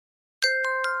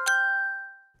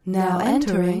Now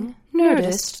entering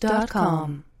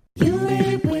Nerdist.com. You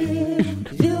made it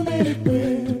weird. You made it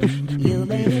weird. You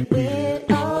made it weird.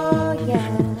 Oh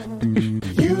yeah.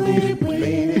 You made it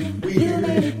weird. You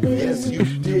made it weird. Yes, you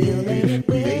did. You made it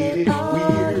weird.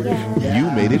 Oh yeah. You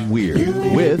Made It Weird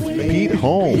with Pete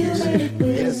Holmes.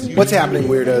 What's happening,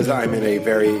 weirdos? I'm in a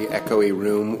very echoey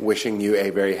room wishing you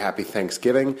a very happy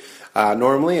Thanksgiving.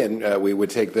 Normally, and we would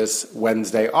take this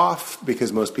Wednesday off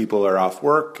because most people are off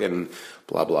work and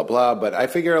blah, blah, blah. But I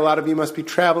figure a lot of you must be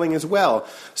traveling as well.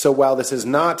 So while this is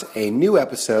not a new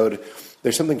episode,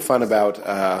 there's something fun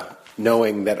about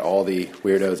knowing that all the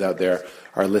weirdos out there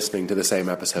are listening to the same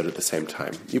episode at the same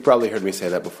time. You probably heard me say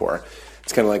that before.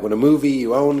 It's kind of like when a movie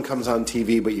you own comes on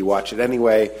TV, but you watch it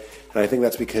anyway. And I think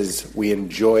that's because we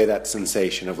enjoy that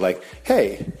sensation of like,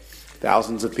 hey,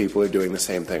 thousands of people are doing the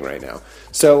same thing right now.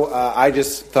 So I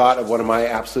just thought of one of my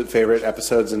absolute favorite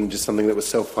episodes and just something that was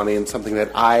so funny and something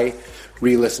that I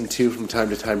re-listen to from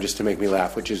time to time just to make me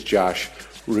laugh, which is Josh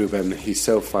Rubin. He's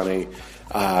so funny.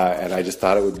 And I just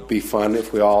thought it would be fun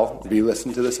if we all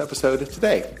re-listen to this episode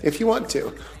today, if you want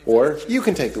to. Or you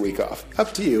can take the week off.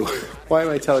 Up to you. Why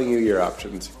am I telling you your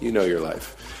options? You know your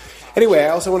life. Anyway, I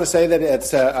also want to say that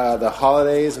it's the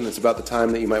holidays, and it's about the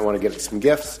time that you might want to get some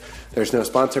gifts. There's no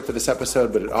sponsor for this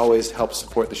episode, but it always helps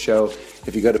support the show.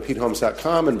 If you go to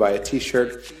PeteHolmes.com and buy a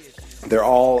t-shirt, they're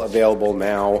all available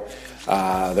now.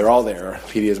 They're all there.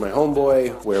 Petey is my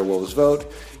homeboy, Werewolves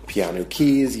Vote, Piano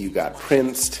Keys, You Got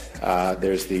Princed.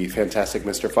 There's the fantastic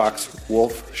Mr. Fox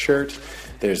Wolf shirt.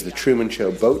 There's the Truman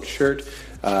Show Boat shirt.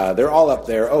 They're all up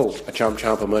there. Oh, a Chomp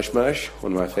Chomp, a Mush Mush,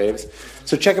 one of my faves.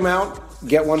 So check them out.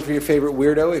 Get one for your favorite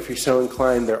weirdo. If you're so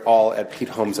inclined, they're all at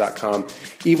PeteHolmes.com.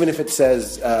 Even if it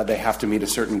says they have to meet a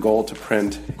certain goal to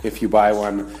print, if you buy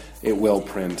one, it will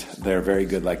print. They're very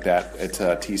good like that. It's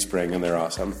a Teespring, and they're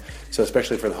awesome. So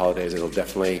especially for the holidays, it'll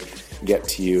definitely get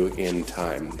to you in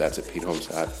time. That's at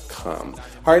PeteHolmes.com.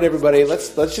 All right, everybody,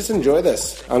 let's just enjoy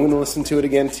this. I'm going to listen to it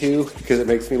again, too, because it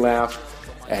makes me laugh.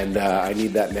 And I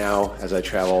need that now as I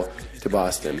travel to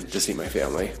Boston to see my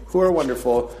family, who are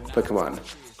wonderful. But come on,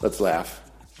 let's laugh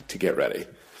to get ready.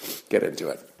 Get into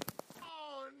it.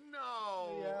 Oh,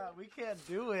 no. Yeah, we can't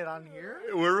do it on here.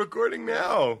 We're recording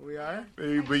now. We are? But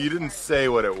you didn't say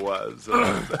what it was.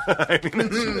 I mean,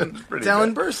 that's pretty It's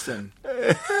Ellen bad. Burstyn.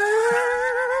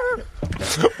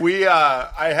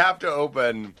 I have to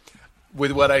open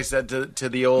with what I said to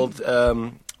the old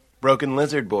Broken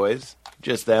Lizard boys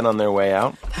just then on their way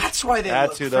out. That's why they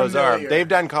That's look who those familiar. are. They've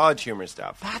done College Humor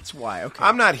stuff. That's why, okay.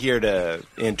 I'm not here to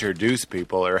introduce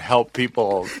people or help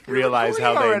people realize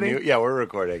how they recording knew. Yeah, we're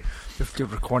recording. You're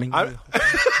recording?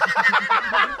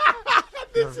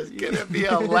 This is going to be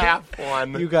a laugh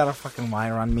one. You got a fucking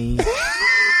wire on me.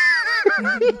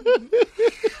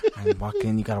 I walk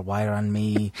in, you got a wire on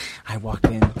me. I walk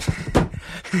in.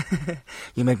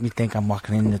 You make me think I'm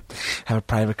walking in to have a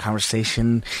private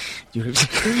conversation. De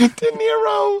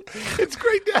Niro, it's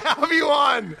great to have you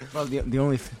on. Well, the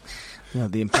only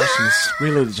the impression is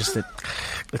really just that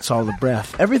it's all the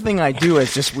breath. Everything I do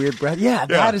is just weird breath. Yeah,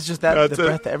 that is just the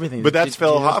breath of everything. But that's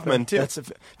Phil Hoffman, too. That's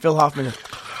Phil Hoffman.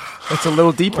 It's a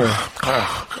little deeper.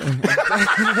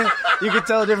 You can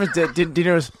tell the difference. De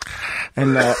Niro's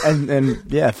and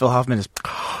yeah, Phil Hoffman is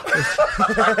just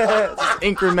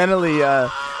incrementally.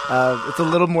 It's a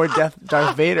little more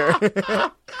Darth Vader.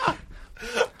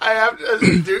 I have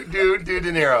to do De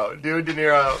Niro. Do De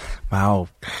Niro. Wow.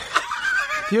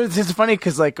 You know, it's funny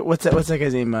because like what's that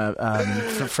guy's name?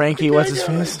 Frankie. What's his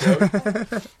face?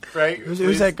 Frank.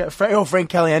 Who's that guy? Frank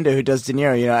Caliendo, who does De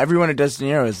Niro. You know, everyone who does De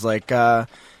Niro is like.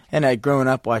 And growing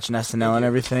up watching SNL and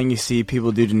everything, you see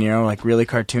people do De Niro like really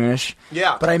cartoonish.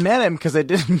 Yeah. But I met him because I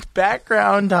did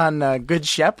background on Good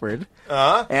Shepherd.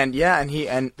 And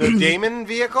the Damon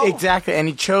vehicle? Exactly. And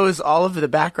he chose all of the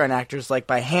background actors like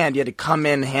by hand. You had to come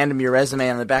in, hand him your resume.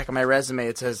 On the back of my resume,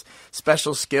 it says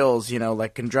special skills. You know,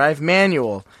 like can drive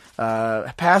manual.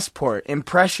 Passport,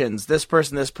 impressions, this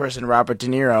person, Robert De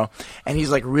Niro, and he's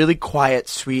like really quiet,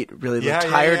 sweet, really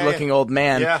tired-looking old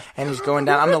man, and he's going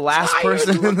down. I'm the last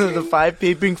person, the five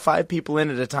people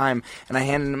in at a time, and I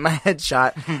handed him my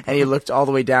headshot, and he looked all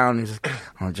the way down, and he's like,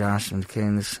 "Oh, Josh, I'm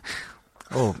kidding this.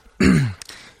 Oh, the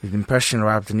impression of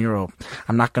Robert De Niro.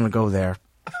 I'm not going to go there."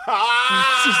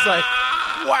 It's just like,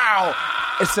 wow.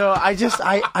 So I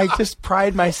just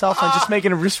pride myself on just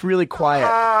making it just really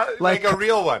quiet, like a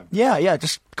real one. Yeah.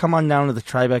 Just come on down to the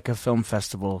Tribeca Film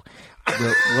Festival.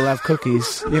 We'll have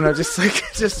cookies. You know, just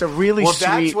a really sweet,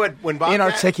 that's what when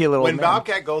inarticulate. When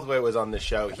Bobcat Goldthwait was on the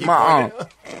show, he well,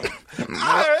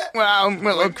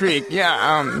 Willow Creek,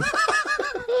 yeah.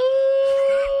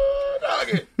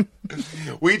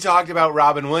 We talked about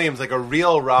Robin Williams, like a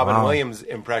real Robin Wow. Williams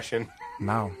impression.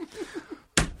 Wow.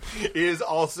 Is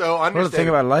also Well, the thing understanding.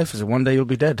 about life is that one day you'll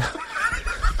be dead.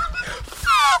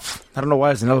 I don't know why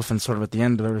there's an elephant sort of at the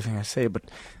end of everything I say, but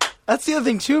that's the other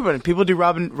thing too. But people do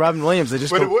Robin Williams, they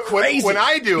just go crazy. When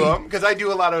I do them, because I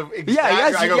do a lot of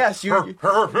yes,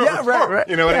 yeah, right.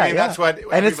 You know what I mean? Yeah. That's what.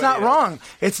 And it's not everybody wrong.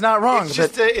 It's not wrong. It's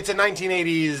just it's a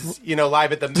 1980s,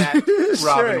 live at the Met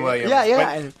Robin Williams.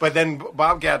 Yeah. But then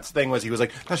Bobcat's thing was he was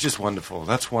like, "That's just wonderful.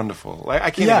 That's wonderful." Like, I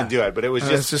can't Yeah. even do it, but it was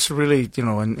it's just really,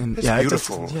 and it's yeah,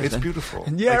 beautiful. It's, just, yeah, It's then- beautiful.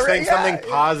 Yeah, like saying right, yeah, something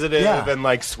positive yeah. and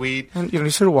like sweet. And you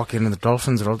sort of walk in, and the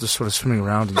dolphins are all just sort of swimming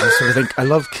around, and you just sort of think, "I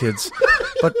love kids,"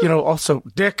 but also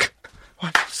Dick,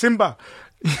 what Simba.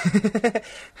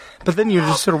 But then you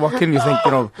just sort of walk in, and you think,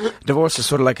 divorce is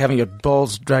sort of like having your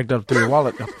balls dragged up through your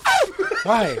wallet.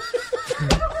 Why?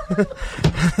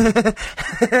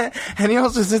 And he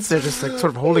also sits there, just like sort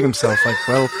of holding himself, like,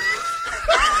 well.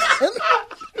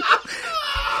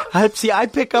 I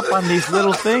pick up on these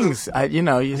little things.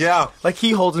 Yeah. Like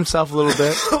he holds himself a little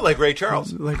bit. Like Ray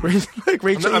Charles. Like Ray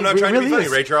Charles. I'm not trying to be funny.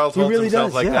 Ray Charles holds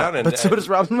himself like that. And, but so does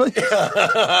Robin Williams.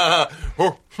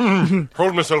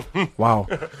 Hold myself. Wow.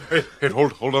 Hey,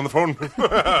 hold on the phone.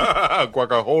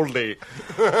 Guacamole.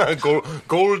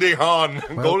 Goldie Hawn.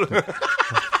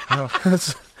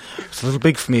 It's a little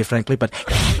big for me, frankly, but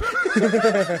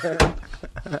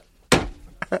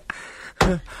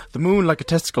the moon, like a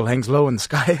testicle, hangs low in the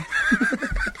sky.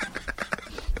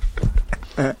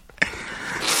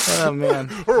 Oh man!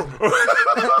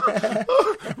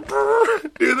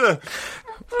 Do the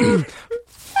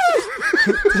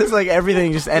It's like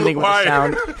everything just ending with Why? a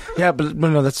sound. Yeah, but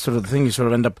no, that's sort of the thing. You sort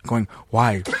of end up going,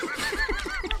 why?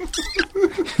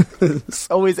 It's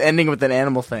always ending with an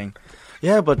animal thing.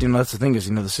 Yeah, but that's the thing is,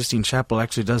 the Sistine Chapel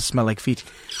actually does smell like feet.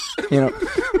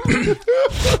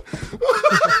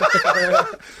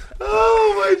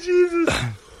 Oh my Jesus!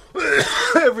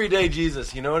 Everyday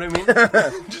Jesus, you know what I mean?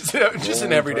 just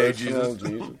an everyday Jesus.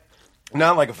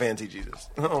 Not like a fancy Jesus.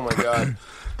 Oh my God,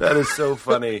 that is so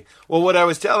funny. Well, what I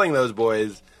was telling those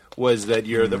boys was that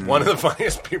you're one of the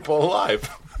funniest people alive.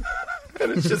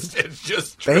 And it's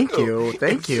just true. Thank you.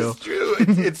 It's just true.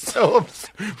 It's so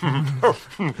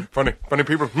funny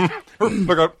people.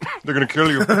 Look out, they're gonna kill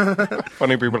you.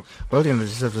 Funny people. Well, you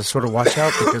just have to sort of watch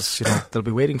out because they'll be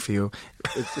waiting for you.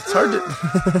 It's hard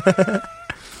to.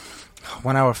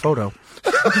 1 hour photo.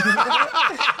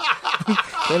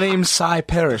 The name's Cy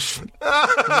Parrish.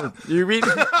 You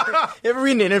ever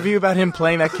read an interview about him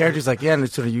playing that character? He's like, yeah, and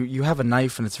it's sort of you have a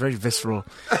knife and it's very visceral.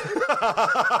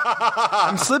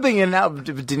 I'm slipping in and out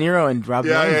of De Niro and Robin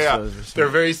Williams. Yeah. They're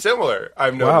very similar.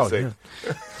 I'm noticing.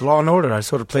 Yeah. Law and Order. I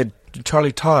sort of played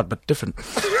Charlie Todd, but different.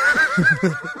 Just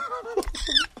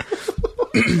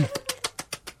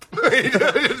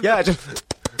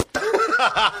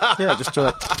do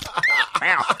that.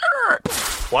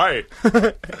 Why?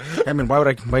 I mean,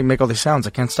 why make all these sounds? I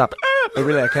can't stop.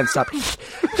 I can't stop.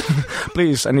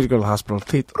 Please, I need to go to the hospital.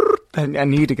 Please, I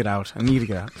need to get out.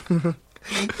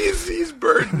 He's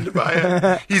burdened by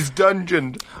it. He's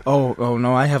dungeoned. Oh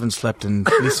no, I haven't slept in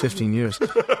at least 15 years.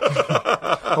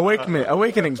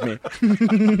 Awakening's me.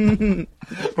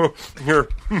 Here.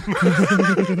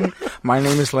 My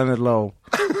name is Leonard Lowe.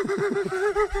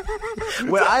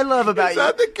 What I love about Is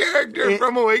that the character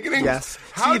from Awakening? Yes.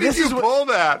 How See, did this you is what- pull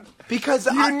that? because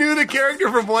You knew the character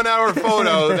from 1 Hour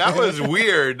Photo. That was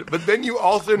weird. But then you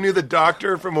also knew the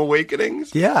doctor from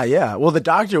Awakenings? Yeah. Well, the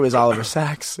doctor was Oliver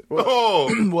Sacks.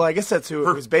 Oh. Well, I guess that's who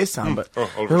it was based on, but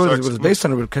Oliver it Sacks. was based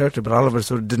on a real character. But Oliver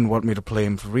sort of didn't want me to play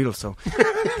him for real, so I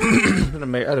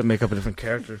had to make up a different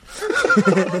character.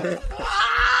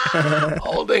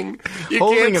 Holding. You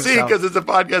Holding can't see himself. because it's a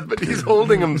podcast, but he's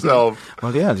holding himself.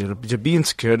 Well, yeah, to be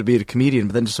insecure, to be a comedian,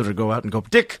 but then just sort of go out and go,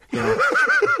 Dick!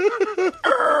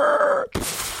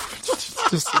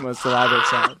 Just the most elaborate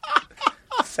sound.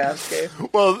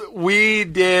 Soundscape. Well, we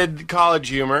did College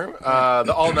Humor,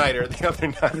 the all-nighter the other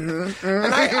night.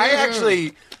 And I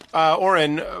actually,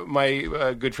 Oren,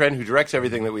 my good friend who directs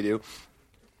everything that we do,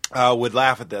 would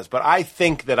laugh at this, but I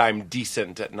think that I'm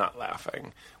decent at not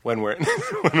laughing when we're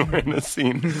in a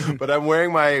scene. But I'm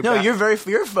wearing my... No, you're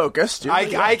focused.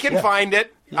 I can find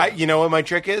it. You know what my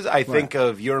trick is? I think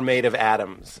of You're Made of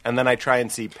Atoms, and then I try and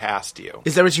see past you.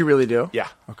 Is that what you really do? Yeah.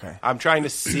 Okay. I'm trying to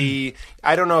see.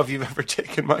 I don't know if you've ever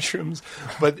taken mushrooms,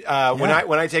 but when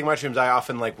I take mushrooms, I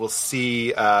often will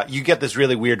see. You get this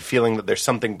really weird feeling that there's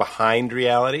something behind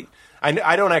reality.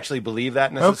 I don't actually believe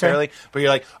that necessarily, but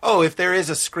you're like, oh, if there is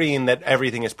a screen that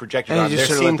everything is projected And on, you there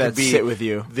just sort of seem let to that be sit with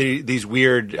you. these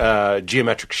weird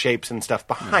geometric shapes and stuff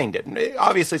behind it. And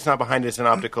obviously, it's not behind it; it's an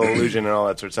optical illusion and all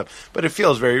that sort of stuff. But it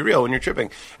feels very real when you're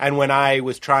tripping. And when I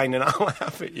was trying to not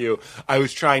laugh at you, I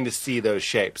was trying to see those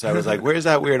shapes. I was like, "Where's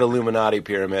that weird Illuminati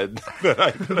pyramid that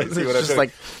I see when It's I'm just doing?"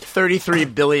 like 33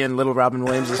 billion little Robin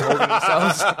Williamses holding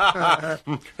themselves.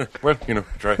 Well, you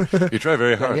try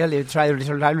very hard. Really try He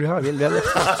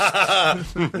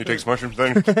takes mushrooms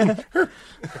then.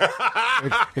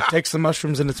 It takes the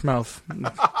mushrooms in its mouth.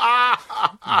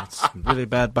 It's really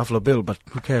bad Buffalo Bill, but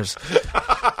who cares?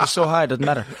 It's so high, it doesn't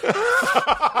matter. Yeah,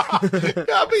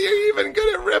 but you're even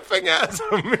good at riffing at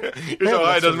him. You're so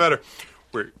high, it doesn't matter.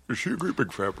 Wait, is she a great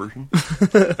big fat person?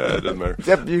 It doesn't matter.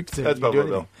 Yep, That's Buffalo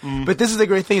Bill. But this is the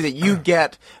great thing that you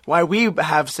get. Why we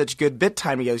have such good bit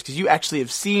time together is because you actually have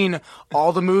seen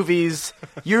all the movies.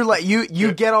 You're like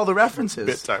you get all the references.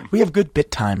 Bit time. We have good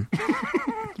bit time.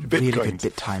 Really Bitcoins. good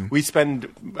bit time. We spend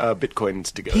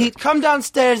bitcoins together. Pete, come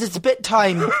downstairs. It's bit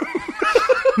time.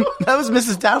 That was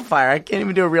Mrs. Doubtfire. I can't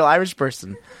even do a real Irish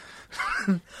person.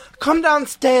 Come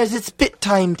downstairs. It's bit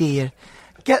time, dear.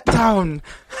 Get down.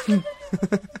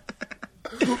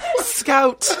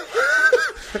 Scout.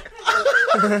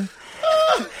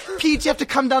 Pete, you have to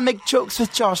come down and make jokes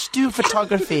with Josh. Do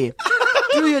photography.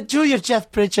 Do your Jeff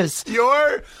Bridges.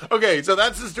 Okay, so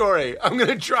that's the story. I'm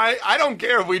gonna try. I don't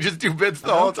care if we just do bits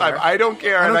the whole time. care. I don't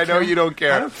care, and I know you don't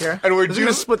care. I don't care. And we're just due.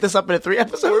 going to split this up into 3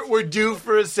 episodes. We're due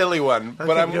for a silly one,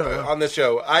 but I'm good. on the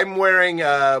show. I'm wearing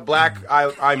black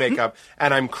eye makeup,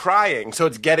 and I'm crying, so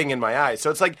it's getting in my eyes.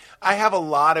 So it's like I have a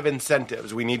lot of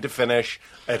incentives. We need to finish.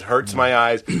 It hurts my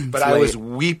eyes, but I was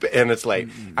weeping, and it's late.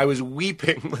 I was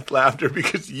weeping with laughter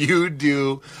because you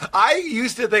do. I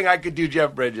used to think I could do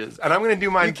Jeff Bridges, and I'm going to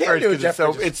do mine can't first do because Jeff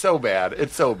Bridges. it's so bad.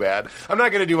 It's so bad. I'm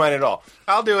not going to do mine at all.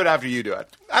 I'll do it after you do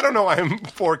it. I don't know why I'm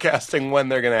forecasting when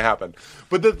they're going to happen.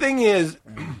 But the thing is,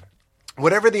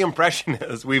 whatever the impression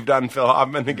is, we've done Phil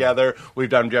Hoffman together, we've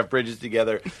done Jeff Bridges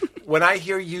together. When I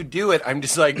hear you do it, I'm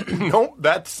just like, nope,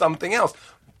 that's something else.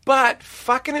 But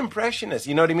fucking impressionists,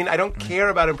 you know what I mean? I don't care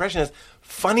about impressionists.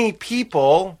 Funny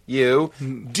people,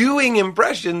 doing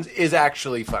impressions is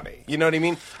actually funny. You know what I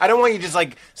mean? I don't want you just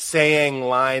like saying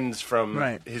lines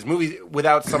from his movies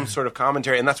without some sort of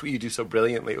commentary, and that's what you do so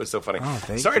brilliantly. It was so funny.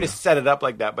 Sorry to set it up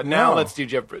like that, but now let's do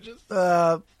Jeff Bridges.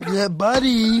 Yeah,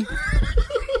 buddy.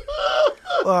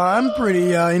 Well, I'm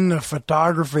pretty into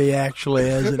photography, actually,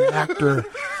 as an actor.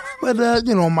 But,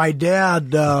 my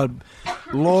dad,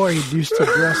 Lloyd, used to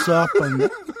dress up and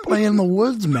play in the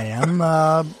woods, man.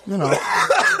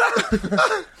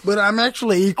 But I'm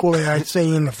actually equally, I'd say,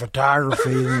 into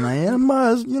photography than I am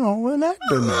as, an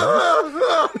actor, man.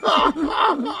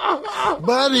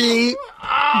 Buddy,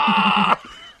 I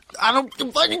don't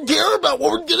fucking care about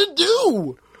what we're going to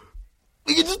do.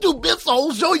 We can just do bits the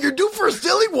whole show. You're due for a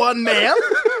silly one, man.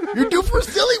 You're due for a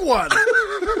silly one.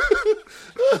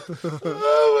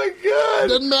 Oh, my God.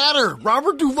 Doesn't matter.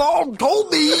 Robert Duvall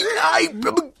told me I'm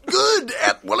good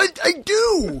at what I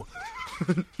do.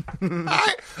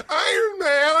 Iron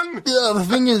Man. Yeah, the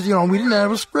thing is, we didn't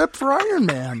have a script for Iron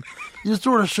Man. You just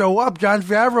sort of show up. Jon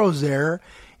Favreau's there.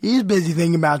 He's busy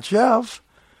thinking about Jeff.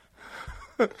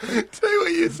 Tell you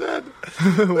what you said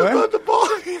about the ball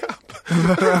cap.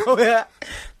 Oh, yeah.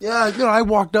 Yeah, I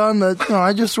walked on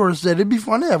I just sort of said, it'd be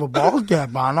fun to have a ball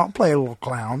cap on. I'll play a little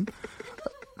clown.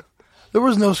 There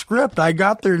was no script. I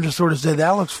got there and just sort of said,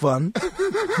 that looks fun.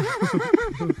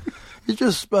 He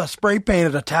just spray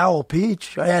painted a towel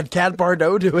peach. I had Cat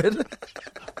Bardot do it.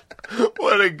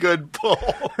 What a good pull.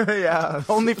 Yeah,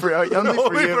 only for you.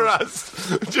 For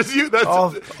us. Just you. That's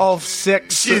all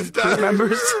 6 She's crew done.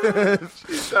 members.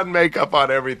 She's done makeup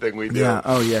on everything we do. Yeah.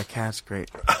 Oh, yeah. Cat's great.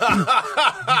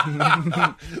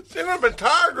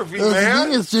 Cinematography, The man.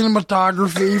 thing is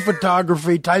cinematography,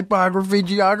 photography, typography,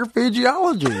 geography,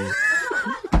 geology.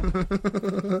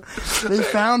 They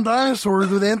found dinosaurs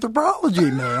with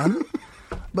anthropology, man.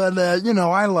 But,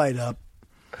 I light up.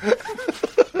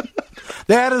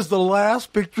 That is the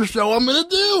last picture show I'm going to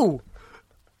do.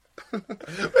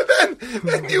 But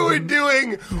then you were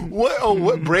doing what? Oh,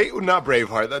 what? Not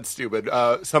Braveheart. That's stupid.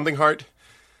 Something Heart.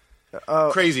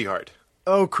 Crazy Heart.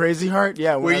 Oh, Crazy Heart?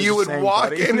 Yeah. Where you would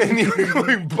walk in and you were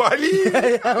going, buddy.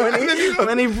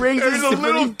 When he brings There's his a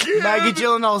little kid. Maggie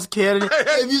Gyllenhaal's kid.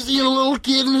 Have you seen a little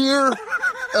kid in here?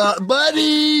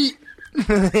 Buddy!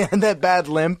 And that bad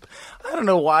limp. I don't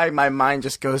know why my mind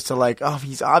just goes to like, oh,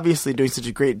 he's obviously doing such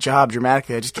a great job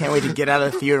dramatically. I just can't wait to get out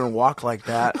of the theater and walk like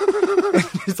that.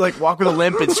 Just like walk with a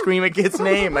limp and scream a kid's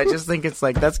name. I just think it's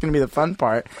like, that's going to be the fun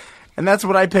part. And that's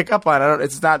what I pick up on.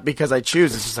 It's not because I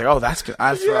choose. It's just like, oh, that's what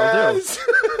I'll do. Yes.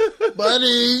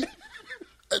 Buddy,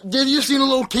 did you see a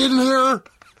little kid in here?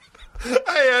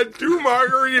 I had 2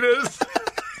 margaritas.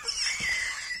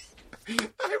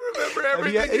 I remember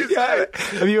everything you said.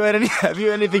 Have you had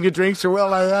anything to drink, sir?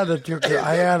 Well, I had a.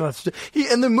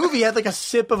 In the movie, he had like a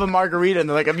sip of a margarita, and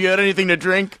they're like, "Have you had anything to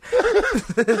drink?"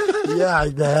 Yeah,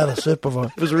 I had a sip of a.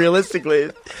 It was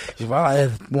realistically. Well, I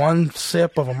had 1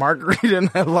 sip of a margarita, and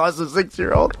I lost a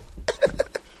 6-year-old.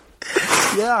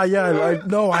 Yeah.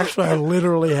 No, actually, I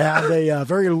literally had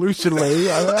very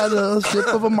lucidly. I had a sip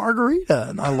of a margarita,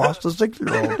 and I lost a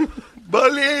 6-year-old.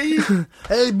 Buddy!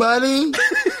 Hey, buddy!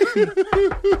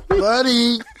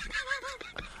 Buddy!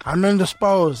 I'm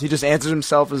indisposed. He just answered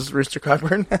himself as Rooster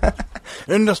Cogburn.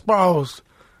 Indisposed.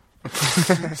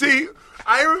 See,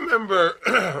 I remember,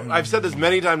 I've said this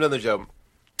many times on the show,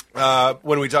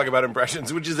 when we talk about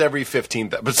impressions, which is every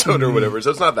 15th episode or whatever, so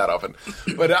it's not that often.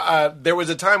 But there was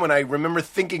a time when I remember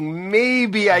thinking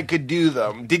maybe I could do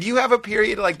them. Did you have a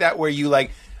period like that where you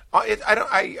like...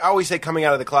 I always say coming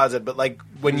out of the closet, but like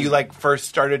when you like first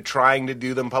started trying to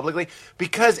do them publicly,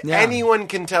 because anyone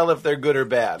can tell if they're good or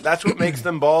bad. That's what makes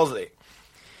them ballsy.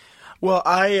 Well,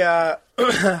 I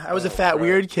was a fat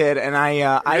weird kid, and Really?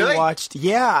 I watched.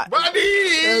 Yeah,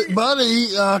 Buddy, buddy,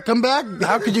 come back.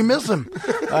 How could you miss him?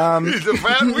 He's a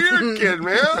fat weird kid,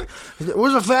 man. It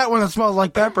was a fat one that smells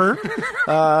like pepper.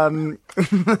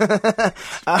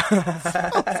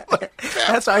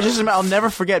 That's I'll never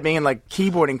forget being in like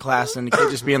keyboarding class and the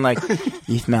kid just being like,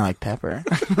 "You smell like pepper,"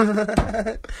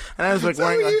 and I was like,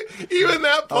 Even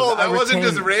that poll, that wasn't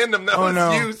just random. That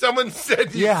was you. Someone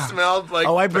said you smelled like.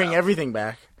 Oh, I bring pepper. Everything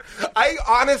back. I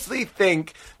honestly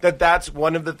think that that's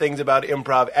one of the things about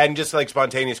improv and just like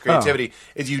spontaneous creativity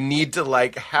is you need to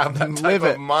like have that type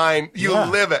of mind. You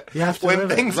live it. You have to when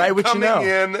live things it. Right, are what coming you know.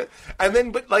 in, and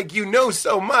then but like you know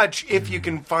so much if you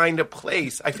can find a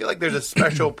place. I feel like there's a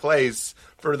special place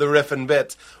for the riff and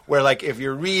bits where like if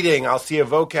you're reading, I'll see a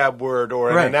vocab word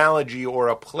or an analogy or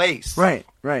a place. Right.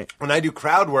 When I do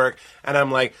crowd work and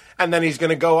I'm like, and then he's going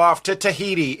to go off to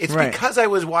Tahiti. It's because I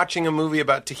was watching a movie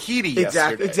about Tahiti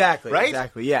yesterday. Exactly. Right?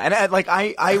 Exactly. Yeah. And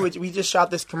we just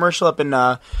shot this commercial up in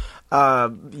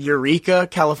Eureka,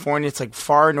 California. It's like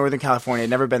far northern California. I'd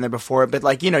never been there before, but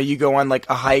like, you know, you go on like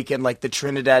a hike and like the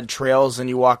Trinidad trails and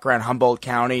you walk around Humboldt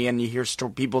County and you hear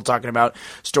people talking about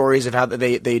stories of how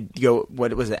they go,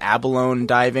 what was it, abalone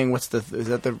diving? Is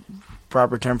that the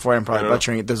proper term for it? I'm probably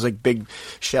butchering it. There's like big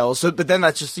shells. So, but then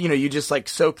that's just, you know, you just like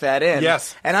soak that in.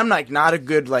 Yes. And I'm like not a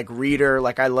good like reader.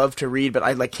 Like I love to read, but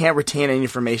I like can't retain any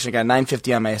information. I got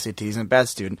 950 on my SATs. I'm a bad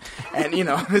student. And you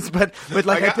know, but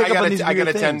like I pick up on these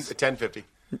weird things. 1050.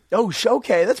 Oh,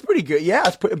 okay, that's pretty good. Yeah,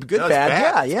 it's good. No, it's bad.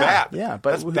 bad. Yeah, It's bad. yeah.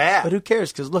 But That's bad. But who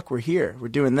cares? Because look, we're here. We're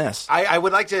doing this. I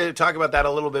would like to talk about that a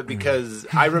little bit because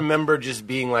I remember just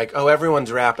being like, oh,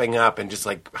 everyone's wrapping up and just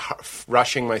like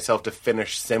rushing myself to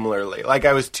finish similarly. Like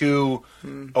I was too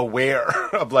aware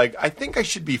of like, I think I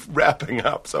should be wrapping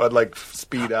up. So I'd like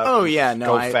speed up. Oh, yeah,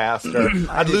 no, Go faster.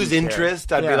 I'd lose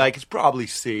interest. I'd be like, it's probably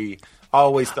C.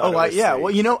 Always thought it was yeah. C.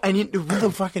 Well, you know, and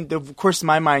of course,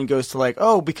 my mind goes to like,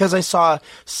 oh, because I saw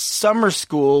Summer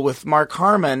School with Mark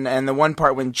Harmon, and the one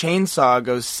part when Chainsaw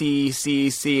goes C, C,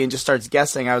 C, and just starts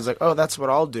guessing, I was like, oh, that's what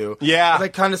I'll do. Yeah.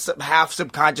 Like kind of half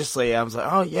subconsciously, I was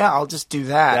like, oh yeah, I'll just do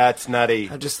that. That's nutty.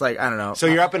 I'm just like, I don't know. So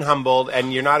you're up in Humboldt,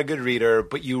 and you're not a good reader,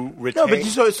 but you retain... No, but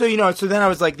so then I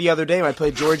was like, the other day when I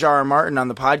played George R. R. Martin on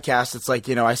the podcast, it's like,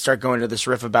 you know, I start going to this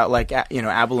riff about like, you know,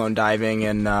 abalone diving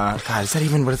and, God, is that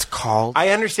even what it's called? I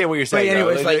understand what you're saying. But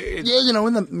anyways, though. like, Yeah, you know,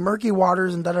 in the murky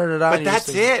waters and da-da-da-da. But that's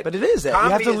it. But it is it. Comedy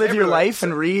You have to is live your everywhere. life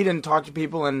and read and talk to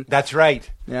people and... That's right.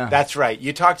 Yeah. That's right.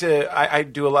 You talk to... I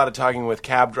do a lot of talking with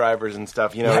cab drivers and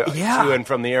stuff, you know, Yeah. to and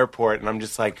from the airport, and I'm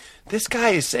just like, this guy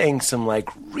is saying some, like,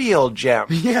 real gems.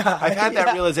 Yeah, I've had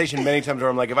that realization many times where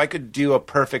I'm like, if I could do a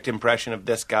perfect impression of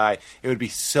this guy, it would be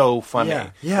so funny. Yeah.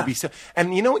 It'd be so...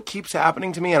 And you know what keeps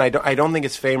happening to me? And I don't think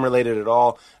it's fame-related at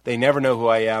all. They never know who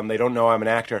I am. They don't know I'm an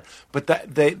actor. But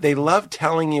they love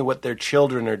telling you what their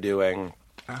children are doing.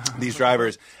 These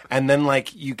drivers, and then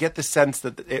like you get the sense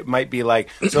that it might be like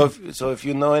so if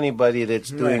you know anybody that's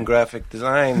doing graphic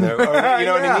design or you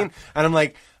know what I mean, and I'm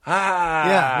like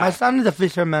Yeah, my son is a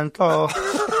fisherman, so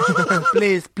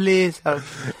please help.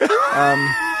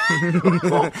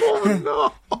 oh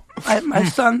no, My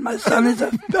son is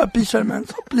a fisherman,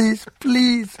 so please.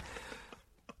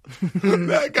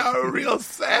 that got real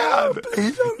sad.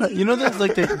 Please don't. You know, there's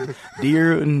like the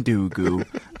Dear Ndugu.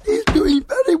 He's doing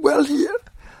very well here.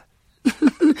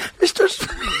 Mr.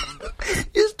 Smith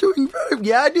is doing very well.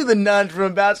 Yeah, I do the nudge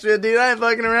from Bachelor, dude. I ain't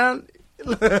fucking around.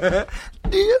 Dear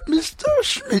Mr.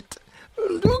 Schmidt,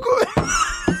 Ndugu.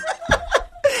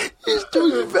 He's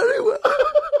doing very well.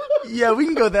 Yeah, we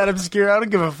can go that obscure. I don't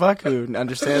give a fuck who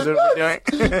understands what we're doing.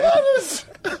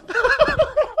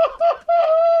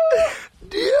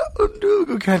 Dear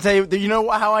Ndugu. Can I tell you? You know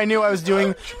how I knew I was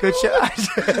doing good shit? I'm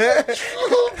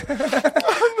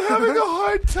having a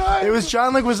hard time. It was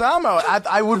John Leguizamo.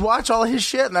 I would watch all his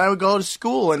shit, and then I would go to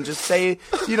school and just say,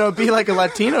 be like a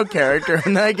Latino character,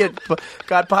 and then I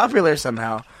got popular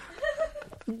somehow.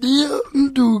 Dear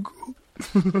Ndugu.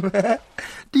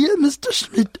 Dear Mr.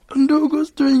 Schmidt,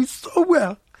 Ndugu's doing so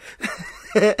well.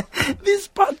 This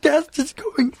podcast is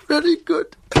going very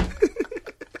good.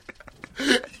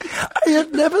 I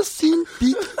have never seen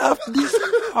Pete laugh this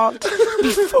hard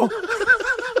before.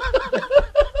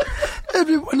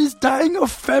 Everyone is dying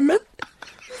of famine.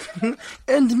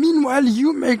 And meanwhile,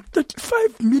 you make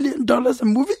 $35 million a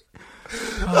movie?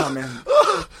 Oh, man.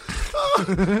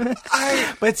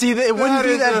 But see, it wouldn't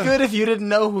be that good if you didn't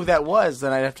know who that was.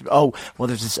 Then I'd have to. Oh, well,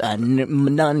 there's this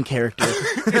nun character.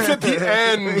 It's at the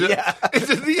end. Yeah.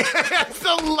 It's at the end. It's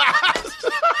the last.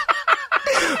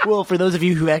 Well, for those of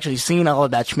you who actually seen all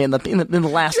of that Schmidt in the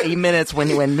last 8 minutes when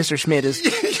Mr. Schmidt is.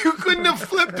 You couldn't have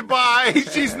flipped by.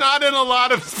 She's not in a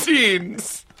lot of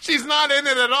scenes. She's not in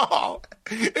it at all.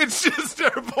 It's just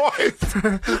her voice.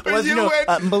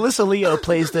 But Melissa Leo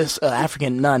plays this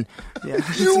African nun. Yeah,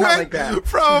 you not went like that.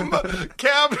 from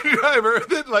cab driver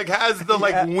that has the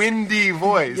windy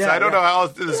voice. Yeah, I don't know how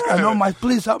else to describe I know it.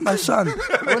 please help my son. I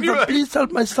went you're from like- please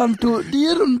help my son to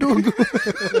Dear Ndugu.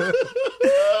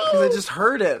 Because I just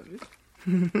heard it.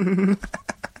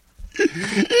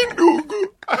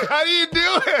 How do you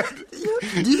do it?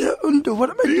 Dear Ndugu, what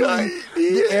am I doing?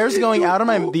 The air's going out of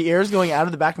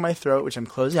the back of my throat, which I'm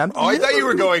closing. Oh, I thought you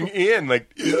were going in.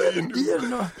 Like, Dear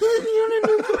Ndugu.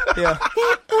 Yeah.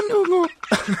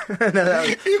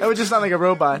 That would just sound like a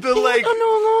robot.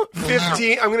 the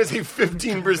 15, I'm going to say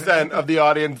 15% of the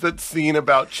audience that's seen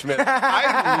about Schmidt.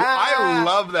 I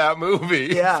love that movie.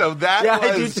 Yeah. So that Yeah, was,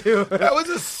 I do too. That was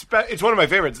it's one of my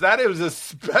favorites. That is a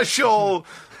special,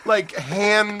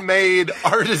 handmade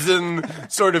artisan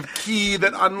sort of key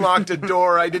that unlocked a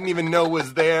door I didn't even know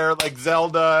was there, like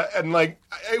Zelda. And it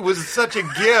was such a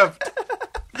gift.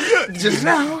 Just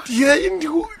now. Yeah, you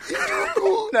do.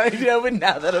 Now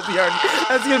that's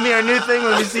gonna be our new thing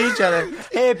when we see each other.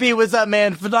 Hey Pete, what's up,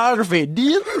 man? Photography.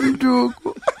 Dear Ndugu.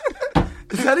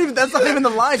 That's not even the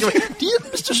line. Dear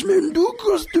Mr. Schmidt,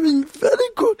 Ndugu's doing very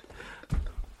good.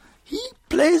 He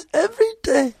plays every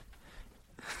day.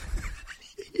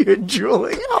 You're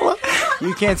drooling.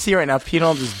 You can't see right now. Pete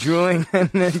Holmes is drooling and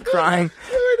then crying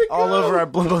all over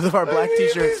both of our black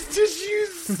t-shirts.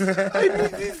 Tissues. I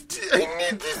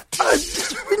need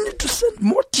these We need to send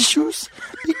more tissues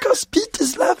because Pete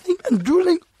is laughing and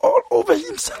drooling all over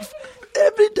himself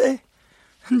every day.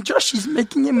 And Josh is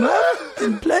making him laugh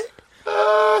and play.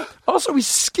 Also, we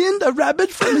skinned a rabbit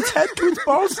from its head to its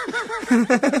balls.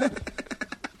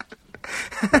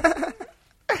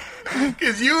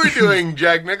 Because you were doing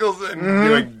Jack Nicholson. You're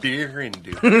like, Dear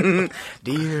Ndugu.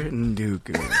 Dear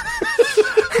Ndugu.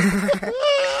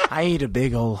 I ate a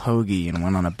big old hoagie and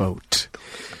went on a boat.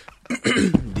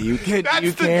 Do you care?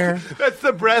 That's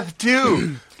the breath,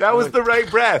 too. That was the right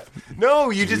breath. No,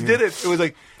 you just did it. It was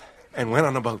like, and went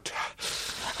on a boat.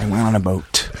 I went on a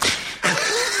boat.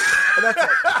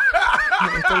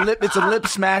 It's a lip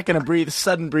smack and a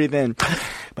sudden breathe in.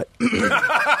 But it's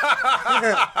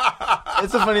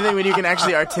a funny thing when you can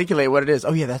actually articulate what it is.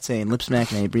 Oh yeah, that's a lip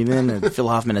smack and a breathe in. And Phil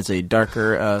Hoffman is a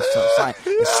darker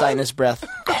sinus breath.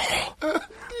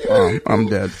 I'm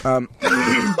dead.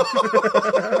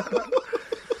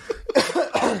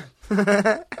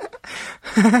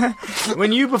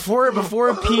 When you before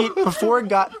Pete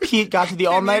got to the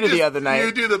all nighter the other night.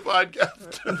 You do the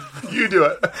podcast. You do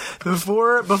it.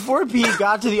 Before Pete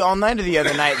got to the all nighter the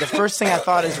other night, the first thing I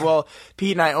thought is, well,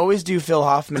 Pete and I always do Phil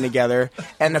Hoffman together,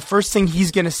 and the first thing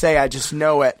he's gonna say, I just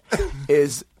know it,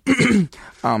 is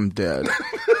I'm dead.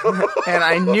 And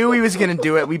I knew he was going to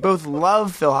do it. We both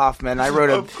love Phil Hoffman. I wrote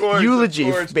a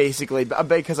eulogy, basically,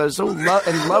 because I was so in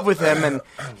love with him, and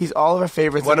he's all of our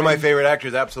favorites. One of my favorite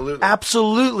actors, absolutely.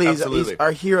 Absolutely. He's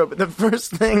our hero. But the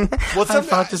first thing I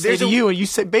thought to say to you, and you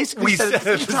said basically said at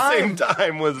the same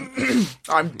time was,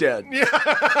 I'm dead. Yeah.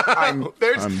 I'm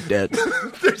dead.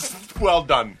 Well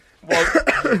done. Well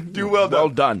done. Well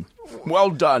done. Well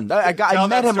done. I Tell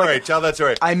met that him. story. Like, Tell that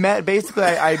story. I met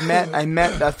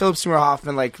Philip Seymour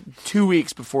Hoffman like 2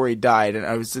 weeks before he died, and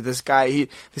I was this guy.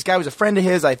 This guy was a friend of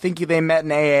his. I think they met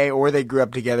in AA or they grew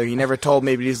up together. He never told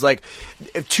me, but he's like,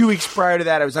 2 weeks prior to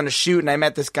that, I was on a shoot and I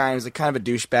met this guy. And he was like kind of a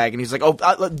douchebag, and he's like, "Oh,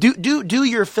 do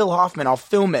your Phil Hoffman. I'll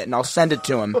film it and I'll send it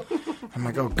to him." I'm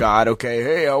like, "Oh God, okay.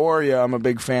 Hey, how are you? I'm a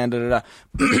big fan." Da da da.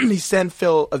 He sent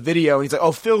Phil a video, and he's like,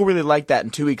 "Oh, Phil really liked that."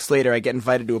 And 2 weeks later, I get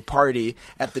invited to a party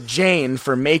at the Jane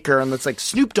for Maker, and it's like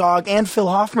Snoop Dogg and Phil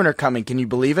Hoffman are coming. Can you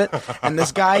believe it? And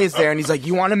this guy is there, and he's like,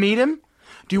 "You want to meet him?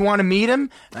 Do you want to meet him?"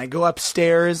 And I go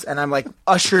upstairs, and I'm like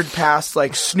ushered past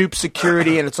like Snoop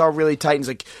security, and it's all really tight. And he's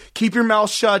like, "Keep your mouth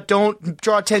shut. Don't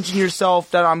draw attention to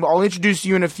yourself. I'll introduce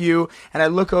you in a few." And I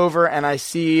look over, and I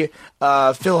see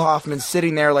Phil Hoffman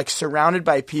sitting there, like surrounded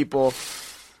by people.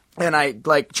 And I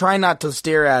like try not to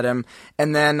stare at him,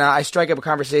 and then I strike up a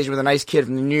conversation with a nice kid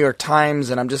from the New York Times,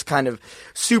 and I'm just kind of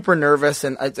super nervous.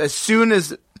 And as soon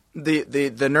as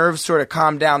the nerves sort of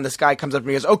calm down, this guy comes up to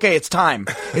me and goes, "Okay, it's time.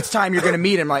 It's time. You're going to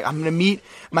meet him." I'm going to meet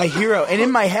my hero. And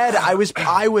in my head, I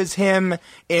was him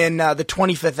in the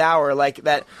 25th Hour, like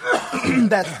that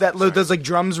those like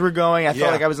drums were going. I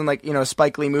felt like I was in like, a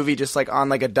Spike Lee movie, just like on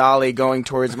like a dolly going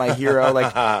towards my hero,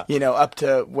 like, up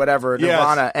to whatever,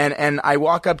 Nirvana. Yes. And I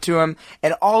walk up to him,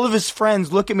 and all of his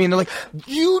friends look at me and they're like,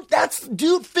 Phil,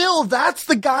 that's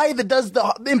the guy that does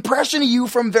the impression of you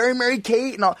from Very Mary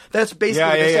Kate. And all. That's basically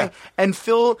what they're saying. And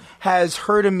Phil has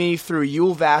heard of me through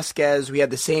Yul Vasquez. We had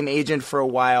the same agent for a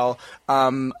while.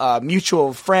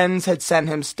 Mutual friends had sent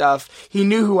him stuff. He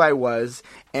knew who I was.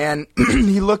 And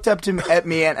he looked up at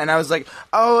me, and I was like,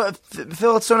 "Oh,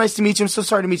 Phil, it's so nice to meet you. I'm so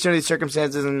sorry to meet you under these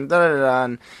circumstances." And da da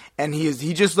da. And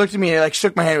he just looked at me and like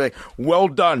shook my hand, like, "Well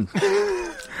done,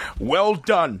 well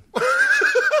done."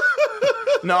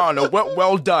 No,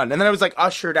 well done. And then I was like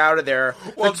ushered out of there.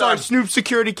 Well like, sorry, done. Snoop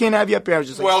security can't have you up here. I was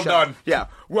just like, Well shut done. up. Yeah,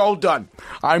 well done.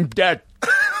 I'm dead.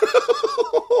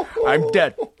 I'm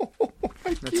dead.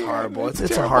 That's horrible. It's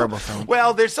a horrible thing.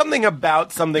 Well, there's something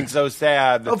about something so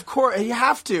sad. Of course, you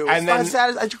have to. And It's then not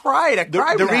sad. I cried. The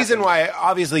when it reason happened. why,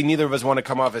 obviously, neither of us want to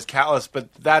come off as callous,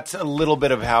 but that's a little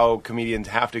bit of how comedians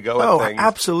have to go at things.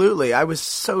 Absolutely. I was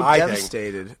so I think.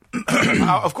 devastated.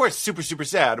 Of course, super, super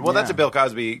sad. Well, that's a Bill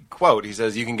Cosby quote. He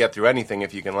says, "You can get through anything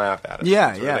if you can laugh at it."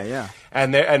 Yeah, Sort of thing. yeah.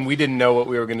 And we didn't know what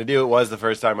we were going to do. It was the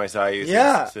first time I saw you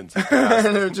Yeah. since he passed.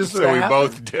 And it just So sort of we happened.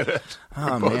 both did it.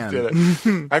 Oh, We both man. did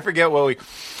it. I forget what we...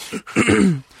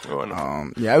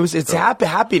 Yeah, it's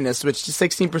happiness, which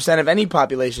 16% of any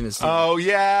population is. Oh,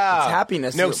 yeah. It's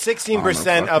happiness. No, Oh, 16% no,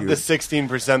 of fuck the you.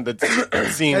 16%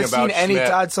 that's seen I've about seen any Schmidt.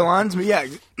 Todd Salons. Yeah,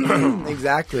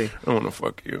 exactly. I want to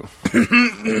fuck you.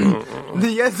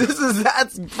 Yes,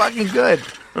 that's fucking good.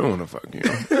 I want to fuck you.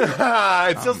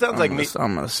 It still sounds like me.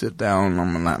 I'm gonna sit down.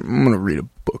 I'm gonna read a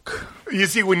book. You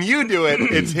see, when you do it,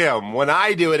 it's him. When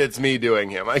I do it, it's me doing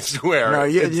him. I swear. No,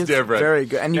 it's different. Very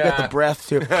good, and you got the breath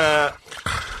too.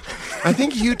 I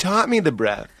think you taught me the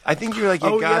breath. I think you're like,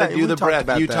 you gotta do we the talked breath.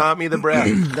 about You that. taught me the breath.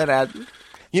 That ad.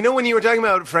 You know, when you were talking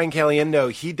about Frank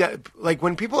Caliendo, like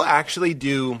when people actually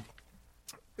do.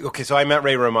 Okay, so I met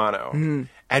Ray Romano,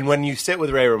 and when you sit with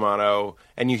Ray Romano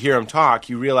and you hear him talk,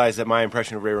 you realize that my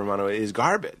impression of Ray Romano is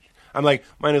garbage. I'm like,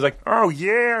 mine is like, "Oh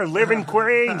yeah, living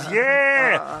Queens,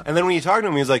 yeah," and then when you talk to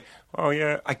him, he's like, "Oh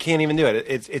yeah," I can't even do it.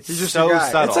 It's He's just so a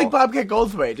guy. subtle. It's like Bobcat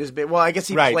Goldthwait. Well, I guess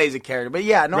he Right. plays a character, but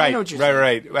yeah, no, I know what you're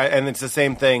saying. Right, and it's the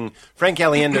same thing. Frank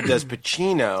Caliendo does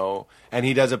Pacino, and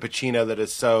he does a Pacino that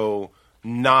is so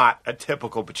not a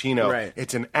typical Pacino. Right.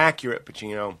 It's an accurate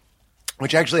Pacino,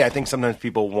 which actually I think sometimes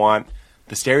people want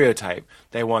the stereotype.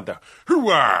 They want the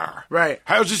hoo-ah, Right.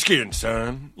 How's your skin,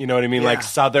 son? You know what I mean? Yeah. Like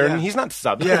Southern. Yeah. He's not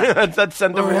Southern. Yeah. that's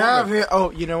sentimental. What we have here? Oh,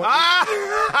 you know what?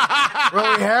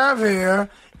 What we have here?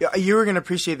 You were going to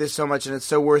appreciate this so much, and it's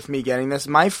so worth me getting this.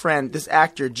 My friend, this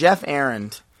actor, Jeff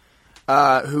Arend,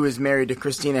 who is married to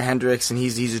Christina Hendricks, and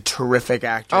he's a terrific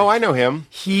actor. Oh, I know him.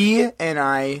 He and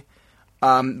I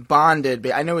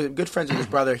bonded. I know we're good friends with his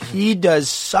brother. He does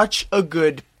such a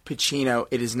good Pacino,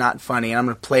 it is not funny, and I'm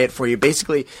going to play it for you.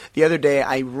 Basically, the other day,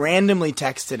 I randomly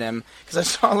texted him because I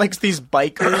saw like these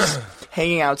bikers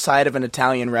hanging outside of an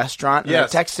Italian restaurant. And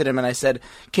Yes. I texted him and I said,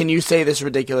 "Can you say this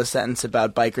ridiculous sentence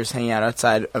about bikers hanging out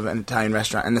outside of an Italian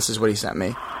restaurant?" And this is what he sent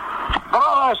me.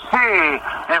 Oh,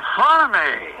 see, in front of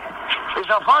me is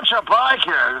a bunch of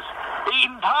bikers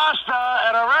eating pasta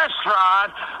at a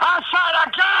restaurant outside a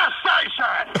gas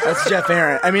station. That's Jeff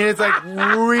Aaron. I mean, it's like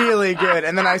really good.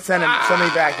 And then I sent him something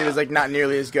back that was like not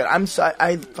nearly as good.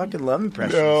 I fucking love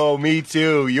impressions. No, me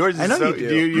too. Yours is I know so. you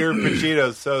do. Your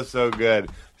Pacino's so good.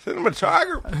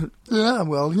 Cinematographer. Yeah,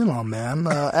 well, you know, man.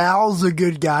 Al's a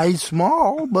good guy. He's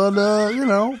small, but, you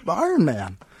know, Iron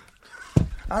Man.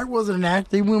 I wasn't an actor.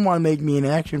 They wouldn't want to make me an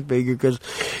action figure because,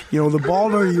 you know, the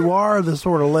balder you are, the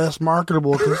sort of less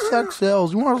marketable. Because sex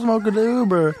sells. You want to smoke a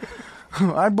doob or...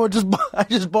 I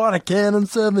just bought a Canon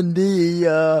 7D,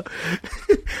 a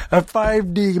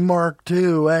 5D Mark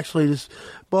II. Actually, just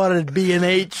bought it at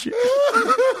B&H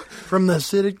from the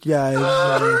Acidic guys.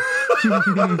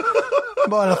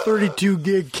 Bought a 32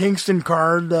 gig Kingston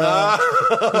card. I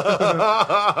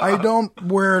don't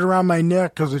wear it around my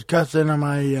neck because it cuts into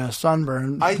my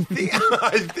sunburn. I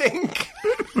think.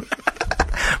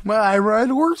 Well, I ride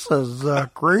horses.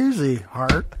 Crazy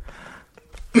heart.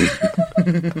 Hey,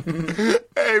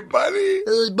 buddy.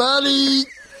 Hey, buddy.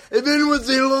 Have anyone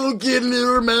seen a little kid in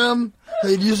here, man?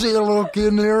 Hey, do you see a little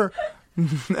kid in here?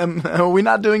 Are we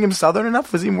not doing him Southern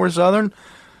enough? Was he more Southern?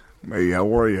 Hey,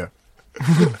 how are you?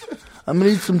 I'm going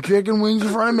to eat some chicken wings in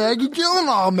front of Maggie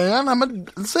Gyllenhaal, man. I'm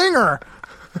a singer.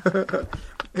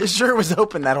 His shirt was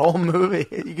open that whole movie.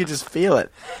 You could just feel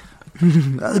it.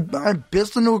 I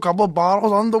pissed into a couple of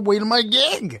bottles on the way to my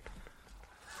gig.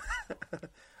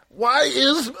 Why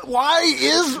is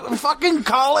fucking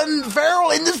Colin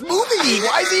Farrell in this movie?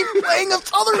 Why is he playing a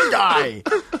Southern guy?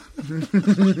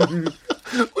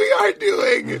 We are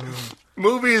doing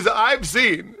movies I've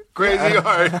seen. Crazy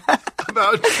Heart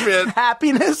about Schmidt.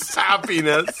 Happiness.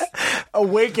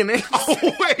 Awakening.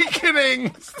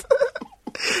 Awakenings.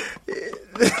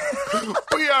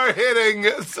 We are hitting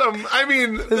some. I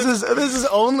mean, this is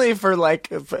only for like.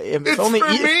 It's only for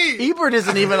me. Ebert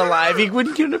isn't even alive. He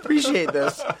wouldn't appreciate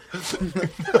this.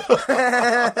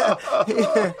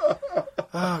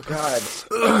 Oh God.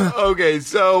 Okay,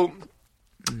 so.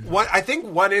 I think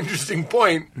one interesting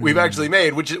point we've actually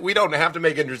made, which we don't have to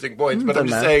make interesting points, but I'm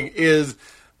just saying, is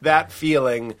that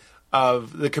feeling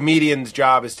of the comedian's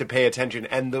job is to pay attention,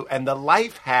 and the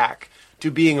life hack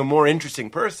to being a more interesting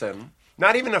person,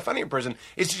 not even a funnier person,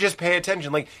 is to just pay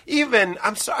attention. Like, even,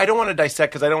 I'm sorry, I don't want to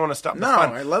dissect because I don't want to stop the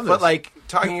fun. I love this. But like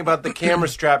talking about the camera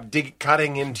strap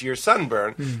cutting into your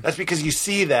sunburn, that's because you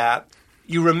see that,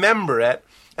 you remember it.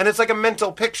 And it's like a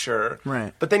mental picture,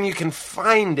 right? But then you can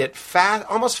find it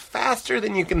almost faster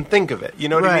than you can think of it. You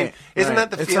know what I mean? Isn't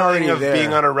that the feeling of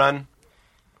being on a run?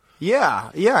 Yeah,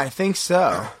 I think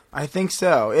so.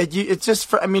 It's just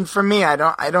for me, I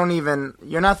don't even.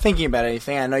 You're not thinking about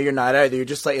anything. I know you're not either. You're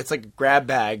just like, it's like a grab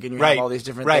bag, and you have all these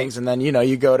different things, and then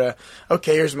you go to,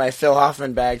 okay, here's my Phil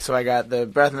Hoffman bag, so I got the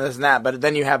breath and this and that. But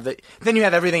then you have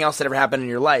everything else that ever happened in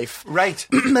your life, right?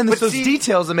 And there's those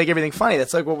details that make everything funny.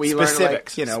 That's like what we learn.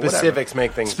 Specifics, specifics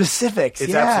make things specifics.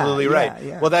 It's absolutely right.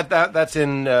 Yeah. Well, that's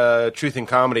in Truth in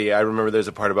Comedy. I remember there's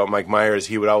a part about Mike Myers.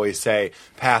 He would always say,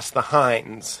 "Pass the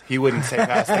Heinz." He wouldn't say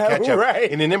pass the ketchup.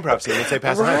 Right. In an improv scene, he'd say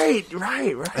pass the Heinz.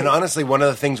 Right. And honestly, one of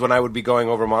the things when I would be going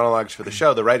over monologues for the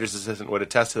show, the writer's assistant would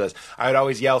attest to this. I would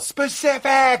always yell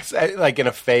specifics, like in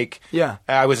a fake. Yeah.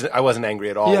 I wasn't angry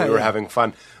at all. We were having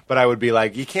fun. But I would be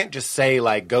like, you can't just say,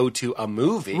 like, go to a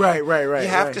movie. Right. You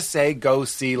have to say, go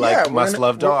see, like, Must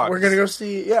Love Dogs. We're going to go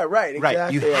see, exactly.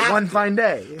 Right. You have one fine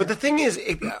day. Yeah. But the thing is,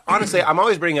 honestly, I'm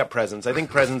always bringing up presence. I think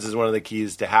presence is one of the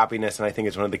keys to happiness, and I think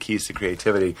it's one of the keys to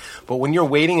creativity. But when you're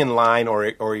waiting in line or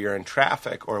you're in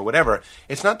traffic or whatever,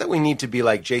 it's not that we need to be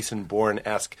like Jason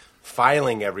Bourne-esque,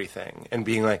 filing everything and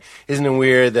being like, isn't it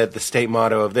weird that the state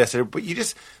motto of this? But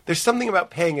there's something about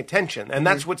paying attention, and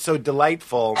that's what's so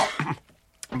delightful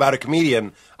about a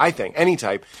comedian, I think, any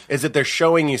type, is that they're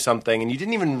showing you something and you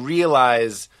didn't even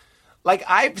realize. Like,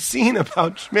 I've seen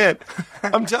About Schmidt,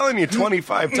 I'm telling you,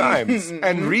 25 times,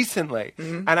 and recently,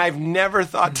 and I've never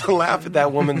thought to laugh at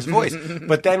that woman's voice.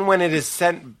 But then when it is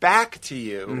sent back to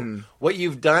you, what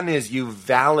you've done is you've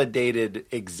validated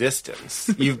existence.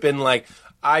 You've been like,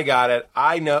 I got it.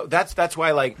 I know. That's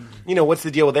why, like, what's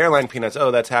the deal with airline peanuts?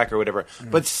 Oh, that's hack or whatever.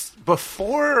 But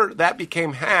before that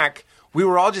became hack, we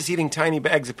were all just eating tiny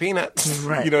bags of peanuts.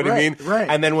 Right, you know what I mean? Right.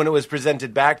 And then when it was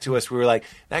presented back to us, we were like,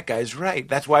 that guy's right.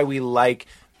 That's why we like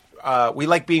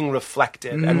being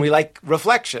reflected, and we like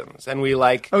reflections, and we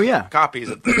like copies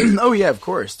of things. Oh yeah, of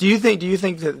course. Do you think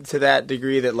to that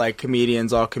degree that like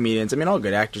all comedians, I mean all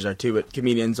good actors are too, but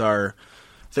comedians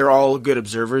they're all good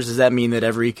observers? Does that mean that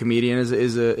every comedian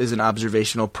is an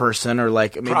observational person, or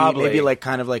like maybe like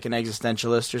kind of like an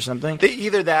existentialist or something?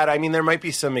 Either that. I mean, there might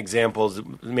be some examples.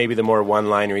 Maybe the more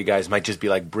one-linery guys might just be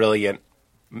like brilliant.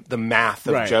 The math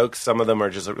of jokes. Some of them are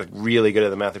just like really good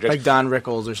at the math of jokes, like Don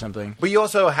Rickles or something. But you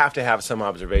also have to have some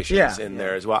observations in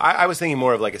there as well. I was thinking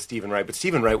more of like a Stephen Wright, but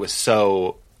Stephen Wright was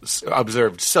so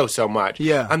observed so much.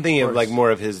 Yeah, I'm thinking of of like course.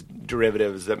 more of his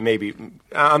derivatives that maybe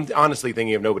I'm honestly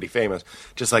thinking of Nobody Famous,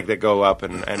 just like that go up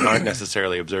and aren't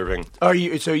necessarily observing. Are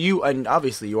you? So you, and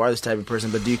obviously you are this type of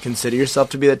person, but do you consider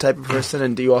yourself to be that type of person?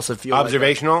 And do you also feel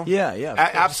Observational? Like yeah. Of course.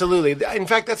 Absolutely. In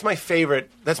fact, that's my favorite.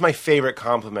 That's my favorite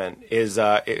compliment. Is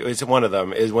one of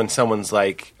them is when someone's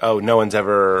like, "Oh, no one's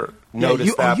ever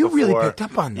noticed that you before." really picked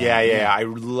up on that. Yeah. I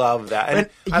love that. And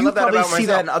I you love that probably about see myself.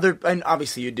 that in other, and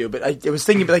obviously you do. But I was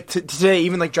thinking, like today,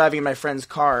 even like driving in my friend's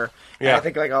car. Yeah. I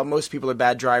think like most people are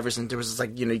bad drivers, and there was this,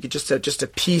 like you could just a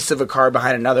piece of a car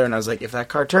behind another, and I was like, if that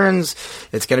car turns,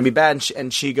 it's gonna be bad.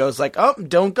 And she goes like, oh,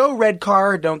 don't go, red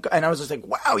car, don't go. And I was just like,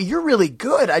 wow, you're really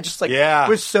good. I just like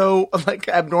was so like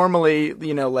abnormally,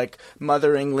 like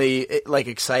motheringly like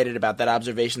excited about that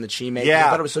observation that she made. Yeah.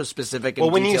 I thought it was so specific. And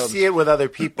Well, when you detailed. see it with other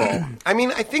people, I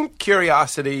mean, I think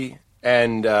curiosity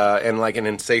and like an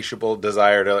insatiable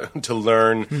desire to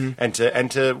learn and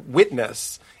to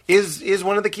witness is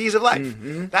one of the keys of life.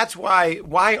 That's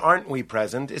why aren't we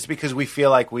present? It's because we feel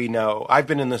like we know. I've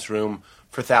been in this room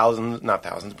for not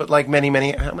thousands, but like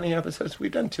many, how many episodes?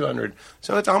 We've done 200,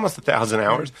 so it's almost 1,000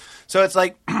 hours. So it's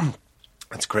like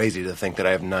it's crazy to think that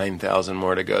I have 9,000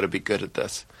 more to go to be good at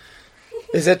this.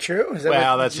 Is that true? Is that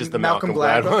Well, what that's just the Malcolm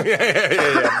Gladwell.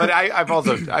 Yeah. But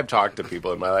I've talked to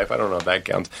people in my life. I don't know if that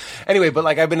counts. Anyway, but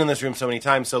like I've been in this room so many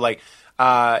times. So like,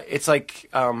 it's like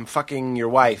fucking your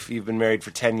wife. You've been married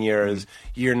for 10 years.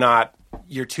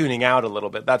 You're tuning out a little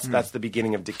bit. That's the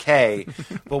beginning of decay.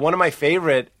 But one of my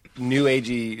favorite new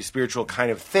agey spiritual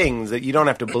kind of things that you don't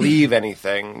have to believe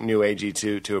anything new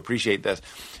agey to appreciate this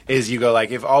is you go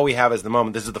like, if all we have is the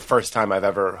moment, this is the first time I've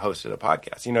ever hosted a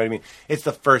podcast. You know what I mean? It's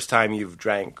the first time you've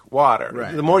drank water.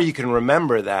 Right. The more you can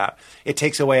remember that, it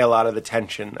takes away a lot of the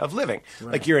tension of living.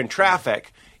 Right. Like you're in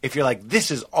traffic. If you're like,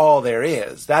 this is all there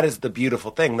is, that is the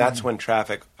beautiful thing. That's when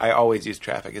traffic, I always use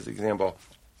traffic as an example,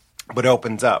 but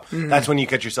opens up. That's when you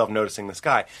get yourself noticing the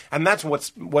sky. And that's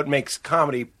what makes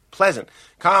comedy pleasant.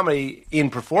 Comedy, in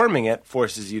performing it,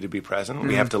 forces you to be present.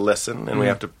 We have to listen and we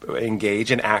have to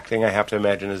engage. And acting, I have to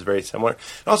imagine, is very similar.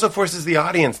 It also forces the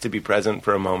audience to be present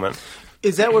for a moment.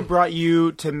 Is that what brought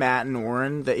you to Matt and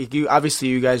Oren? That obviously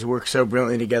you guys work so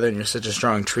brilliantly together and you're such a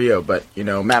strong trio. But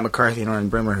Matt McCarthy and Oren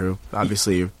Brimmer, who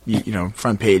obviously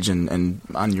front page and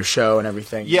on your show and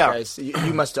everything. Yeah, you guys,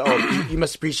 you must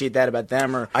appreciate that about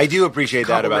them, or I do appreciate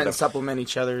that about them. And supplement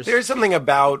each other's. There's something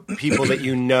about people that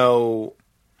you know.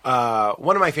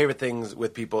 One of my favorite things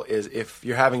with people is if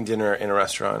you're having dinner in a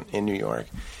restaurant in New York,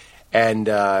 and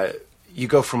you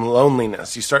go from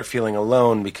loneliness, you start feeling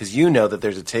alone because you know that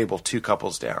there's a table 2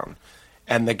 couples down,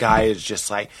 and the guy is just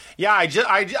like, yeah, I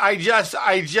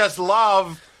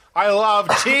love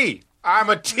tea. I'm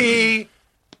a tea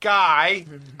guy.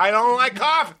 I don't like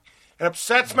coffee. It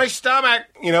upsets my stomach.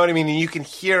 You know what I mean? And you can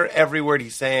hear every word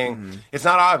he's saying. It's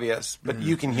not obvious, but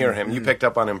you can hear him. You picked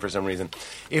up on him for some reason.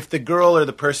 If the girl or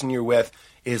the person you're with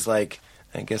is like,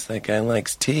 I guess that guy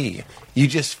likes tea, you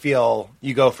just feel,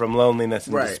 you go from loneliness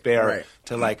and despair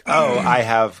to like, oh, I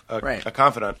have a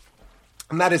confidant.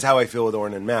 And that is how I feel with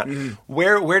Oren and Matt.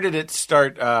 Where did it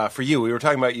start for you? We were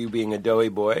talking about you being a doughy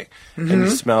boy and you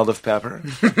smelled of pepper.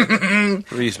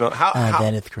 Were you smell?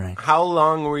 That is correct. How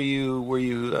long were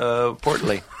you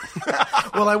portly?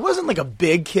 Well, I wasn't like a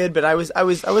big kid, but I was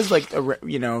like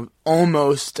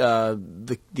almost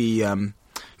the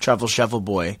truffle shuffle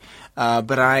boy.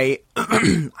 But I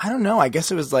don't know. I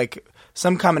guess it was like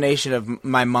some combination of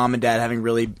my mom and dad having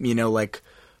really like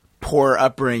poor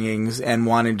upbringings and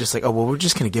wanting just like, oh, well, we're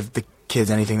just going to give the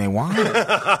kids anything they want.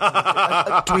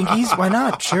 Twinkies, why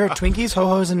not? Sure, Twinkies,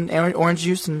 ho-hos, and orange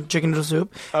juice and chicken noodle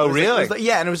soup. Oh, really?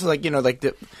 Yeah, and it was like, like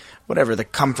the whatever, the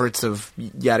comforts of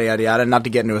yada, yada, yada. Not to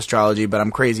get into astrology, but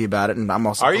I'm crazy about it. And I'm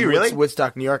also Are you really?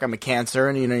 Woodstock, New York. I'm a Cancer,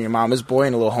 and your mama's boy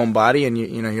and a little homebody, and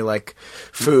you like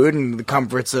food and the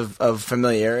comforts of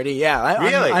familiarity. Yeah,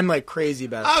 really? I'm like crazy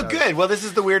about it. Oh, good. Well, this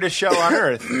is the weirdest show on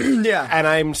earth. Yeah. And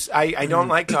I don't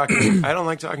like talking. I don't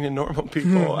like talking to normal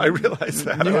people. I realize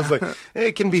that. I was like,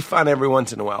 it can be fun every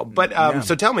once in a while. But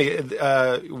so tell me,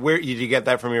 where did you get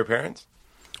that from your parents?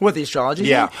 What, the astrology?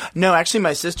 Yeah. thing? No, actually,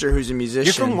 my sister, who's a musician.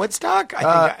 You're from Woodstock?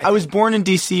 I was born in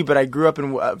D.C., but I grew up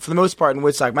for the most part in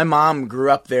Woodstock. My mom grew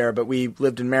up there, but we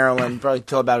lived in Maryland probably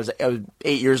until about I was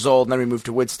 8 years old, and then we moved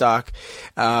to Woodstock.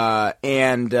 She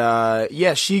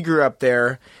grew up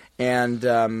there, and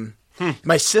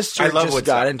my sister just Woodstock.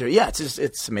 got into it. Yeah,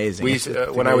 it's amazing.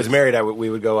 When I was married, we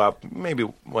would go up maybe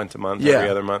once a month, every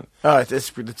other month. Oh,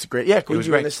 it's great. Yeah, It was we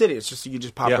were great. in the city. It's just you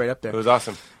just pop right up there. It was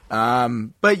awesome.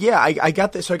 But yeah, I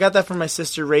got that. So I got that from my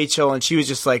sister Rachel, and she was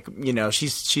just like,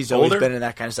 she's always Older? been in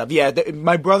that kind of stuff. Yeah,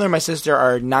 my brother and my sister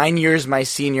are 9 years my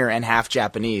senior and half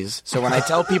Japanese. So when I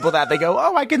tell people that, they go,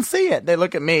 "Oh, I can see it." They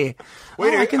look at me.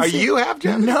 Wait, I can are see you it." half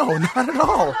Japanese? No, not at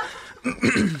all.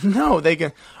 No, they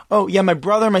go, "Oh, yeah, my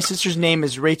brother and my sister's name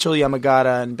is Rachel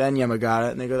Yamagata and Ben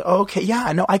Yamagata." And they go, "Oh, okay, yeah,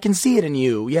 I know, I can see it in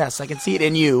you. Yes, I can see it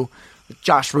in you,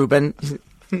 Josh Rubin."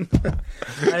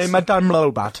 I'm a dumb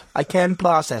robot. I can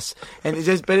process, but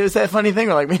it was that funny thing.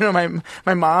 Where, like,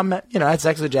 my mom, had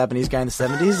sex with a Japanese guy in the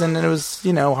 70s, and then it was,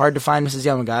 hard to find Mrs.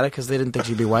 Yamagata because they didn't think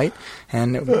she'd be white,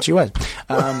 and she was.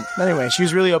 Anyway, she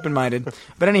was really open-minded.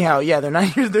 But anyhow, yeah, they're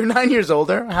 9 years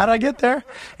older. How did I get there?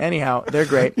 Anyhow, they're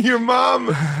great. Your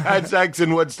mom had sex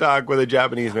in Woodstock with a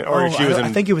Japanese man, or she was in.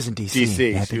 I think it was in D.C.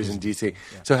 D.C. Yeah, She was in D.C.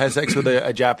 So has sex with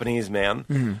a Japanese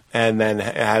man, and then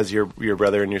has your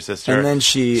brother and your sister, and then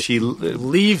she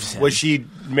leaves him. Was she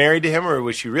married to him, or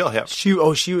was she real hip? She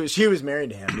was married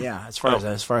to him. Yeah, as far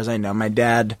as I know, my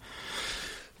dad.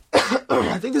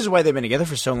 I think this is why they've been together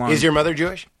for so long. Is your mother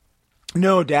Jewish?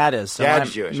 No, Dad is. So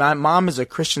Dad's Jewish. My mom is a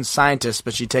Christian Scientist,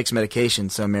 but she takes medication.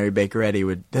 So Mary Baker Eddy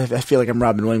would. I feel like I'm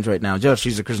Robin Williams right now. Joe,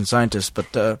 she's a Christian Scientist,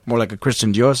 but more like a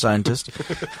Christian Dior scientist.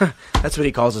 That's what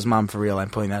he calls his mom for real. I'm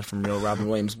pulling that from real Robin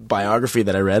Williams biography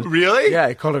that I read. Really? Yeah,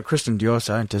 he called her Christian Dior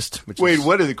Scientist. Wait,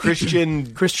 what is it?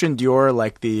 Christian Christian Dior,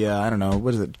 like the I don't know,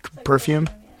 what is it? Perfume.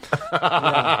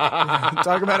 Yeah.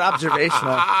 Talk about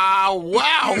observational. Wow,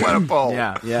 what a pull.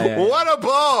 Yeah. What a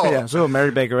pull. Yeah, so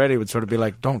Mary Baker Eddy would sort of be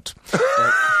like, don't.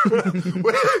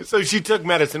 So she took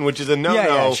medicine, which is a no-no.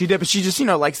 Yeah, she did, but she just,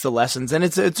 likes the lessons. And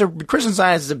it's a Christian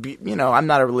Science is I'm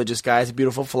not a religious guy. It's a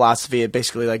beautiful philosophy. It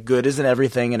basically, like, good isn't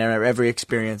everything and every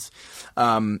experience.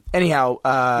 Anyhow. No,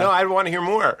 I want to hear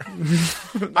more.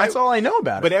 That's all I know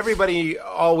about But it. everybody,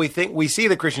 we see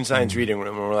the Christian Science reading room,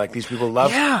 and we're like, these people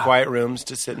love quiet rooms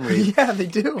to sit and read. Yeah, they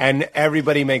do. And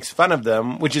everybody makes fun of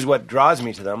them, which is what draws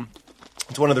me to them.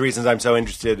 It's one of the reasons I'm so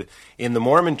interested in the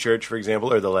Mormon Church, for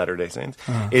example, or the Latter-day Saints,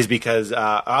 is because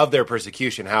of their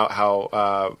persecution,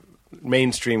 how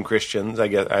mainstream Christians, I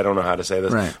guess, I don't know how to say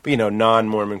this, right. but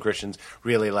non-Mormon Christians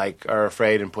really are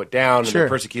afraid and put down, and they're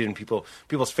persecuted, and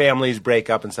people's families break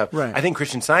up and stuff. Right. I think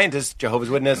Christian Scientists, Jehovah's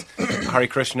Witness, Hare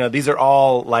Krishna, these are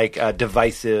all like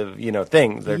divisive,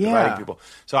 things. They're dividing people.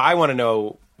 So I want to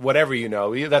know. Whatever you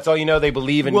know, that's all you know. They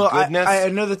believe in goodness. I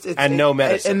know that and no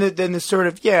medicine. And then the sort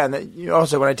of and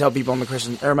also when I tell people I'm a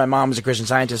Christian, or my mom was a Christian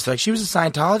Scientist, like, she was a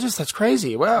Scientologist. That's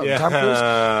crazy. Wow, Tom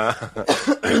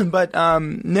Cruise. But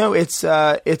no, it's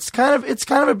kind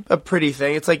of a pretty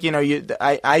thing. It's like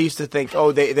I used to think,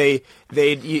 they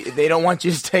don't want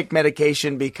you to take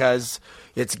medication because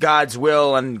it's God's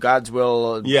will and God's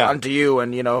will unto you,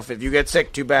 and if you get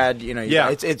sick, too bad.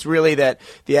 It's really that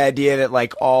the idea that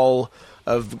like all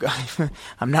of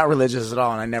I'm not religious at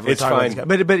all, and I never talk about this guy.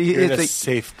 But you're it's in a like,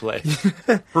 safe place.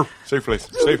 Safe place.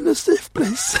 You're in a safe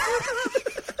place.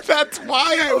 That's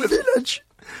why I was. Village.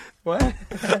 What?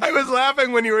 I was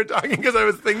laughing when you were talking because I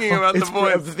was thinking about the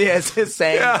voice. Yeah, it's his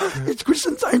saying. Yeah. It's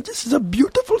Christian Scientist is a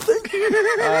beautiful thing.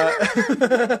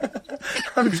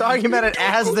 I'm talking about it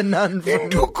as the nun.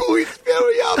 Dooku is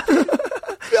very happy.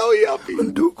 Very happy.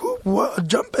 Dooku,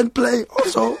 jump and play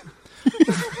also.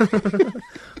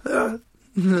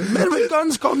 Men with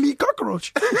guns call me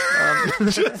cockroach.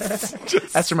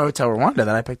 That's from Hotel Rwanda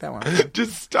that I picked that one.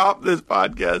 Just stop this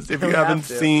podcast if you haven't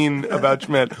seen About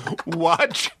Schmidt.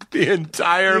 Watch the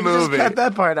entire movie. Just cut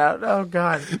that part out. Oh,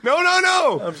 God.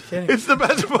 No. I'm just kidding. It's the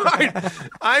best part.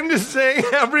 I'm just saying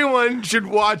everyone should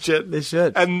watch it. They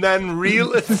should. And then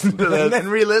re-listen to this. And then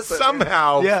re-listen.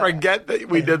 Somehow forget that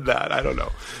we did that. I don't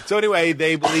know. So anyway,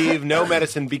 they believe no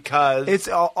medicine because... It's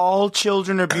all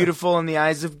children are beautiful in the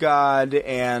eyes of God,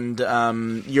 and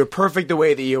you're perfect the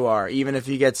way that you are, even if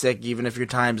you get sick, even if your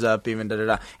time's up, even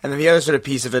da-da-da. And then the other sort of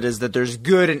piece of it is that there's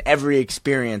good in every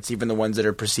experience, even the ones that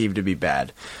are perceived to be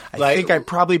bad. I think I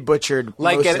probably butchered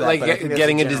most of that, but I think that's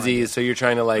getting a general disease, so you're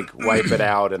trying to wipe it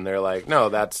out, and they're like, no,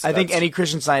 that's... I think any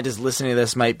Christian Scientist listening to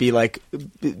this might be like,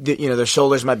 their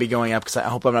shoulders might be going up because I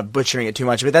hope I'm not butchering it too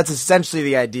much. But that's essentially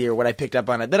the idea, or what I picked up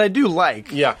on it, that I do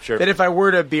like. Yeah, sure. That if I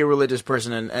were to be a religious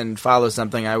person and follow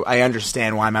something, I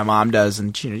understand why my mom does,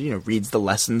 and reads the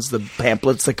lessons, the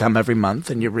pamphlets that come every month,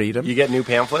 and you read them. You get new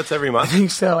pamphlets every month? I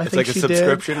think so. It's like a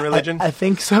subscription religion? I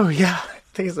think so, yeah.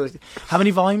 I think so. How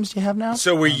many volumes do you have now?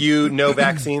 So were you no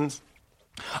vaccines?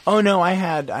 Oh, no, I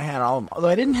had all of them. Although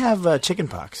I didn't have chicken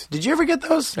pox. Did you ever get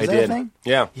those? I did. That a thing?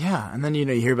 Yeah. Yeah, and then you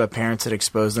hear about parents that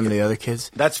expose them to the other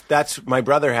kids. That's my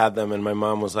brother had them, and my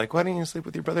mom was like, "Why don't you sleep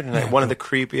with your brother tonight?" One of the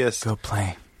creepiest. Go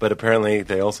play. But apparently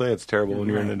they all say it's terrible when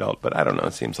you're an adult. But I don't know.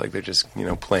 It seems like they're just,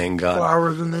 playing God.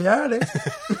 Flowers in the attic.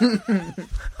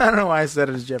 I don't know why I said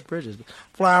it as Jeff Bridges. But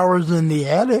Flowers in the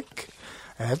attic.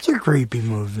 That's a creepy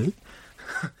movie.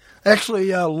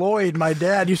 Actually, Lloyd, my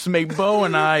dad, used to make Bo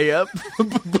and I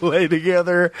play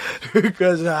together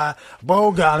because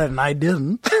Bo got it and I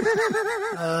didn't.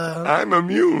 I'm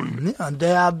immune. Yeah,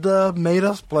 Dad made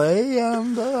us play,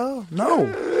 and no.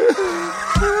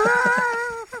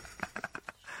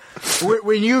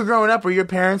 When you were growing up, were your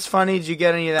parents funny? Did you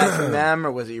get any of that from them,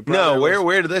 or was it your brother? No,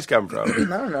 where did this come from?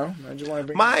 I don't know. I just want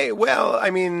to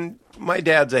bring my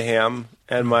dad's a ham,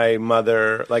 and my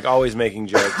mother, always making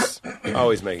jokes.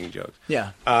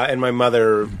 Yeah. And my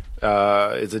mother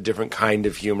is a different kind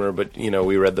of humor, but,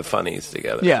 we read the funnies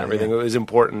together. Yeah, and everything. yeah. It was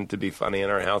important to be funny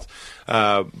in our house.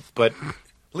 But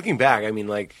looking back,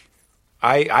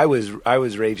 I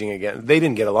was raging against. They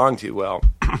didn't get along too well,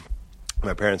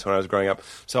 my parents, when I was growing up.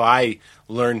 So I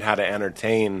learned how to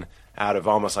entertain out of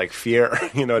almost like fear,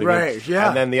 you know what I mean? Right, yeah.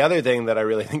 And then the other thing that I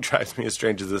really think drives me as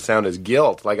strange as this sound is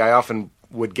guilt. I often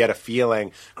would get a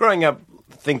feeling growing up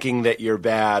thinking that you're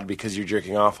bad because you're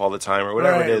jerking off all the time or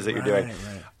whatever it is that you're doing.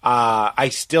 Right. I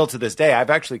still, to this day, I've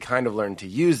actually kind of learned to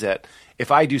use it.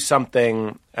 If I do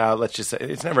something, let's just say,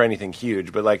 it's never anything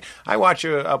huge, but I watch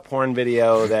a porn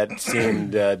video that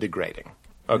seemed degrading.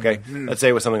 Okay? Mm-hmm. Let's say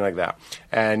it was something like that.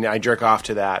 And I jerk off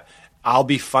to that. I'll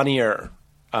be funnier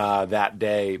that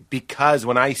day because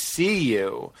when I see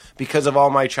you, because of all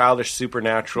my childish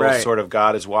supernatural sort of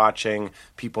God is watching,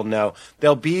 people know,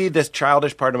 there'll be this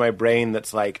childish part of my brain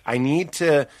that's I need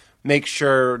to make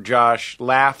sure Josh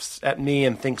laughs at me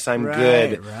and thinks I'm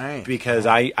good because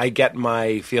I get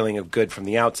my feeling of good from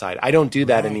the outside. I don't do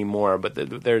that anymore, but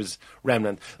there's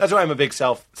remnants. That's why I'm a big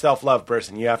self-love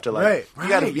person. You have to you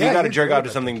got to jerk out to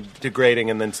something degrading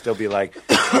and then still be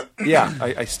yeah,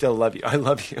 I still love you. I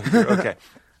love you. You're okay.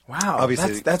 Wow,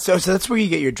 obviously, that's where you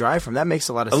get your drive from. That makes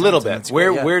a lot of sense. A little bit.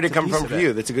 Where did it come piece from for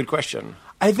you? That's a good question.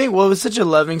 I think, it was such a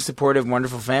loving, supportive,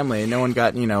 wonderful family, and no one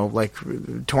got,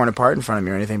 torn apart in front of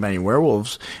me or anything by any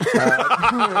werewolves.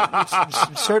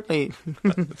 Certainly.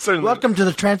 Welcome to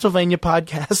the Transylvania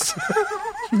podcast.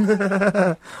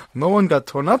 No one got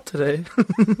torn up today.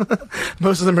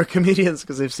 Most of them are comedians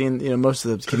because they've seen, most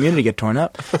of the community get torn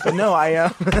up. But no,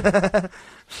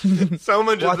 so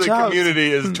much of the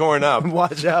community is torn up.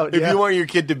 Watch out. If you want your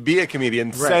kid to be a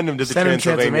comedian, send him to the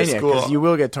Transylvania school. Because you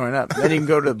will get torn up. Then you can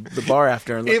go to the bar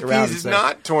after and look around. If he's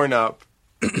not torn up,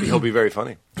 he'll be very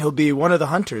funny. He'll be one of the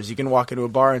hunters. You can walk into a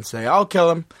bar and say, I'll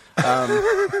kill him.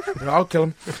 I'll kill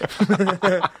him.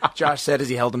 Josh said as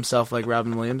he held himself like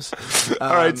Robin Williams.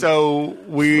 All right, so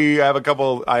we have a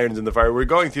couple irons in the fire. We're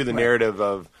going through the narrative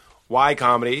of why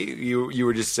comedy, you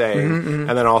were just saying, and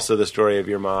then also the story of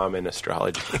your mom and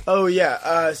astrology. Oh,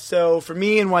 yeah. So for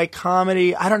me and why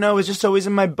comedy, I don't know, it was just always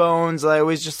in my bones. I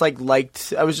always just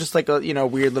liked, I was just a,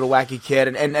 weird little wacky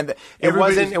kid. And it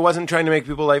wasn't trying to make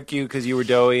people like you because you were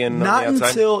doughy and not on the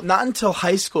outside? Not until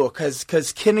high school,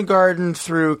 because kindergarten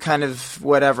through kind of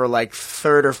whatever,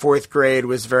 third or fourth grade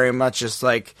was very much just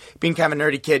being kind of a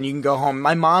nerdy kid and you can go home.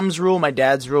 My mom's rule, my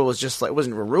dad's rule was just it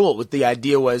wasn't a rule. The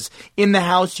idea was in the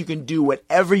house you can do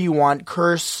whatever you want,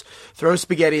 curse, throw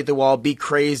spaghetti at the wall, be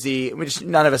crazy, which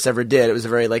none of us ever did. It was a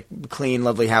very clean,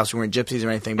 lovely house. We weren't gypsies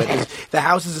or anything, but the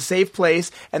house is a safe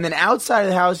place. And then outside of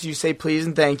the house, you say please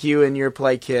and thank you, and you're a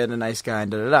polite kid, a nice guy,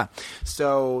 and da-da-da.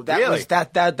 So that was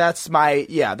that's my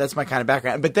kind of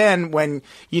background. But then when,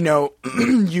 you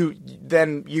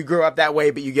grow up that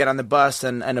way, but you get on the bus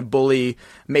and a bully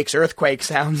makes earthquake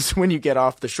sounds when you get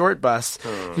off the short bus.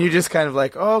 You're just kind of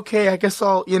okay, I guess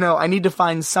I need to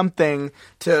find something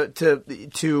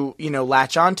to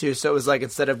latch onto. So it was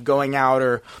instead of going out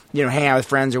or hanging out with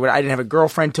friends or what, I didn't have a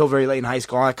girlfriend till very late in high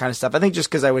school, all that kind of stuff. I think just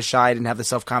because I was shy, I didn't have the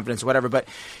self-confidence or whatever. But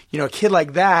a kid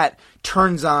like that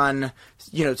turns on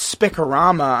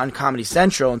Spicorama on Comedy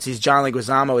Central and sees John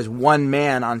Leguizamo as one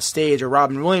man on stage, or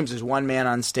Robin Williams as one man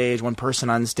on stage, one person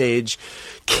on stage,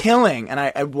 killing. And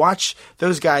I watch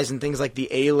those guys in things like the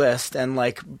A-List and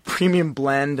Premium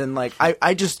Blend, and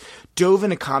I just dove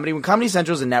into comedy. When Comedy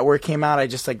Central as a network came out, I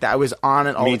just I was on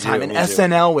it all the time. And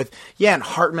SNL with and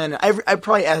Hartman, I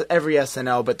probably every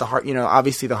SNL, but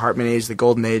obviously the Hartman age, the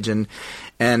golden age, and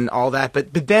all that.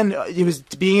 But then it was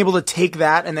being able to take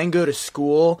that and then go to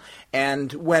school,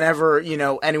 and whenever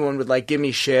anyone would give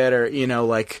me shit or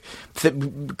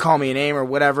call me a name or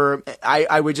whatever,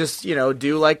 I would just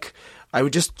do I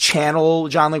would just channel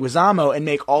John Leguizamo and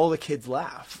make all the kids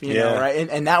laugh, you know, Yeah. right?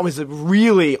 And that was a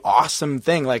really awesome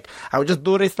thing. Like, I would just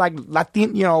do this like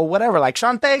Latin, you know, whatever, like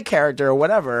Shantae character or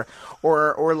whatever.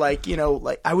 Or like, you know,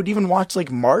 like I would even watch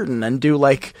like Martin and do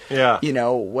like, Yeah. you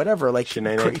know, whatever, like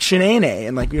Shanae. Shanae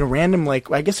and like, you know, random, like,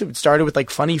 I guess it started with like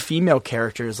funny female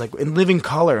characters, like in living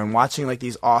color and watching like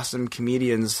these awesome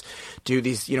comedians do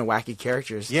these, you know, wacky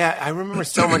characters. Yeah, I remember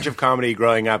so much of comedy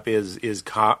growing up is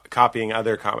copying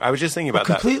other comedy. I was just thinking about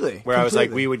completely, that. Where I was like,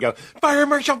 completely. we would go, Fire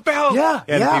Marshal Bell! Yeah,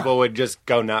 And yeah. people would just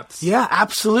go nuts. Yeah,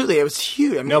 absolutely. It was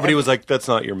huge. I mean, Nobody was like, that's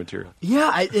not your material.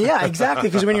 Yeah, yeah, exactly.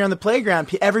 Because when you're on the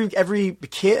playground, every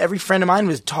kid, every friend of mine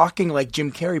was talking like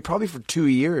Jim Carrey probably for 2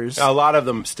 years. A lot of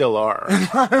them still are.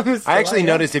 I actually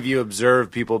noticed if you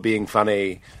observe people being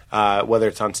funny, whether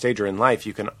it's on stage or in life,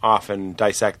 you can often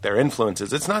dissect their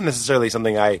influences. It's not necessarily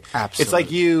something Absolutely. It's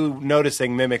like you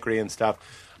noticing mimicry and stuff.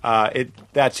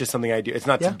 That's just something I do. It's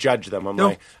not to judge them. I'm No.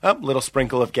 like, oh, little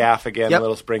sprinkle of Gaff again, Yep. a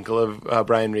little sprinkle of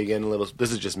Brian Regan, a little.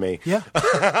 This is just me. Yeah.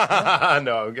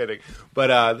 No, I'm kidding.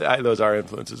 But those are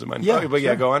influences of mine. Yeah, Okay, but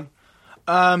yeah, sure. go on.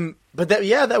 But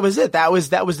that was it. That was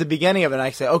the beginning of it. And I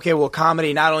said, okay, well,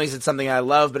 comedy, not only is it something I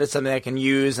love, but it's something I can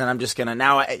use. And I'm just going to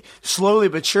now, slowly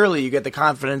but surely, you get the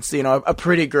confidence. You know, a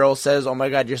pretty girl says, oh my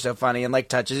God, you're so funny, and like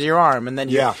touches your arm. And then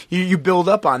you build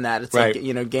up on that. It's Right. like,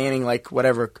 you know, gaining like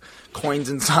whatever coins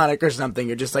in Sonic or something.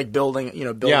 You're just like building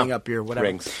up your whatever.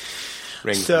 Rings.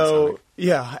 So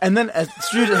yeah, and then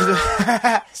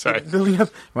Sorry. building up.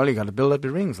 Well, you got to build up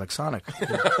your rings like Sonic.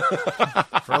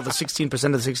 For all the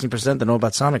 16% of the 16% that know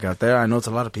about Sonic out there, I know it's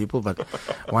a lot of people, but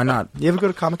why not? You ever go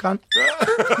to Comic-Con?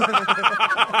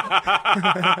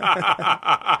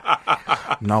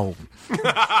 No.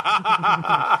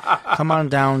 Come on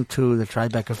down to the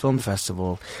Tribeca Film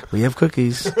Festival. We have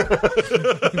cookies.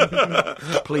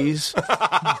 Please.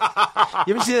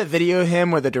 You ever see that video of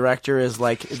him where the director is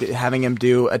like having him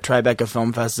do a Tribeca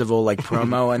Film Festival like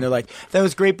promo, and they're like, "That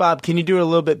was great, Bob. Can you do it a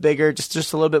little bit bigger, just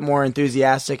a little bit more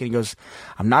enthusiastic?" And he goes,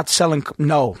 I'm not selling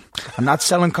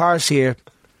cars here.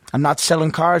 I'm not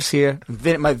selling cars here."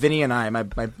 Vinny and I, my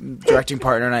directing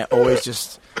partner and I, always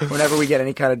just, whenever we get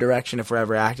any kind of direction, if we're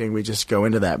ever acting, we just go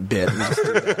into that bit. We just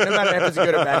do that. No matter if it's a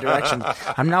good or bad direction.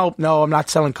 I'm not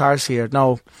selling cars here.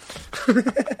 No.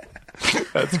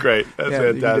 That's great. That's Yeah, you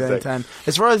can do that fantastic. anytime.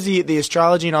 As far as the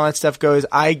astrology and all that stuff goes,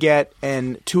 I get,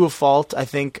 and to a fault, I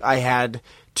think I had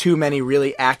too many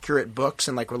really accurate books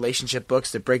and like relationship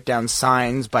books that break down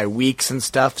signs by weeks and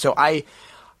stuff. So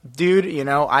dude, you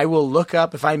know, I will look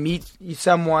up if I meet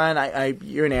someone.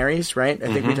 You're an Aries, right?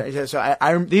 I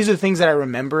think these are the things that I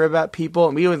remember about people,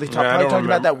 and we only I don't talked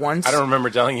about that remember- once. I don't remember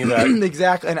telling you that.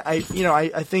 Exactly, and I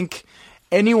think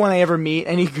anyone I ever meet,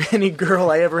 any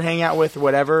girl I ever hang out with,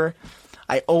 whatever,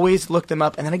 I always look them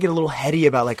up, and then I get a little heady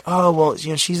about like, oh well,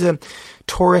 you know, she's a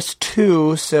Taurus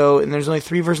too, and there's only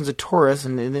 3 versions of Taurus,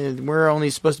 and we're only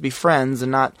supposed to be friends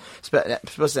and not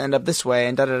supposed to end up this way,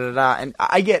 and da da da da, and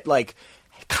I get like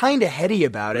kind of heady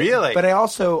about it. Really? But I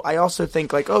also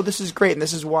think like, oh, this is great, and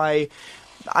this is why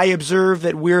I observe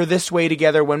that we're this way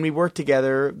together when we work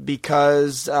together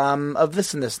because of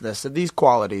this and this and this, of these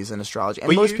qualities in astrology. And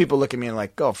But most you- people look at me and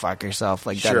like, go fuck yourself,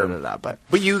 like Sure. da da da da.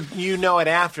 But you know it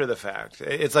after the fact.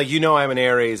 It's like, you know, I'm an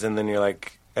Aries, and then you're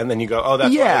like, and then you go, oh,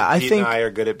 that's Yeah, why I Pete think- and I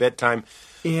are good at bit time.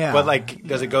 Yeah. But like,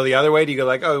 does it go the other way? Do you go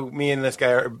like, oh, me and this guy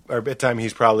are bit time?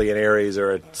 He's probably an Aries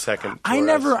or a second. I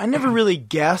Taurus. never really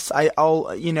guess.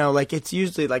 I'll you know, like it's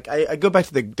usually like I go back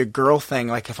to the girl thing.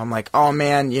 Like if I'm like, oh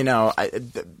man, you know,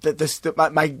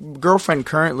 my girlfriend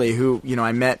currently, who, you know,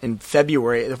 I met in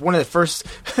February. One of the first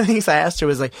things I asked her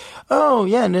was like, oh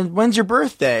yeah, and then when's your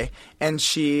birthday? And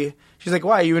she's like,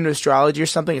 why, are you into astrology or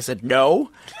something? I said, no.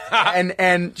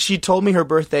 and she told me her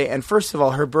birthday, and first of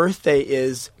all, her birthday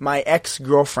is my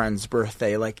ex-girlfriend's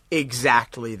birthday, like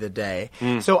exactly the day.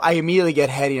 So I immediately get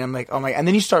heady, and I'm like, oh my, and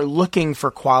then you start looking for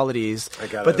qualities,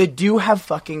 but they do have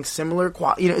fucking similar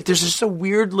qualities. You know, there's just a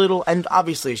weird little, and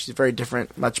obviously she's a very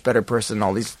different, much better person,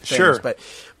 all these things, Sure.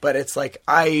 but it's like,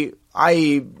 I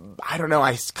don't know.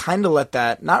 I kind of let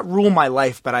that not rule my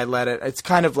life, but I let it. It's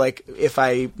kind of like if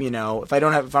I'm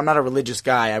not a religious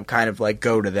guy, I'm kind of like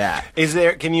go to that.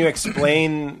 Can you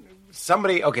explain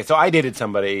somebody? Okay, so I dated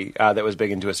somebody that was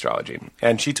big into astrology,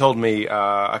 and she told me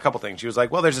a couple things. She was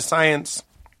like, well, there's a science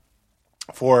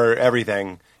for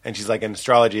everything, and she's like, and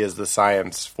astrology is the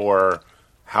science for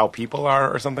how people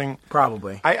are or something.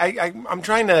 Probably. I'm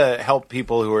trying to help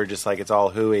people who are just like, it's all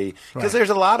hooey, because there's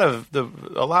a lot of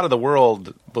the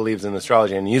world believes in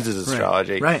astrology and uses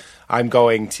astrology. Right. I'm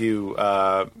going to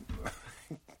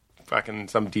fucking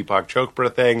some Deepak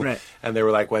Chopra thing, Right. and they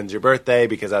were like, "When's your birthday?"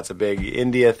 Because that's a big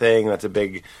India thing. That's a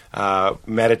big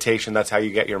meditation. That's how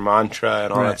you get your mantra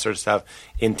and all Right. that sort of stuff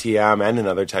in TM and in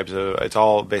other types of. It's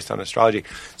all based on astrology.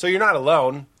 So you're not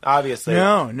alone, obviously.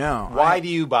 No. Why do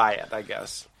you buy it? I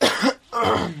guess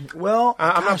Well,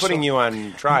 I'm not gosh, putting you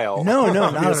on trial. No,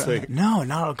 obviously.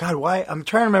 no. God, why? I'm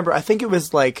trying to remember. I think it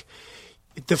was like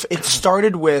it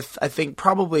started with, I think,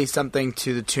 probably something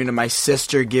to the tune of my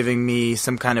sister giving me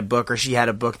some kind of book, or she had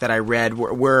a book that I read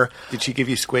where Did she give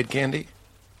you squid candy?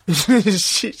 No.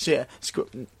 This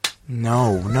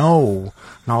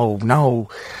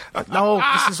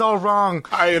is all wrong.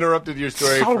 I interrupted your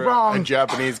story So for wrong. a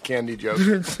Japanese candy joke.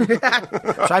 Which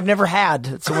I've never had.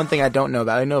 It's the one thing I don't know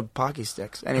about. I know Pocky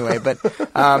Sticks. Anyway, but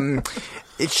I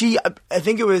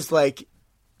think it was like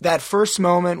that first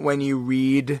moment when you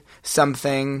read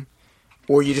something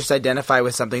or you just identify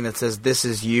with something that says this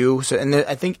is you. So, and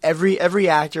I think every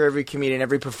actor, every comedian,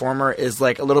 every performer is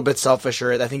like a little bit selfish,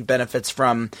 or I think benefits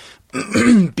from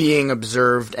being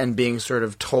observed and being sort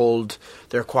of told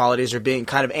their qualities or being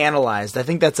kind of analyzed. I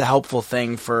think that's a helpful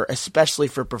thing especially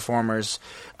for performers.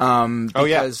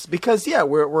 Because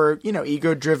we're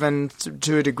ego driven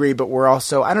to a degree, but we're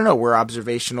also, I don't know, we're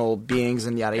observational beings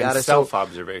and yada yada. And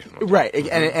self-observational. Right,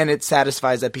 and it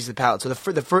satisfies that piece of the palate. So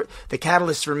the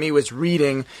catalyst for me was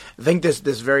reading. I think this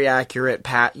very accurate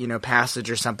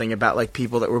passage or something about like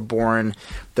people that were born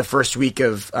the first week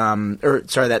of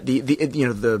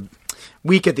the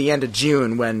week at the end of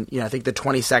June, when I think the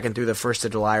 22nd through the 1st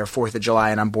of July or 4th of July,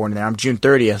 and I'm born there. I'm June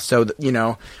 30th. So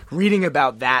reading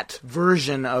about that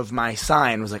version of my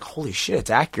sign was like, holy shit, it's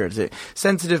accurate. It's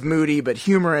sensitive, moody, but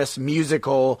humorous,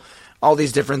 musical, all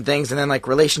these different things, and then like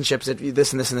relationships, this and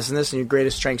this and this and this, and your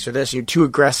greatest strengths are this. You're too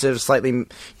aggressive, slightly,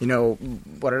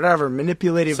 whatever,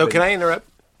 manipulative. So can I interrupt?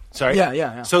 Sorry.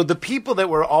 Yeah. So the people that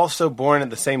were also born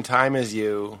at the same time as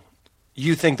you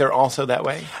think they're also that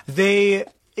way?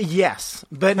 Yes,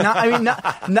 but not. I mean,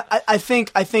 I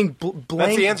think blank.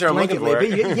 That's the answer I'm looking for.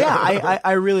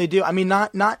 I really do. I mean,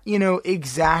 not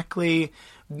exactly.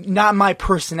 Not my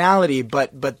personality,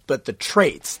 but the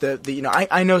traits.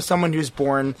 I know someone who's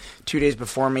born 2 days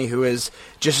before me who is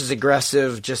just as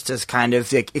aggressive, just as kind of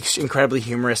like, incredibly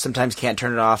humorous. Sometimes can't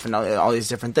turn it off, and all these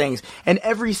different things. And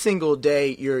every single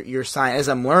day, your sign, as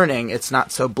I'm learning, it's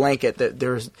not so blanket that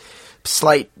there's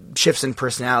slight shifts in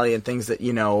personality and things that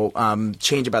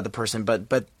change about the person, but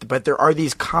there are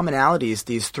these commonalities,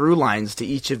 these through lines to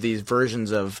each of these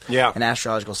versions of an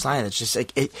astrological sign. It's just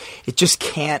like it just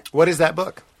can't. What is that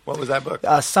book? What was that book?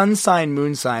 Sun sign,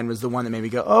 moon sign was the one that made me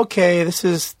go, okay, this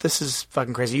is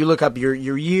fucking crazy. You look up your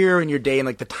year and your day and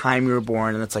like the time you were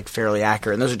born, and it's like fairly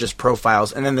accurate. And those are just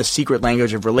profiles. And then the secret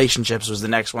language of relationships was the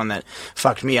next one that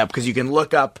fucked me up, because you can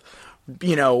look up,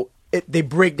 they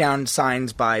break down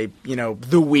signs by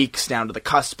the weeks down to the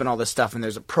cusp and all this stuff, and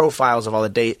there's profiles of all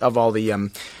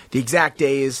the exact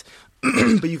days.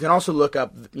 But you can also look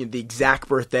up the exact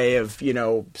birthday of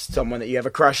someone that you have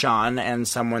a crush on, and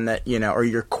someone that or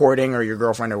you're courting, or your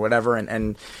girlfriend or whatever,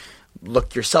 and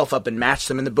look yourself up and match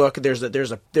them in the book. There's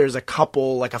a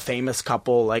couple, like a famous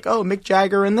couple, like Mick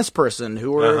Jagger and this person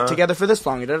who were together for this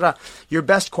long. Your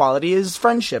best quality is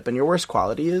friendship, and your worst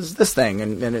quality is this thing,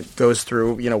 and it goes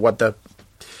through what the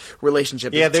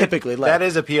relationship is typically like. That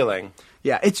is appealing.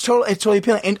 Yeah, it's totally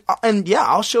appealing, and yeah,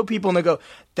 I'll show people and they go,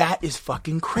 that is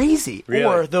fucking crazy, really?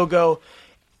 Or they'll go,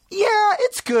 yeah,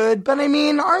 it's good, but I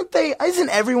mean, isn't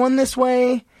everyone this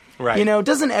way? Right.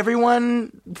 Doesn't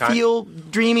everyone feel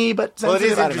dreamy but sensitive? Well,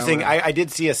 it is interesting. I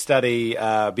did see a study,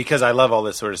 because I love all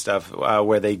this sort of stuff,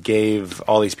 where they gave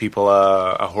all these people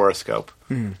a horoscope.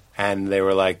 Mm. And they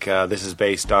were like, this is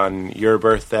based on your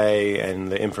birthday and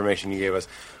the information you gave us.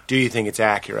 Do you think it's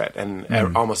accurate? And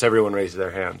almost everyone raised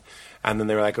their hand. And then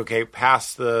they were like, okay,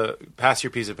 pass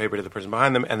your piece of paper to the person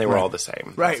behind them, and they were all the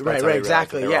same. Right,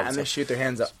 exactly. Yeah, and they shoot their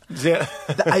hands up. Yeah.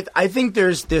 I think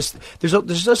there's just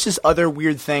this other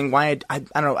weird thing. Why I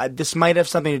don't know. This might have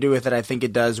something to do with it. I think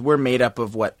it does. We're made up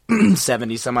of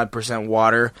 70 some odd %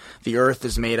 water. The Earth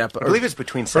is made up. I believe it's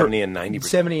between 70 and 90%.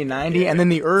 70 and 90, and then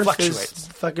the Earth fluctuates. Is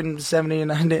fucking 70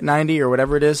 and 90 or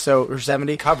whatever it is. So or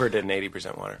 70 covered in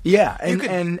 80% water. Yeah,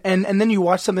 and then you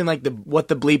watch something like what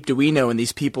the bleep do we know? And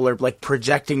these people are like like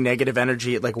projecting negative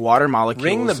energy at like water molecules.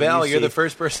 Ring the and bell. you You're see- the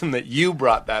first person that you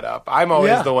brought that up. I'm always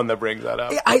Yeah. the one that brings that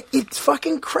up. It's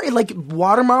fucking crazy. Like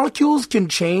water molecules can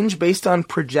change based on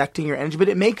projecting your energy, but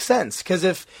it makes sense because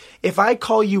if I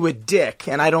call you a dick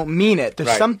and I don't mean it, there's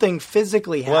Right. something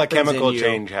physically Well, a happens chemical in you.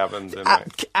 change happens. In my,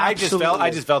 I just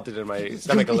felt it in my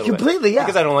stomach a little Completely, bit. yeah.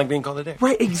 Because I don't like being called a dick.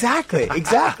 Right, exactly.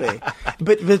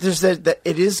 But there's that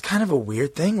it is kind of a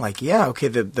weird thing. Like, yeah, okay,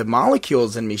 the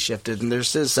molecules in me shifted, and there's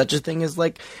such a thing as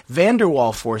like van der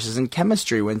Waal forces in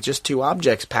chemistry when just two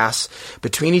objects pass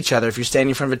between each other. If you're standing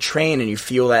in front of a train and you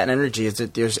feel that energy, is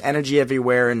that there's energy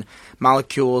everywhere and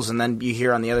molecules, and then you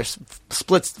hear on the other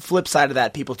flip side of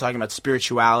that people talking about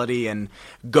spirituality and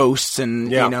ghosts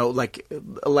and Yeah. you know like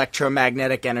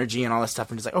electromagnetic energy and all this stuff,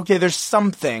 and it's like, okay, there's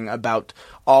something about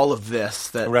all of this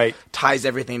that Right. ties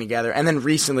everything together. And then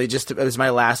recently, just it was my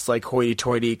last like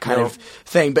hoity-toity kind No. of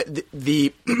thing. But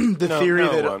the theory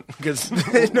that because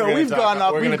no, we've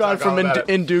gone from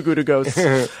Indugu to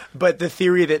ghosts. But the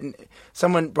theory that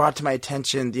someone brought to my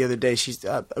attention the other day, she's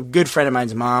a good friend of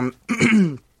mine's mom.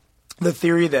 The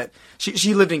theory that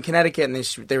she lived in Connecticut, and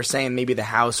they were saying maybe the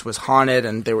house was haunted,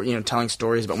 and they were telling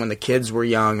stories about when the kids were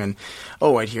young, and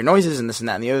I'd hear noises and this and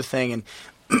that and the other thing,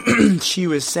 and she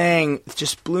was saying, it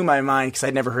just blew my mind because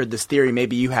I'd never heard this theory.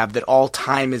 Maybe you have, that all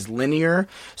time is linear,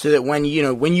 so that when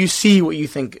you see what you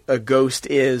think a ghost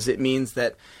is, it means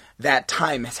that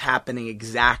time is happening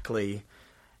exactly.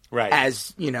 Right.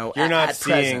 As you're not at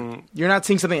seeing- present. You're not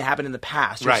seeing something that happened in the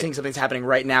past. You're Right. seeing something that's happening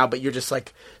right now, but you're just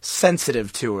like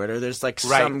sensitive to it, or there's like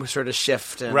Right. some sort of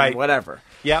shift and Right. whatever.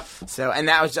 Yep. So, and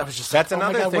I was just That's like, oh my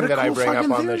another God, thing what a that I cool bring up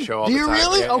fucking on the theory. show all Do the you time.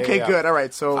 really? Yeah, Okay, yeah. good. All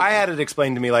right. So I had it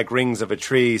explained to me like rings of a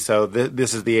tree. So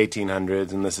this is the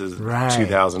 1800s, and this is Right.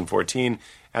 2014,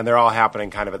 and they're all happening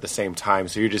kind of at the same time.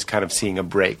 So you're just kind of seeing a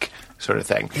break, sort of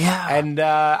thing. Yeah. And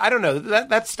I don't know,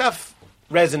 that stuff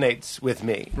resonates with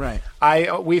me. Right.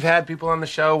 We've had people on the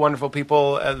show, wonderful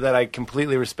people that I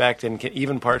completely respect and can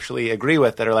even partially agree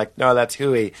with, that are like, no, that's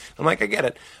hooey. I'm like, I get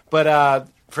it, but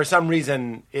for some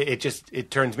reason,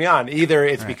 it turns me on. Either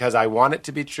it's because I want it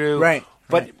to be true, Right.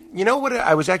 But you know what?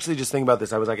 I was actually just thinking about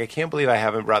this. I was like, I can't believe I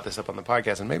haven't brought this up on the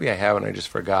podcast, and maybe I haven't. I just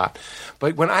forgot.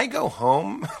 But when I go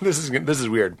home, this is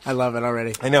weird. I love it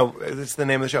already. I know, it's the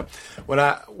name of the show. When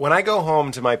I go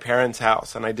home to my parents'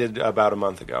 house, and I did about a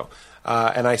month ago,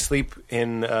 and I sleep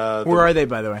in Where are they,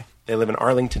 by the way? They live in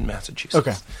Arlington, Massachusetts.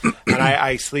 Okay. And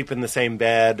I sleep in the same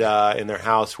bed in their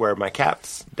house where my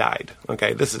cats died.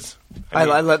 Okay, this is... I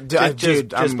love, dude.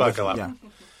 Just I'm buckle with- up. Yeah.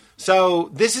 So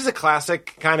this is a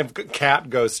classic kind of cat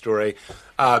ghost story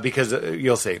because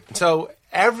you'll see. So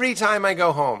every time I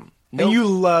go home... And you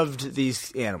loved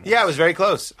these animals. Yeah, it was very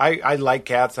close. I like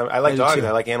cats. I like do dogs. too.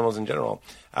 I like animals in general.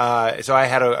 So I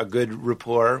had a good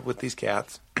rapport with these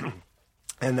cats.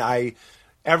 And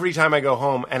every time I go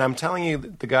home, and I'm telling you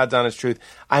the God's honest truth,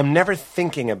 I'm never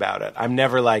thinking about it. I'm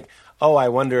never like, oh, I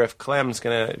wonder if Clem's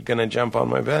gonna jump on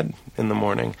my bed in the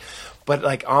morning. But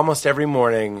like almost every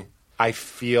morning, I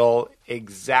feel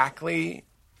exactly,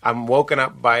 I'm woken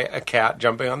up by a cat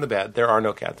jumping on the bed. There are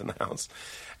no cats in the house.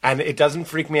 And it doesn't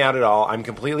freak me out at all. I'm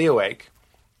completely awake.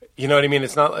 You know what I mean?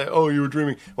 It's not like, oh, you were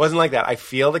dreaming. It wasn't like that. I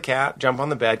feel the cat jump on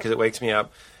the bed because it wakes me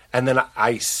up. And then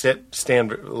I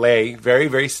lay very,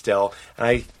 very still. And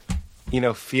I,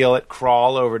 feel it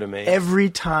crawl over to me. Every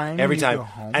time. Every you time. Go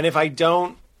home. And if I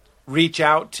don't reach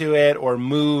out to it or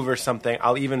move or something,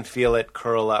 I'll even feel it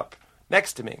curl up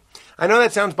next to me. I know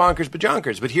that sounds bonkers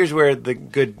bajonkers, but here's where the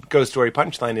good ghost story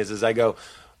punchline is I go,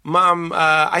 Mom,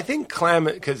 I think Clem,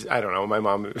 because I don't know, my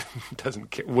mom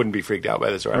wouldn't be freaked out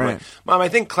by this. Or I'm Right. like, Mom, I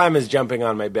think Clem is jumping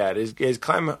on my bed. Is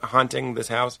Clem haunting this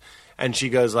house? And she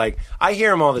goes like, I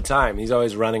hear him all the time. He's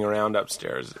always running around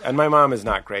upstairs. And my mom is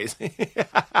not crazy.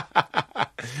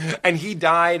 And he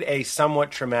died a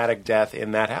somewhat traumatic death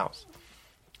in that house.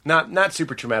 Not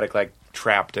super traumatic, like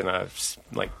trapped in a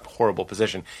horrible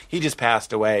position. He just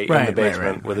passed away in the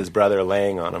basement with his brother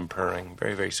laying on him, purring.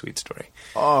 Very, very sweet story.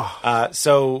 Oh.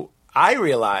 So I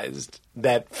realized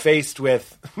that faced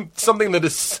with something that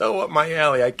is so up my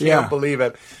alley, I can't believe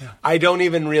it. I don't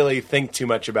even really think too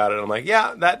much about it. I'm like,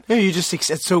 that. No, you just,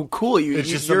 it's so cool. It's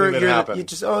just something that happened. You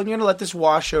just, you're going to let this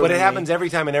wash over But it me. happens every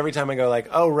time, and every time I go like,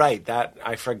 oh, right, that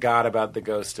I forgot about the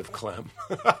ghost of Clem.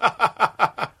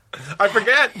 I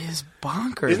forget. It is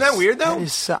bonkers. Isn't that weird, though? That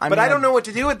is so, I don't know what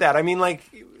to do with that. I mean, like,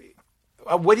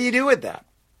 what do you do with that?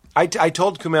 I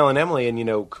told Kumail and Emily, and,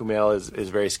 Kumail is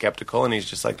very skeptical, and he's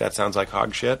just like, that sounds like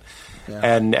hog shit. Yeah.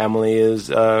 And Emily is,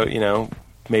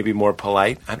 maybe more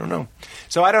polite. I don't know.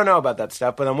 So I don't know about that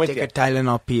stuff, but I'm with Take you. a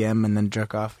Tylenol PM and then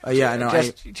jerk off. Yeah, I know.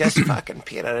 Just fucking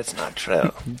Peter, it's not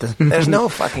true. There's no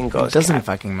fucking It ghost doesn't cat.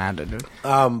 fucking matter, dude.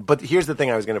 But here's the thing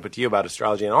I was going to put to you about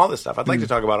astrology and all this stuff. I'd like to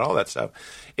talk about all that stuff.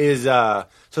 Is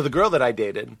so the girl that I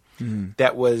dated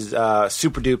that was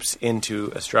super dupes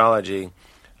into astrology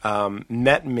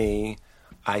met me,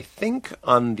 I think,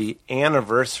 on the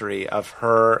anniversary of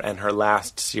her and her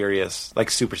last serious, like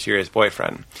super serious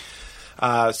boyfriend.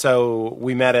 So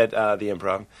we met at the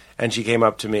Improv, and she came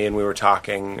up to me and we were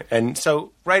talking. And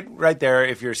so right there,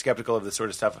 if you're skeptical of this sort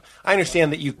of stuff, I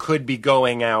understand that you could be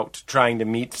going out trying to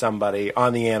meet somebody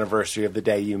on the anniversary of the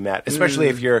day you met, especially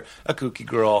if you're a kooky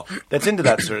girl that's into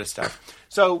that sort of stuff.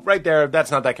 So right there,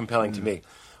 that's not that compelling to me.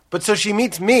 But so she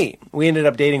meets me. We ended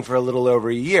up dating for a little over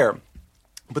a year.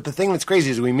 But the thing that's crazy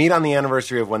is we meet on the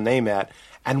anniversary of when they met,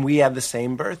 and we had the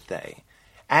same birthday.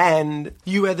 And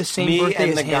You had the same me birthday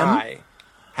and as the him? guy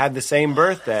had the same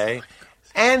birthday,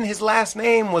 and his last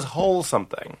name was Hole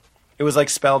something. It was like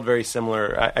spelled very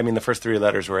similar. I mean, the first three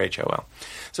letters were HOL.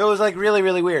 So it was like really,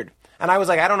 really weird. And I was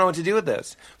like, I don't know what to do with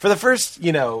this. For the first,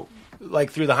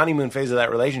 like through the honeymoon phase of that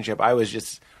relationship, I was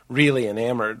just really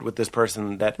enamored with this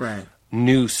person that Right.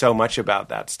 knew so much about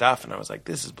that stuff. And I was like,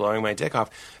 this is blowing my dick off.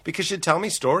 Because she'd tell me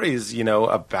stories,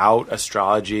 about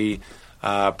astrology,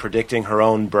 predicting her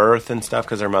own birth and stuff,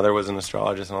 because her mother was an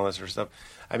astrologist and all this sort of stuff.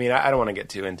 I mean, I don't want to get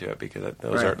too into it because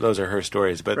those are her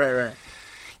stories. But, Right.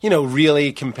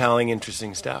 really compelling,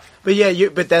 interesting stuff. But yeah,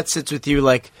 but that sits with you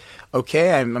like,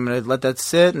 okay, I'm going to let that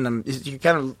sit, and you're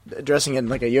kind of addressing it in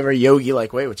like a very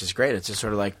yogi-like way, which is great. It's just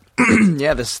sort of like,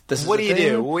 yeah, this is What the do you thing.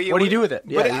 do? What do you do with it?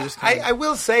 But Yeah, you just kinda- I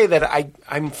will say that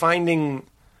I'm finding...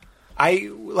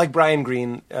 like Brian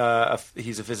Greene,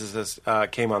 he's a physicist,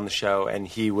 came on the show, and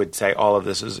he would say all of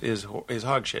this is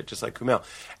hog shit, just like Kumail.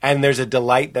 And there's a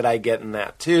delight that I get in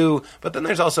that too, but then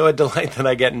there's also a delight that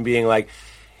I get in being like,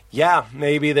 yeah,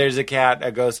 maybe there's a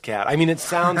ghost cat. I mean, it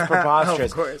sounds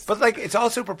preposterous, Of course. but like it's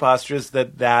also preposterous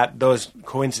that those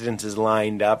coincidences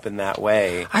lined up in that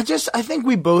way. I think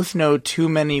we both know too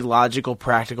many logical,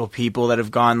 practical people that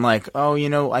have gone like, oh,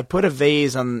 I put a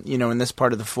vase on, in this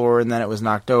part of the floor, and then it was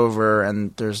knocked over,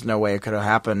 and there's no way it could have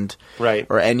happened. Right.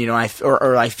 Or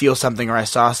I feel something, or I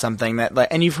saw something that, like,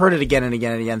 and you've heard it again and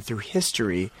again and again through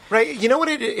history. Right. You know what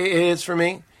it is for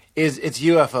me? It's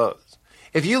UFOs.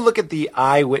 If you look at the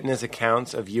eyewitness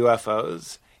accounts of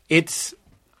UFOs, it's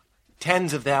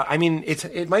tens of thousands. I mean,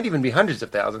 it might even be hundreds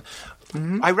of thousands.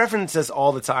 I reference this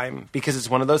all the time because it's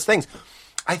one of those things.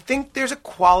 I think there's a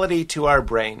quality to our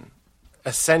brain,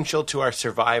 essential to our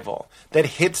survival, that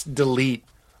hits delete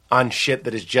on shit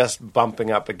that is just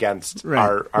bumping up against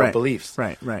our beliefs.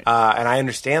 Right. And I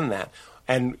understand that.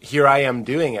 And here I am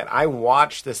doing it. I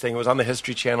watched this thing. It was on the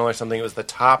History Channel or something. It was the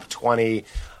top 20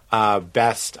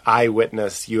 best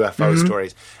eyewitness UFO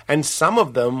stories. And some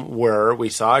of them were, we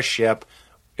saw a ship,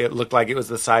 it looked like it was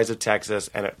the size of Texas,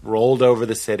 and it rolled over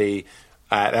the city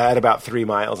at about 3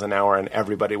 miles an hour, and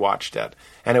everybody watched it.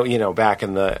 And it, back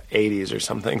in the 80s or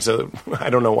something, so I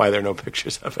don't know why there are no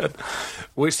pictures of it.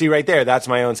 We see right there, that's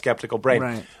my own skeptical brain.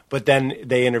 Right. But then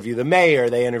they interview the mayor,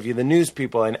 they interview the news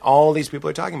people, and all these people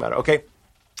are talking about it. Okay,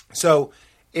 so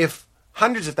if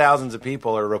hundreds of thousands of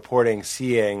people are reporting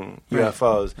seeing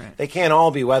UFOs, they can't all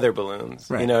be weather balloons.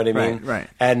 Right. You know what I mean? Right.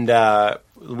 And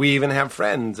we even have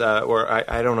friends, or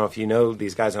I don't know if you know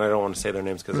these guys, and I don't want to say their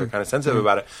names because they're kind of sensitive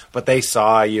about it, but they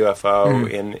saw a UFO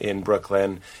in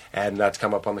Brooklyn, and that's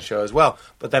come up on the show as well.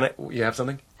 But then, you have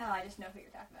something? Oh, I just know who you're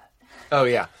talking about. Oh,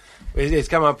 yeah. It's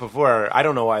come up before. I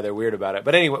don't know why they're weird about it.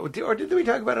 But anyway, or did we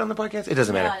talk about it on the podcast? It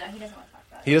doesn't matter. No, he doesn't want to talk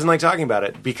about it. He doesn't like talking about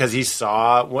it because he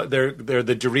saw they're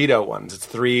the Dorito ones. It's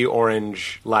 3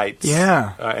 orange lights.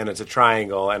 Yeah. And it's a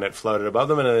triangle, and it floated above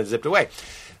them, and then it zipped away.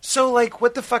 So, like,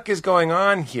 what the fuck is going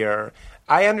on here?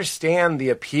 I understand the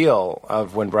appeal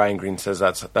of when Brian Greene says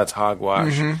that's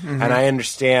hogwash, and I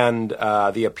understand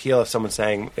the appeal of someone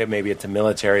saying maybe it's a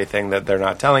military thing that they're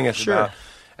not telling us about.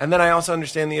 And then I also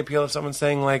understand the appeal of someone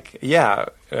saying, like, yeah,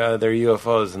 they're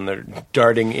UFOs and they're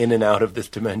darting in and out of this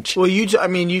dimension. Well,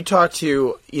 you talk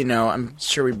to, I'm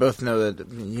sure we both know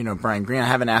that, Brian Greene. I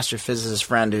have an astrophysicist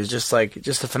friend who's just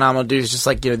a phenomenal dude. He's just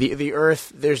like, the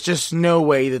Earth, there's just no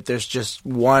way that there's just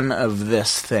one of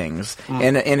this things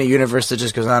in a universe that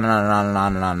just goes on and on and on and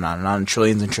on and on and on and on,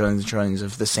 trillions and trillions and trillions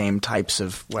of the same types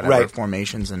of whatever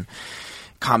formations and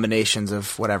combinations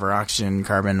of whatever, oxygen,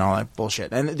 carbon, all that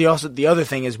bullshit. And the other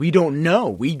thing is we don't know.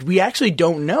 We actually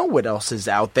don't know what else is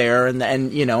out there, and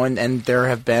there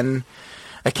have been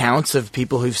accounts of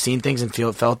people who've seen things and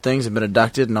felt things and been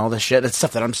abducted and all this shit. That's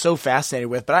stuff that I'm so fascinated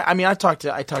with. But I talk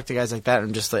to guys like that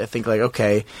and just I think like,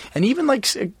 okay, and even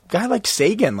like a guy like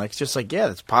Sagan, like just like, yeah,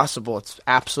 it's possible. It's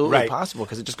absolutely possible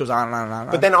because it just goes on and on and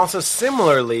on. But then also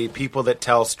similarly, people that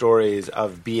tell stories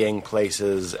of being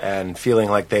places and feeling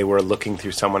like they were looking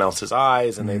through someone else's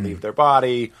eyes and they leave their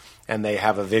body and they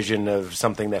have a vision of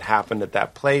something that happened at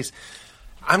that place.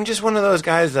 I'm just one of those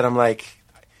guys that I'm like,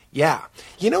 yeah.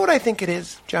 You know what I think it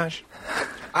is, Josh?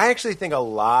 I actually think a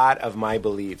lot of my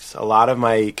beliefs, a lot of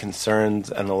my concerns,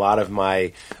 and a lot of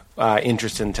my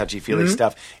interest in touchy-feely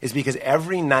stuff is because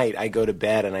every night I go to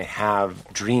bed and I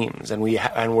have dreams, and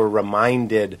we're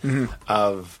reminded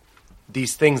of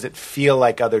these things that feel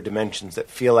like other dimensions, that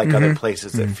feel like other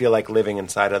places, that feel like living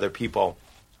inside other people.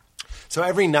 So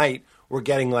every night we're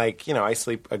getting like, I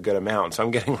sleep a good amount, so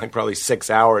I'm getting like probably 6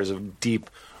 hours of deep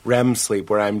REM sleep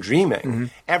where I'm dreaming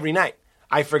every night.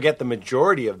 I forget the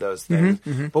majority of those things.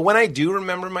 But when I do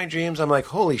remember my dreams, I'm like,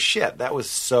 holy shit, that was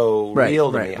so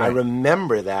real to me. I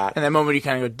remember that. And that moment you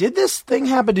kind of go, did this thing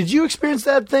happen? Did you experience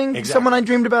that thing? Exactly. Someone I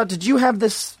dreamed about? Did you have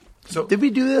this? Did we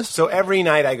do this? So every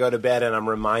night I go to bed and I'm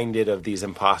reminded of these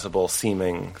impossible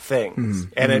seeming things.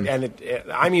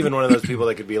 I'm even one of those people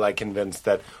that could be like convinced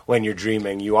that when you're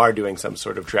dreaming, you are doing some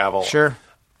sort of travel. Sure.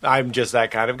 I'm just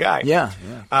that kind of guy. Yeah.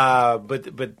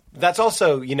 But that's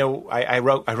also, I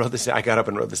wrote this. I got up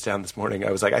and wrote this down this morning.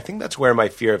 I was like, I think that's where my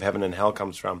fear of heaven and hell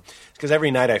comes from. Because every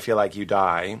night I feel like you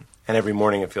die, and every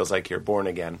morning it feels like you're born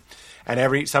again.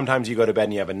 And sometimes you go to bed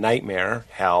and you have a nightmare,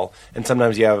 hell, and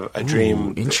sometimes you have a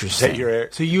dream. Interesting.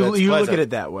 So you look at it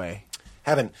that way.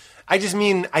 Heaven. I just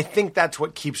mean, I think that's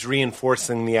what keeps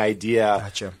reinforcing the idea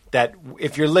that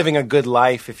if you're living a good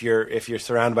life, if you're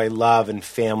surrounded by love and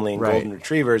family and golden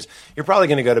retrievers, you're probably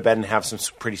going to go to bed and have some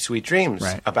pretty sweet dreams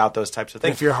about those types of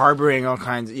things. If you're harboring all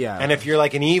kinds, and if you're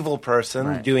like an evil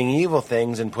person doing evil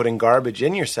things and putting garbage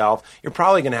in yourself, you're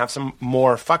probably going to have some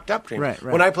more fucked up dreams. Right.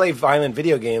 When I play violent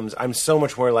video games, I'm so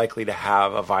much more likely to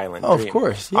have a violent dream. Of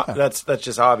course, yeah. That's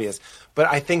just obvious. But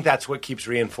I think that's what keeps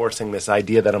reinforcing this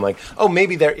idea that I'm like, oh,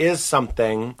 maybe there is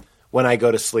something when I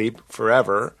go to sleep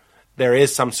forever. There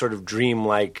is some sort of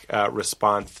dream-like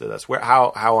response to this.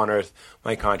 How on earth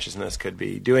my consciousness could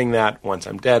be doing that once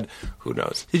I'm dead, who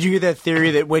knows? Did you hear that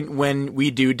theory that when we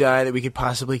do die, that we could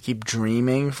possibly keep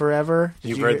dreaming forever?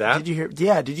 You've heard that? Did you hear?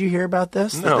 Yeah. Did you hear about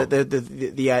this? No.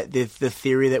 The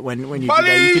theory that when you do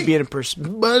die, you could be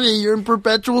buddy, you're in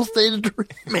perpetual state of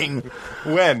dreaming.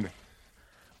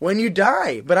 When you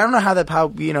die, but I don't know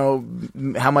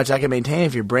how much I can maintain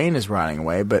if your brain is rotting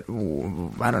away. But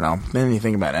I don't know. Then you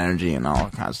think about energy and all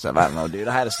kinds of stuff. I don't know, dude.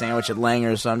 I had a sandwich at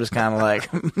Langer's, so I'm just kind of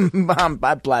like, I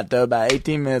plateaued about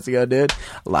 18 minutes ago, dude.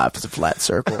 Life is a flat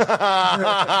circle.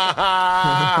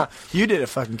 You did a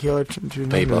fucking killer.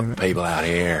 People out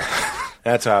here.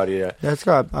 That's how it is. That's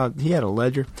got. He had a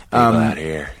ledger. People out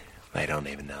here, they don't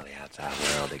even know the outside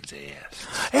world exists.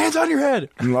 Hands on your head.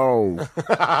 No. Told me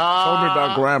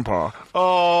about Grandpa.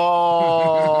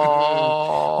 Oh.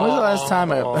 When was the last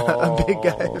time a big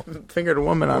guy fingered a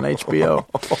woman on HBO?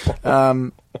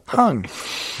 Hung.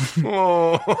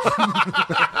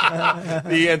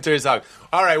 The answer is hung.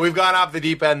 All right, we've gone off the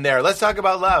deep end there. Let's talk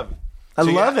about love. I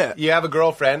love it. You have a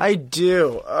girlfriend? I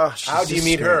do. Oh, how do you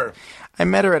meet her? I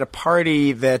met her at a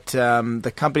party that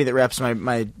the company that reps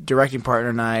my directing partner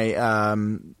and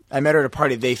I met her at a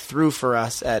party they threw for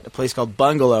us at a place called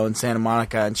Bungalow in Santa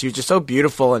Monica, and she was just so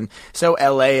beautiful and so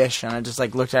LA-ish, and I just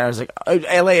like looked at her, I was like,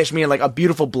 LA-ish meaning like a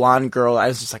beautiful blonde girl. I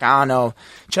was just like, I don't know,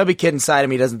 chubby kid inside of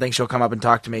me doesn't think she'll come up and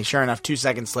talk to me. Sure enough, 2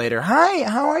 seconds later, hi,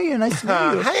 how are you? Nice to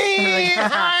meet you. Hey,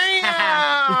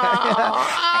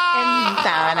 So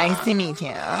nice to meet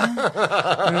you.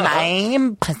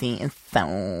 My pussy is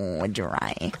so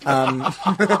dry.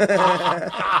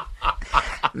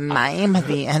 My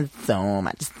pussy has so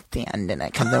much sand in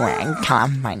it because we're in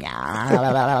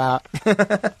California.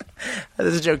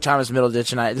 This is a joke Thomas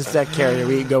Middleditch and I, this is that character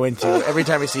we go into every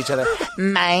time we see each other.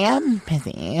 My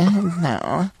pussy,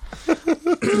 no.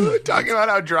 Talking about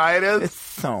how dry it is? It's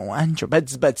so dry,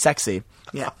 but sexy.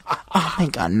 Yeah. Oh my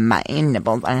god, my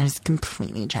nipples are just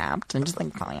completely chapped and just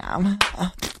like falling out.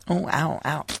 Oh,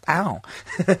 ow.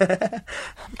 It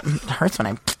hurts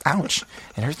when ouch.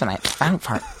 It hurts when I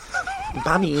fart.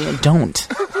 Bobby, don't.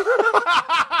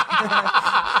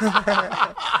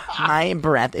 My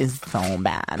breath is so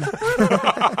bad.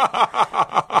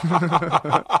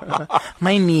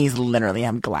 My knees literally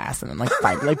have glass in them, like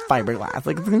fiberglass.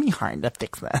 Like, it's gonna be hard to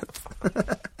fix this.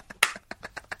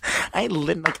 I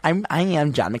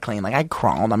am John McClane. Like, I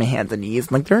crawled on my hands and knees.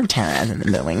 Like, there are terrorists in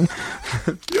the building.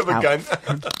 You have a gun?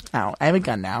 Ow, I have a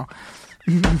gun now.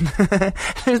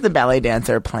 There's the ballet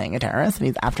dancer playing a terrorist, and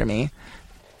he's after me.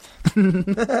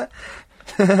 I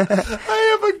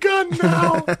have a gun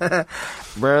now.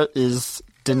 Where is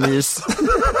Denise?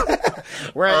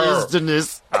 Where is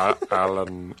Denise?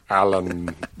 Alan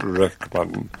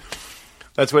Rickman.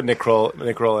 That's what Nick Kroll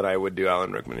and I would do,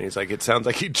 Alan Rickman. He's like, it sounds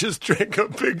like he just drank a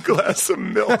big glass of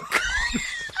milk.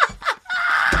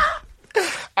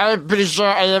 I'm pretty sure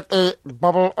I have a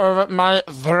bubble over my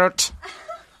throat.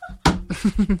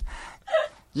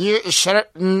 You shut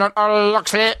it, not all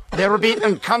Loxley. There will be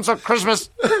in concert Christmas.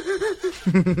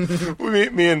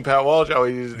 Me and Pat Walsh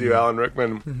always used to do Alan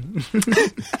Rickman.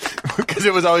 Because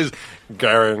it was always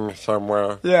going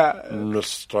somewhere. Yeah.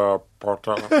 Mr.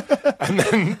 Potter.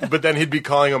 But then he'd be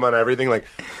calling him on everything, like,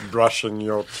 brushing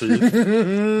your teeth,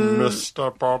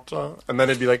 Mr. Potter. And then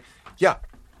it'd be like, yeah,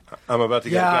 I'm about to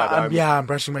get dead. I'm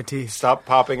brushing my teeth. Stop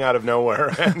popping out of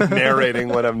nowhere and narrating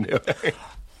what I'm doing.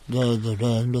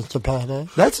 Mr. Potter.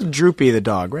 That's Droopy the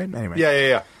dog, right? Anyway.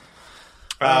 Yeah.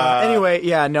 Anyway,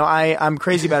 yeah, no, I'm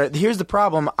crazy about it. Here's the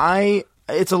problem.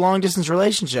 It's a long distance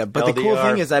relationship, but the cool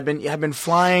LDR. thing is I've been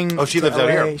flying. Oh, she to lives out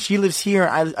LA. here. She lives here.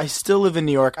 I still live in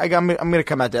New York. I'm going to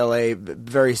come out to LA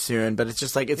very soon, but it's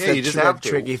just like it's Yeah, a you just have to.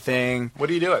 tricky thing. What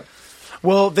are you doing?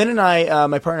 Well, Vin and I,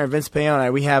 my partner Vince Payon and I,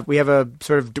 we have a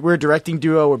sort of, we're a directing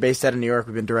duo. We're based out of New York.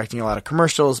 We've been directing a lot of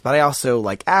commercials, but I also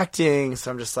like acting. So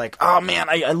I'm just like, oh man,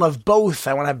 I love both.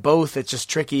 I want to have both. It's just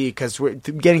tricky because we're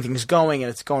getting things going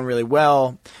and it's going really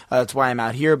well. That's why I'm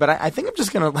out here. But I think I'm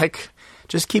just going to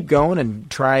just keep going and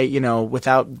try,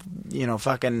 without,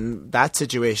 fucking that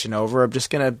situation over. I'm just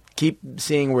going to keep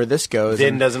seeing where this goes.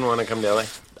 Vin doesn't want to come to LA.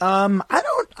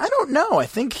 I don't know. I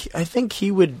think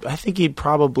he'd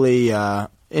probably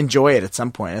enjoy it at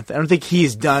some point. I don't think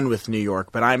he's done with New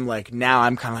York, but I'm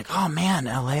kind of like, oh man,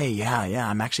 LA, yeah.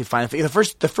 I'm actually fine. The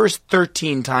first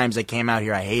 13 times I came out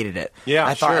here, I hated it. Yeah,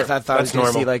 I thought I was That's going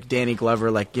to see normal. like Danny Glover,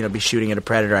 be shooting at a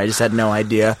predator. I just had no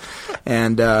idea,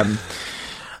 and.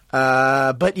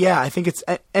 But yeah, I think it's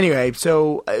anyway.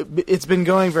 So it's been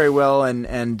going very well,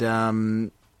 and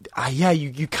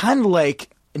you kind of like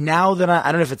now that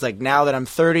I don't know if it's like now that I'm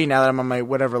 30, now that I'm on my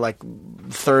whatever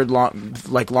third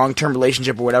long-term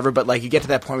relationship or whatever. But you get to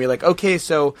that point where you're like, okay,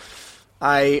 so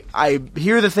I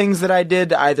hear the things that I did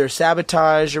to either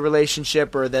sabotage a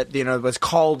relationship or that was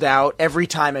called out every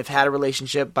time I've had a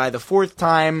relationship. By the fourth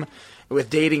time. With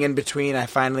dating in between, I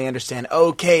finally understand,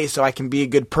 okay, so I can be a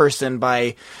good person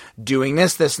by doing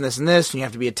this, and this, and this, and you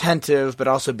have to be attentive, but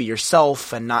also be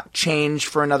yourself and not change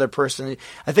for another person.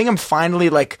 I think I'm finally,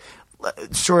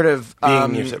 sort of...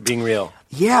 being real.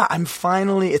 Yeah, it's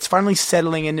finally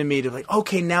settling into me to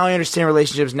okay, now I understand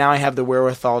relationships, now I have the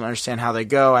wherewithal to understand how they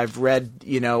go. I've read,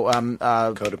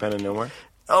 Codependent No More?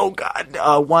 Oh, God,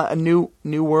 a New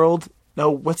World... No,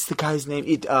 what's the guy's name?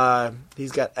 He's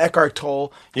got Eckhart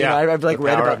Tolle. Yeah, I've read Power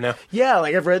about of Now. Yeah,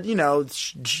 I've read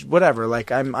whatever.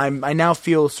 I now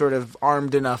feel sort of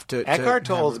armed enough to. Eckhart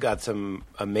Tolle's got some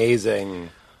amazing.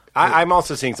 I'm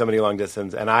also seeing somebody long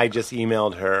distance, and I just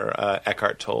emailed her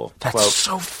Eckhart Tolle That's quote.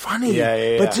 so funny.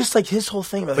 Yeah. But just his whole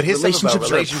thing about his stuff about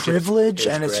relationships are a privilege, is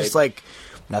and it's great. just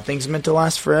nothing's meant to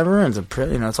last forever, and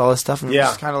it's all this stuff, and Yeah.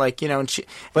 it's kind of and she.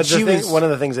 But she was, one of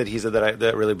the things that he said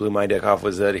that really blew my dick off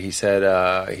was that he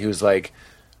said he was like,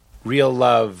 real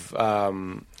love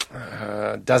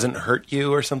doesn't hurt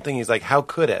you or something. He's like, how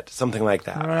could it? Something like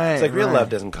that. Right, it's like real right. love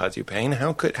doesn't cause you pain.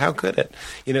 How could it?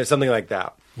 Something like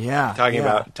that. Yeah.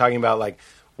 Talking about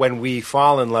when we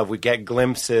fall in love, we get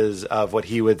glimpses of what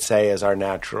he would say is our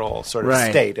natural sort of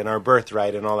Right. state and our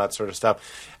birthright and all that sort of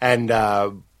stuff. And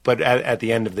but at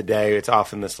the end of the day, it's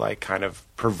often this kind of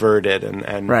perverted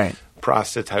and Right.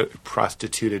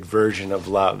 prostituted version of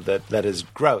love that is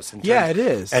gross. And Yeah, it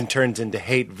is. and turns into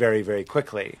hate very, very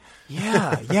quickly.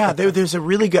 Yeah. There's a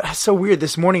really good. It's so weird.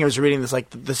 This morning I was reading this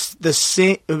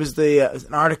it was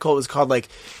an article. It was called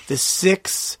the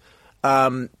 6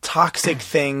 toxic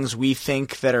things we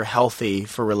think that are healthy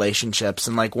for relationships,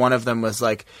 and one of them was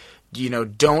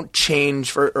don't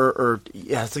change for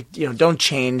don't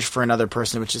change for another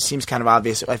person, which just seems kind of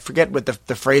obvious. I forget what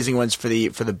the phrasing was for the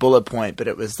bullet point, but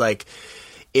it was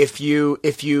if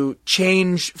you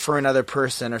change for another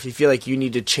person, or if you feel like you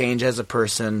need to change as a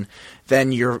person, then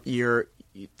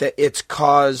that it's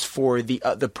cause for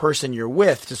the person you're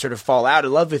with to sort of fall out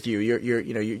of love with you.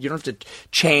 You don't have to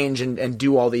change and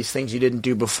do all these things you didn't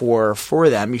do before for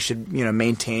them. You should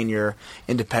maintain your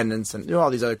independence and do all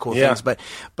these other cool Yeah. things. But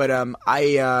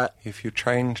If you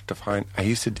change to find,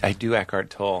 I do Eckhart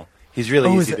Tolle. He's really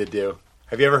Oh, is easy it? to do.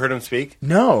 Have you ever heard him speak?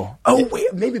 No. Oh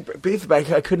wait, maybe briefly, but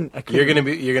I couldn't. We're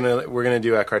gonna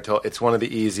do Eckhart Tolle. It's one of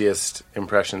the easiest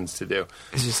impressions to do.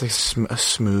 He's just like a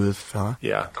smooth fella.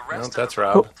 Yeah, no, that's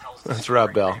Rob. That's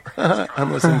Rob Bell.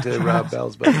 I'm listening to Rob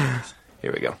Bell's book.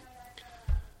 Here we go.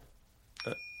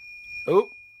 Oh,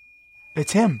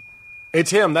 It's him.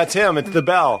 it's him. That's him. It's the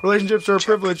bell. Relationships are a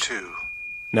privilege. 2.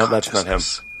 No, that's not him.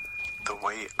 The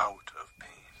way out of pain.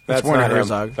 That's Werner not him.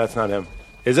 Herzog. That's not him.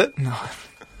 Is it? No.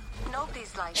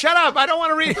 Nobody's like. Shut up! I don't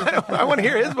want to read. I want to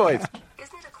hear his voice.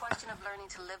 Isn't it a question of learning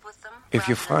to live with them? If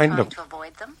you rather than find trying them- to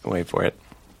avoid them? Wait for it.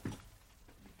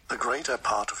 The greater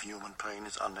part of human pain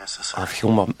is unnecessary. Of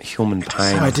human It is Oh,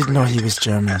 I pain. didn't know he was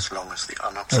German. As long as the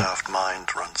unobserved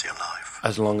mind runs your life.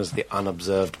 As long as the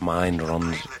unobserved mind runs.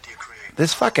 Pain that you create.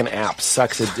 This fucking app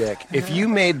sucks a dick. If you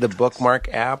made the bookmark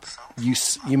app,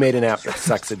 you made an app that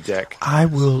sucks a dick. I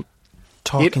will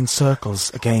talk It- in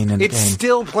circles again and It's again.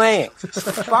 still playing.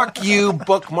 Fuck you,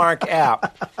 bookmark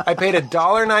app. I paid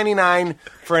 $1.99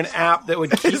 for an app that would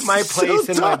keep my place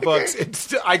in my books.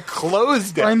 I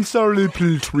closed it. I'm sorry,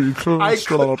 Pete. We I can't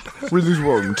stop. We just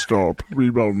won't stop.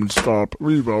 We won't stop.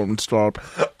 We won't stop.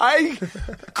 I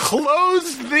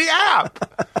closed the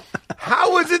app.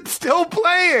 How is it still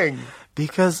playing?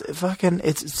 Because fucking,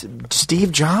 it's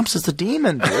Steve Jobs is the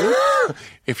demon, dude.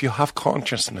 If you have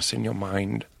consciousness in your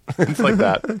mind. It's like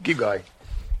that. Keep going.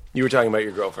 You were talking about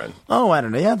your girlfriend. Oh, I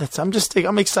don't know. Yeah,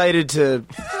 I'm excited to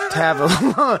have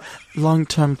a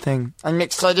long-term thing. I'm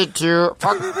excited to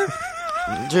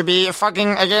be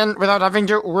fucking again without having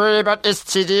to worry about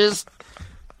STDs.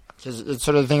 Because it's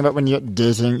sort of the thing about when you're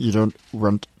dating, you don't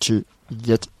want to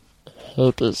get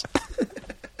herpes.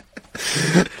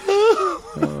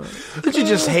 Did you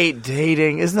just hate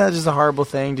dating? Isn't that just a horrible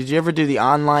thing? Did you ever do the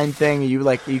online thing?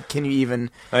 Can you even?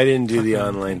 I didn't do the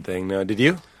online thing. No, did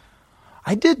you?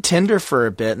 I did Tinder for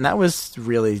a bit, and that was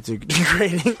really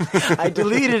degrading. I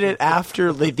deleted it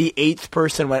after the 8th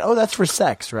person went, "Oh, that's for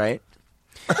sex, right?"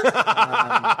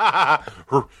 Oh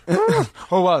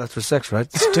wow, that's for sex, right?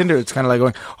 It's Tinder. It's kind of like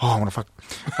going, "Oh, I want to fuck."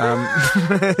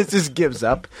 It just gives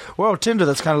up. Well, Tinder.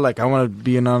 That's kind of like I want to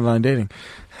be in online dating.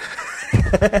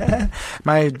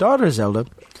 My daughter Zelda.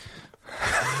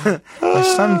 My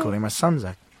son Cody. My son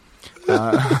Zach.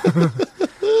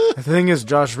 The thing is,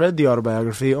 Josh read the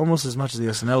autobiography almost as much as the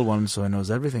SNL one, so he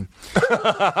knows everything.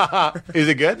 Is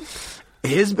it good?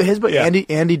 His but Yeah.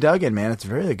 Andy Duggan, man, it's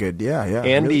very good. Yeah.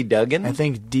 Andy really. Duggan? I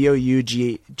think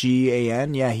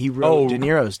Dougan. Yeah, he wrote De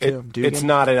Niro's too. It's Dugan.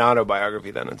 not an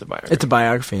autobiography then, it's a biography. It's a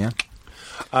biography.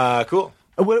 Yeah. Cool.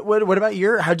 What about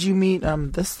how'd you meet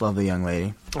this lovely young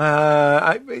lady? I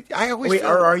always Wait, feel-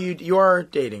 are you are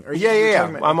dating? Or you're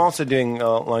talking about- I'm also doing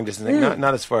a long distance thing.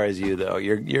 Not as far as you though.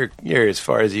 You're as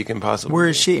far as you can possibly. Where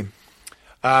is be.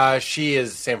 she? She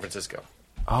is San Francisco.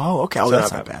 Oh, okay. Oh, So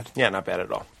that's not bad. Yeah, not bad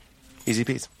at all. Easy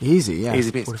peasy. Easy, yeah.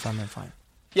 Easy peasy. 45-minute flight.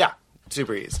 Yeah,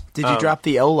 super easy. Did you drop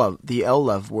the L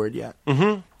love word yet?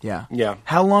 Mm-hmm. Yeah. Yeah.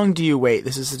 How long do you wait?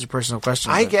 This is such a personal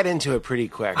question. I but- get into it pretty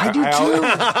quick. I do too.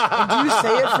 And do you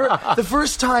say it for the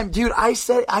first time, dude? I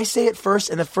say it first,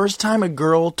 and the first time a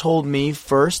girl told me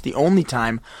first, the only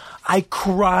time, I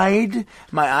cried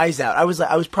my eyes out. I was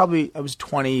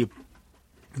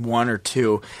 21 or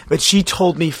 2, but she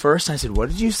told me first. And I said, "What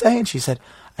did you say?" And she said,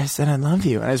 "I said I love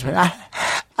you." And I just went,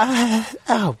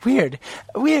 "Oh, weird.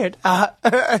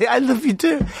 I love you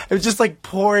too." It was just like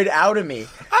poured out of me.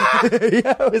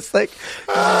 Yeah, it was like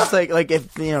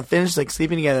if finished like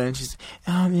sleeping together, and she's,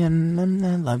 "Oh man,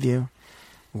 I love you."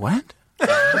 What?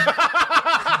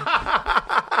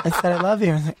 I said I love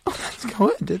you. I was like, "Oh,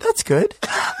 that's good. That's good.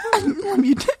 I love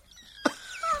you too."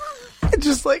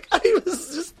 I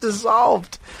was just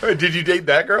dissolved. Did you date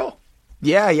that girl?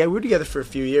 Yeah, we were together for a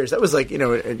few years. That was like,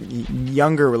 a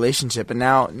younger relationship. And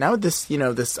now this,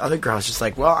 this other girl's just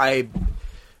like, well, I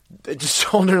just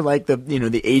told her like the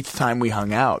 8th time we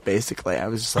hung out, basically. I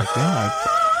was just like, yeah,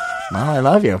 I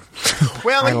love you.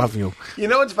 Well, I love you. You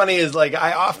know what's funny is like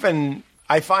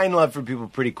I find love for people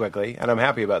pretty quickly, and I'm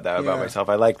happy about that about Yeah. myself.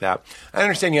 I like that. I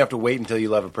understand you have to wait until you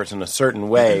love a person a certain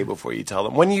way before you tell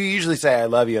them. When you usually say I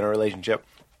love you in a relationship,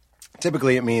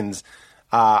 typically it means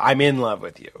I'm in love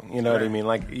with you. You know what I mean?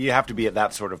 Like, you have to be at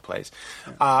that sort of place.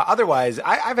 Otherwise,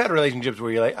 I've had relationships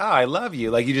where you're like, oh, I love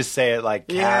you. Like, you just say it, like,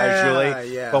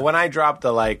 casually. Yeah. But when I drop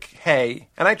the, like, hey,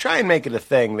 and I try and make it a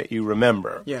thing that you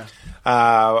remember. Yeah.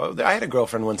 I had a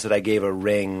girlfriend once that I gave a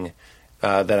ring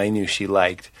that I knew she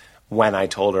liked when I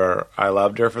told her I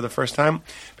loved her for the first time.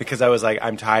 Because I was like,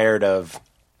 I'm tired of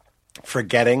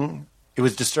forgetting It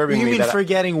was disturbing You me mean that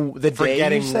forgetting the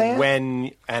day you say it?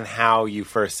 when and how you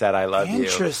first said "I love you."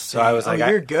 Interesting. So I was Oh, like,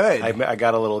 you're good. I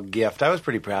got a little gift. I was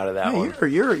pretty proud of that one.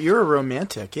 You're a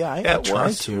romantic. Yeah, I try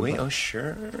was to. sweet. but- Oh,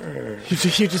 sure.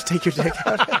 You just take your dick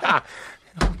out.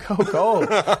 Go.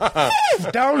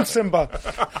 Down, Simba.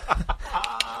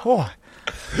 Oh.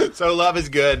 So love is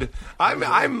good.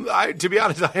 To be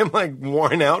honest, I am like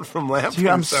worn out from laughing Dude,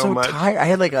 I'm so so much. tired. I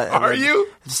had like a Are you?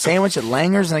 sandwich at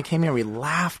Langer's, and I came here. We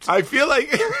laughed. I feel like.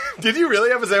 Did you really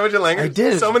have a sandwich at Langer's? I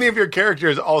did. So many of your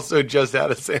characters also just had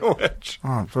a sandwich. Oh,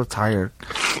 I'm so tired.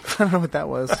 I don't know what that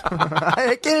was.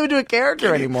 I can't even do a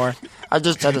character anymore. I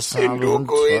just had a sandwich.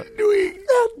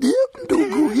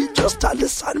 He just had a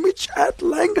sandwich at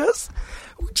Langer's,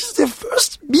 which is the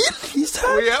first meal he's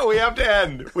had. We have to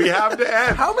end. We have to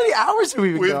end. How many hours have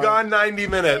we been We've going? gone 90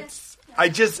 minutes.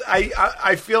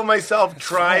 I feel myself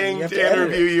trying You have to to edit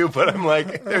interview it. you, but I'm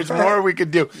like, there's more we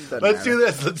could do. Let's do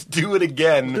this. Let's do it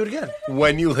again. Do it again.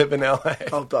 When you live in LA.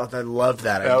 Oh, I love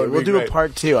that. That would be We'll do great. a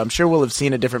part 2. I'm sure we'll have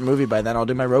seen a different movie by then. I'll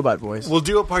do my robot voice. We'll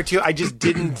do a part 2. I just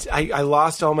didn't. I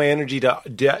lost all my energy to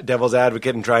devil's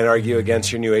advocate and try and argue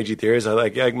against your new agey theories. I'm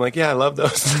like, yeah, I love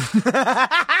those.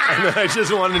 And I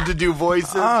just wanted to do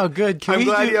voices. Oh, good. Can I'm we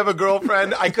glad do- you have a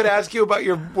girlfriend. I could ask you about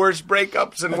your worst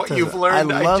breakups and what you've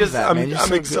learned. I love that, man. I'm You're so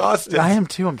good. exhausted. I am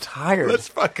too. I'm tired. Let's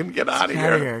fucking get out of Get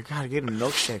out of here. here. God, get a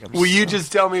milkshake. Will you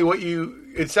just tell me what you?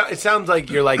 It sounds like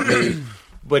you're like me,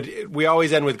 but we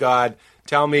always end with God.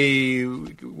 Tell me,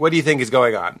 what do you think is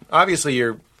going on? Obviously,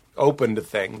 you're open to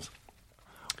things.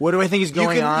 What do I think is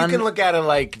going on? You can look at it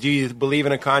like, do you believe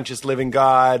in a conscious living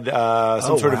God,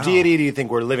 some sort of deity? Do you think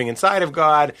we're living inside of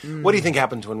God? What do you think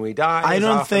happens when we die? I Is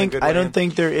don't often a think good I way don't in.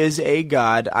 think there is a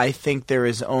God. I think there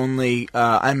is only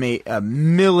I'm a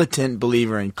militant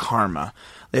believer in karma.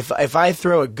 If I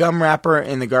throw a gum wrapper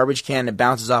in the garbage can, it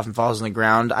bounces off and falls on the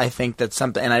ground. I think that's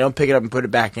something, and I don't pick it up and put it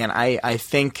back in. I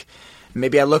think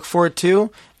maybe I look for it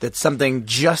too. That something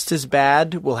just as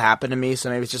bad will happen to me.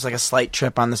 So maybe it's just like a slight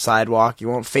trip on the sidewalk. You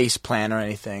won't face plant or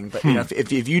anything. But you know,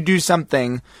 if you do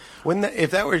something.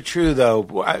 If that were true,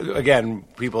 though, again,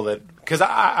 people that because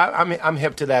I'm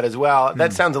hip to that as well.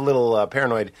 That sounds a little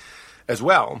paranoid as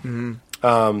well.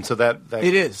 So that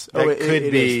It is. That it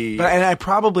could be. is. And I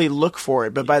probably look for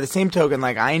it. But by the same token,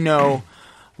 like I know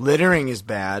littering is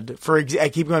bad. I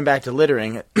keep going back to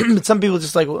littering. But some people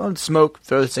just like smoke,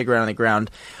 throw the cigarette on the ground.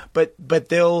 But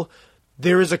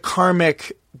there is a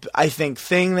karmic, I think,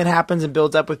 thing that happens and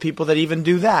builds up with people that even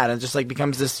do that, and just like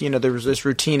becomes this. There's this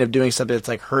routine of doing something that's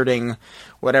like hurting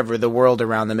whatever the world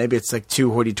around them. Maybe it's like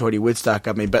too hoity-toity Woodstock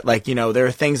of me, but like there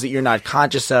are things that you're not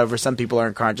conscious of, or some people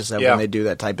aren't conscious of when they do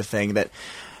that type of thing that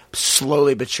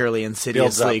slowly but surely,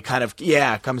 insidiously, kind of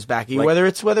comes back. Like, whether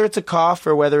it's a cough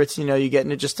or whether it's you get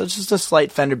into just a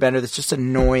slight fender bender that's just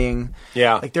annoying.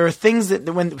 Yeah, like there are things that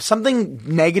when something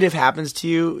negative happens to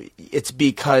you, it's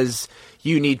because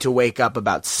you need to wake up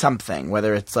about something,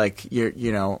 whether it's like I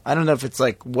don't know if it's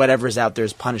like whatever's out there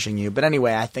is punishing you. But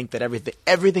anyway, I think that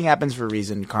everything happens for a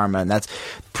reason, karma, and that's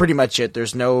pretty much it.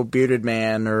 There's no bearded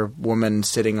man or woman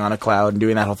sitting on a cloud and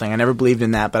doing that whole thing. I never believed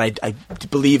in that, but I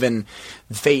believe in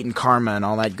fate and karma and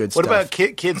all that good stuff. What about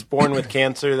kids born with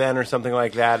cancer then or something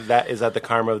like that? Is that the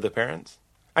karma of the parents?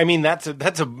 I mean, that's a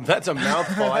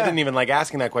mouthful. I didn't even like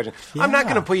asking that question. Yeah. I'm not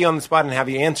going to put you on the spot and have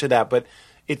you answer that, but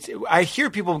I hear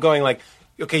people going like,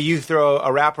 okay, you throw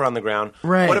a rapper on the ground.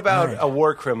 Right. What about a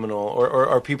war criminal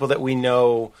or people that we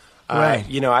know? Right.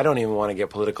 I don't even want to get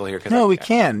political here. No, we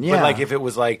can. Yeah. But like, if it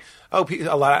was like, a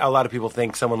lot of people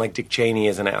think someone like Dick Cheney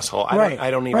is an asshole.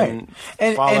 I don't even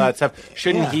follow that stuff.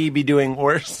 Shouldn't he be doing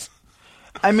worse?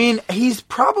 I mean, he's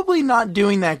probably not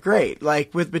doing that great.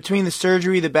 Like between the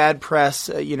surgery, the bad press,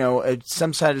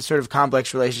 some sort of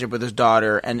complex relationship with his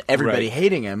daughter, and everybody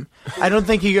hating him. I don't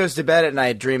think he goes to bed at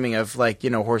night dreaming of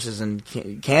horses and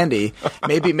candy.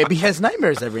 Maybe he has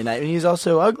nightmares every night, and he's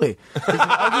also ugly. He's an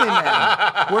ugly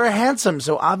man. We're handsome,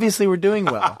 so obviously we're doing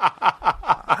well.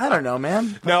 I don't know,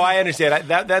 man. No, I understand.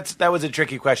 That was a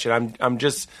tricky question. I'm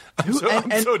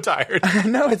so tired.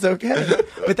 No, it's okay.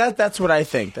 But that's what I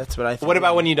think. That's what I think. What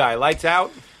about when you die? Lights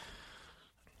out?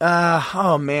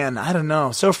 Oh man, I don't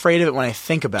know. So afraid of it when I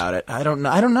think about it. I don't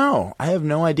know. I have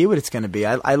no idea what it's going to be.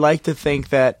 I like to think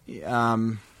that.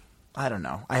 I don't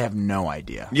know. I have no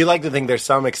idea. You like to think there's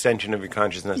some extension of your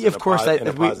consciousness. Yeah, of course,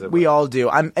 we all do.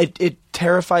 It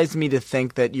terrifies me to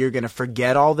think that you're going to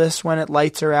forget all this when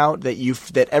lights are out.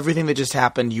 That everything that just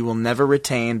happened you will never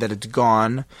retain. That it's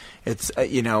gone. It's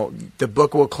the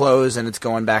book will close and it's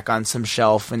going back on some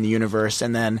shelf in the universe,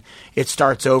 and then it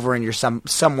starts over and you're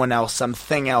someone else,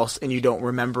 something else, and you don't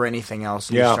remember anything else.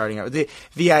 And you're starting over.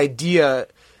 The idea.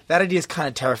 that idea is kind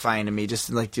of terrifying to me. Just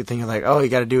like you're thinking like, oh, you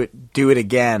got to do it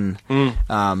again.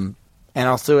 And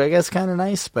also, I guess, kind of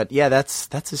nice. But yeah, that's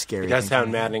a scary. It does thing.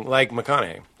 sound maddening, like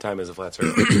McConaughey. Time is a flat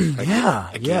circle.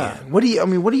 Yeah. What do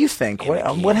you think?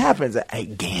 What happens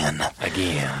again?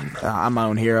 I'm my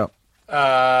own hero.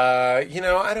 I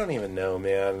don't even know,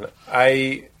 man.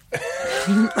 I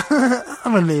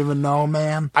don't even know,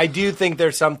 man. I do think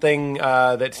there's something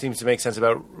that seems to make sense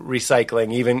about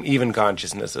recycling, even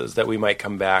consciousnesses, that we might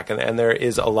come back, and there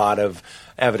is a lot of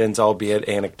evidence, albeit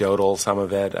anecdotal. Some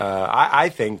of it, I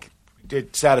think.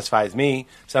 It satisfies me,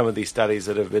 some of these studies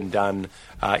that have been done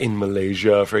in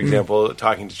Malaysia, for example,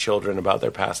 talking to children about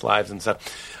their past lives and stuff.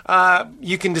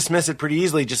 You can dismiss it pretty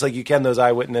easily, just like you can those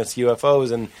eyewitness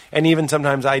UFOs, and even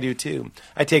sometimes I do too.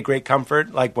 I take great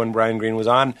comfort, like when Brian Greene was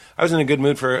on, I was in a good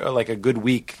mood for like a good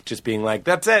week, just being like,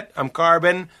 that's it, I'm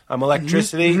carbon, I'm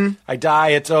electricity, I die,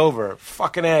 it's over.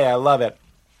 Fucking A, I love it.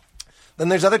 Then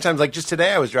there's other times, like just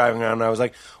today I was driving around and I was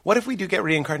like, what if we do get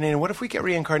reincarnated? What if we get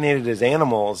reincarnated as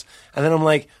animals? And then I'm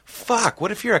like, fuck,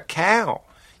 what if you're a cow?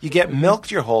 You get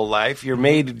milked your whole life. You're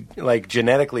made like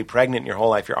genetically pregnant your whole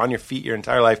life. You're on your feet your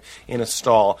entire life in a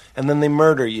stall. And then they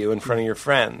murder you in front of your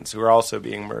friends who are also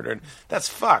being murdered. That's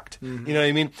fucked. You know what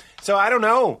I mean? So I don't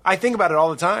know. I think about it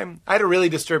all the time. I had a really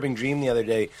disturbing dream the other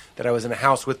day that I was in a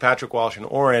house with Patrick Walsh and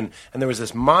Oren, and there was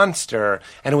this monster,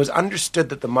 and it was understood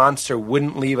that the monster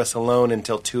wouldn't leave us alone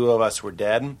until two of us were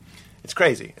dead. It's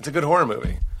crazy. It's a good horror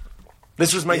movie.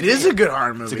 This was my It is a good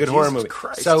horror movie. It's a good horror Jesus movie.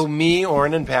 Christ. So me,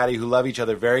 Oren, and Patty, who love each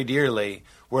other very dearly,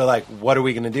 were like, what are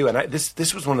we going to do? And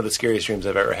this was one of the scariest dreams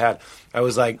I've ever had. I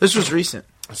was like... This was recent.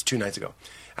 It was 2 nights ago.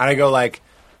 And I go like,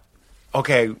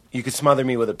 okay, you could smother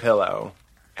me with a pillow.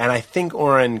 And I think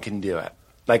Oren can do it.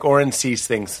 Like, Oren sees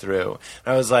things through.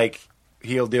 And I was like,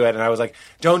 he'll do it. And I was like,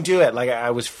 don't do it. Like, I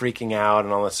was freaking out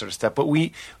and all this sort of stuff. But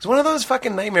it was one of those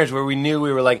fucking nightmares where we knew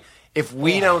we were like, if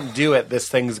we don't do it, this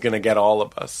thing's going to get all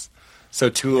of us. So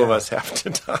two of us have to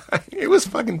die. It was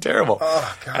fucking terrible.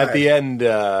 Oh, God. At the end,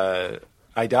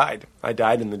 I died. I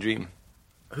died in the dream.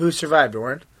 Who survived,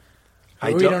 Oren?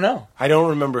 We don't know. I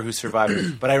don't remember who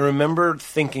survived, but I remember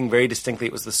thinking very distinctly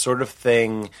it was the sort of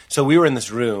thing. So we were in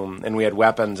this room and we had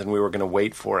weapons and we were going to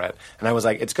wait for it. And I was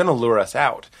like, it's going to lure us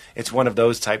out. It's one of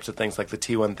those types of things like the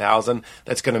T-1000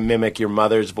 that's going to mimic your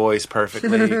mother's voice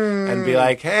perfectly and be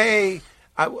like, hey,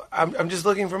 I'm just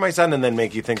looking for my son, and then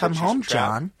make you think Come that she's home,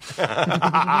 trapped.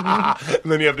 John.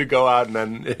 And then you have to go out, and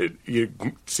then you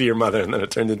see your mother, and then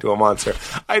it turns into a monster.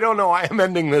 I don't know. I am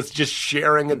ending this just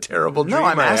sharing a terrible dream. No,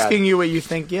 I'm I had. asking you what you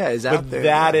think. Yeah, is out But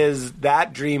there.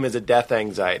 that dream is a death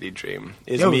anxiety dream.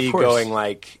 Is Yeah, of me course. going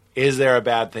like, is there a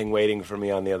bad thing waiting for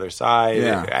me on the other side?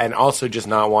 Yeah. And also just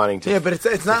not wanting to. Yeah, but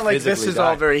it's not like this physically is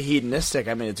all die. very hedonistic.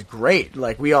 I mean, it's great.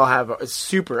 Like, we all have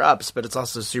super ups, but it's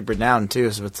also super down, too.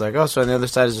 So it's like, so on the other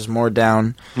side is just more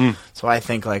down. So I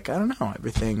think, like, I don't know,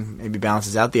 everything maybe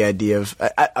balances out the idea of...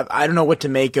 I don't know what to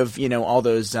make of, all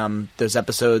those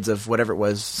episodes of whatever it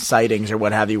was, sightings or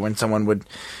what have you, when someone would,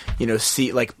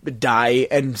 see, like, die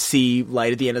and see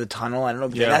light at the end of the tunnel. I don't know.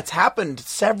 Yeah. That's happened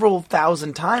several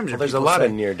thousand times. Well, there's a lot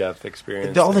of near-death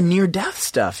experience. All the near-death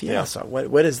stuff, yeah. Yeah. So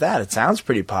what is that? It sounds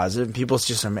pretty positive. People's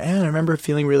just, I remember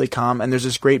feeling really calm. And there's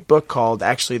this great book called,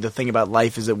 actually, The Thing About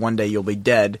Life Is That One Day You'll Be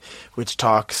Dead, which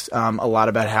talks a lot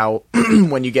about how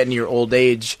when you get into your old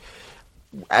age,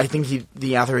 I think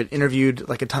the author had interviewed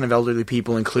like a ton of elderly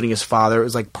people, including his father. It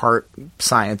was like part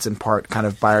science and part kind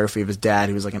of biography of his dad.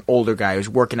 He was like an older guy who was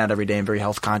working out every day and very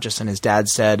health conscious. And his dad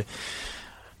said,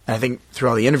 and I think through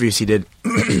all the interviews he did,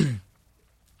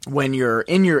 when you're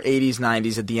in your 80s,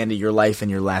 90s, at the end of your life in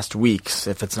your last weeks,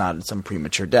 if it's not some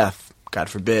premature death, God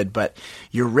forbid, but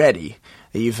you're ready.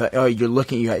 You're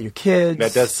looking. You got your kids.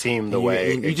 That does seem the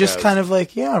way. And you it just goes. kind of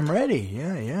like, yeah, I'm ready.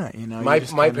 Yeah.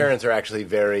 My parents are actually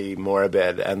very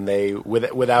morbid, and they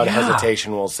without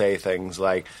hesitation will say things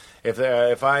like, "If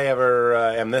I ever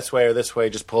am this way or this way,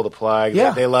 just pull the plug."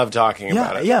 Yeah. They love talking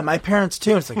about it. Yeah, my parents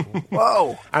too. It's like,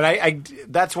 whoa. And I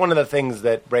that's one of the things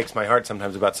that breaks my heart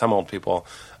sometimes about some old people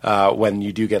when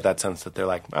you do get that sense that they're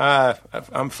like,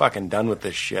 I'm fucking done with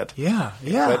this shit. Yeah.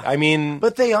 But I mean,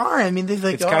 But they are. I mean, they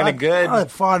think It's kinda good. I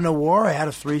fought in a war. I had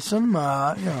a threesome.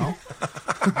 Yeah.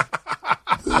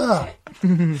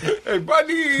 hey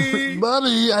buddy,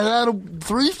 Buddy, I had a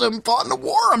threesome, fought in a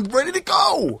war. I'm ready to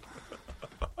go.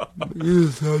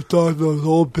 Yes, I thought those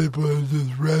old people are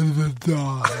just ready to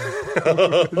die.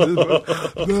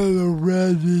 They're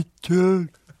ready to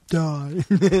die.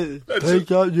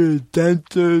 Take out your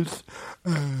dentures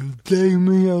and dig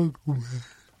me a grave.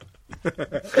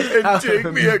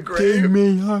 dig me a grave. Dig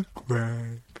me a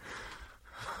grave.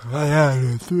 I had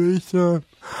a threesome.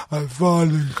 I fought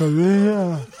in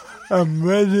Korea. I'm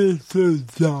ready to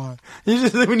die. You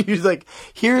just when you like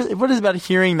hear what is about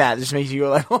hearing that just makes you go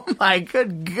like, oh my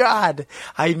good God,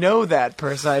 I know that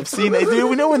person. I've seen it.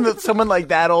 We know when someone like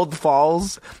that old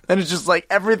falls, and it's just like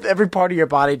every part of your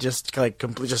body just like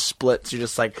completely just splits. You're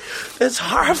just like, it's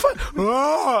horrifying.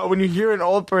 Oh, when you hear an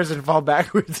old person fall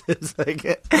backwards, it's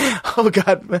like, oh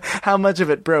God, how much of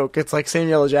it broke? It's like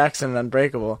Samuel L. Jackson in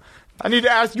Unbreakable. I need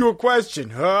to ask you a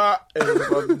question. Oh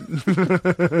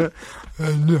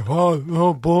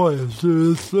boy, it's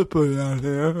really slippery out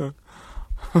here.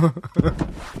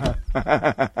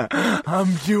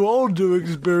 I'm too old to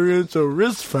experience a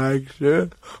wrist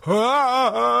fracture.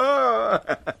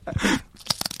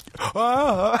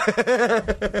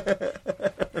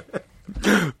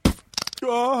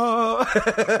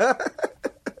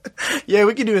 Yeah,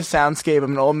 we could do a soundscape of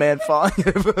an old man falling.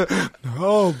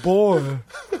 Oh boy,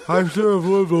 I should have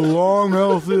lived a long,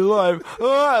 healthy life.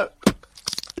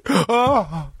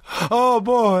 Oh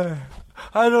boy,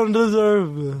 I don't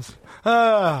deserve this.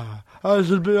 I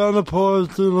should be on a pause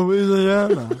to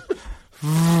Louisiana.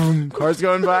 Cars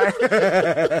going by.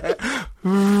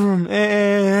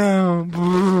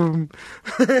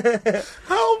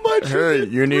 How much? Hey,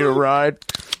 you need a ride?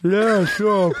 Yeah,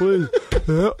 sure, please.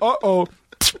 Uh-oh.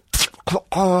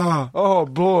 Oh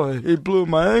boy, he blew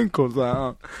my ankles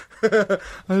out. In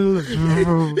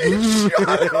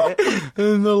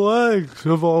the legs,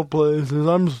 of all places.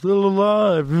 I'm still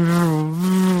alive.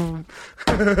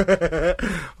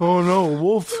 Oh no,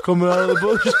 wolf's coming out of the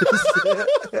bushes.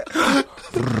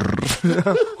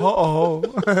 Uh-oh.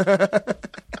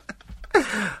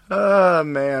 Oh,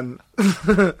 man.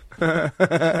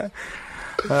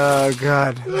 Oh,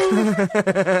 God.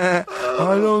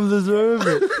 I don't deserve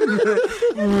it.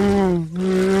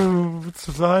 It's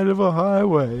the side of a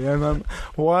highway, and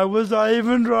why was I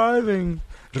even driving?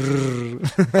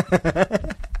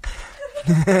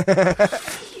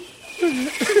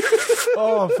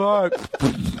 Oh, fuck.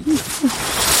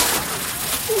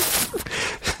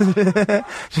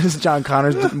 Just John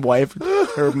Connor's wife,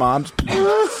 her mom's.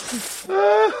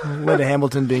 Linda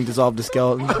Hamilton being dissolved to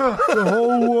skeleton. The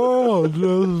whole world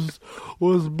just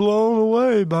was blown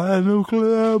away by a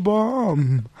nuclear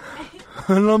bomb.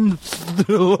 And I'm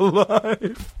still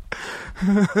alive.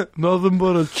 Nothing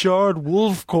but a charred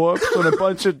wolf corpse and a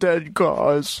bunch of dead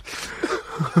cars.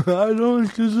 I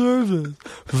don't deserve it.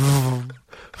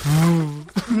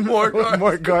 More cars.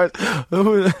 More cars.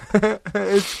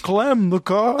 It's Clem the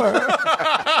car.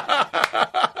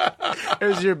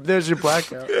 There's your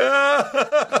blackout.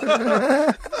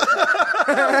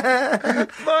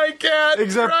 My cat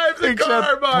drives the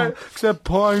car by. Except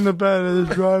pawing the bed is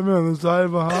driving on the side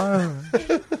of a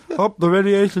highway. Oh, the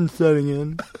radiation's setting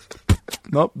in.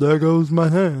 Nope, there goes my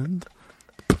hand.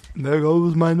 There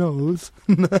goes my nose.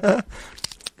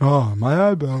 Oh, my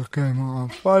eyebrow came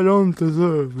off. I don't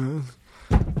deserve this.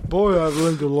 Boy, I've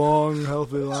lived a long,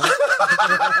 healthy life.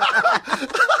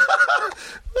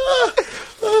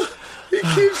 He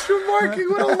keeps remarking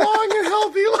what a long and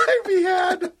healthy life he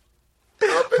had.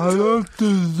 I don't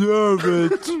deserve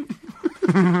it.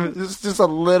 It's just a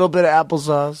little bit of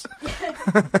applesauce.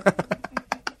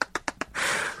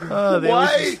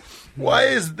 Why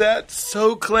is that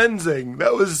so cleansing?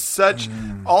 That was such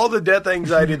all the death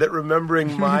anxiety that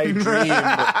remembering my dream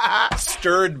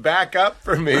stirred back up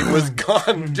for me was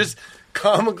gone. Just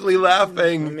comically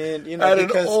laughing at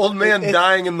an old man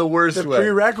dying in the worst way. The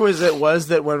prerequisite was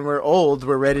that when we're old,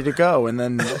 we're ready to go, and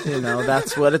then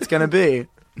that's what it's going to be.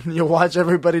 You'll watch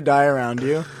everybody die around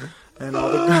you, and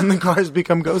the cars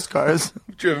become ghost cars.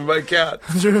 Driven by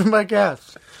cats. Driven by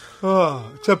cats.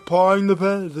 Oh, except pawing the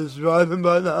bed is driving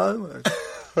by the highway.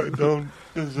 I don't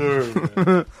deserve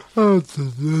it. Oh, it's a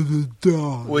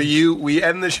dog. We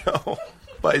end the show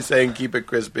by saying keep it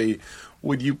crispy.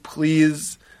 Would you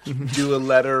please do a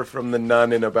letter from the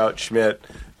nun in About Schmidt?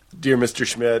 Dear Mr.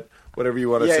 Schmidt, whatever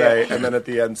you want to say, and then at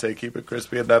the end say keep it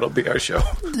crispy, and that'll be our show.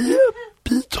 Dear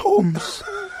Pete Holmes,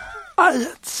 I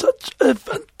had such a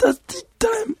fantastic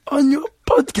time on your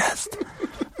podcast.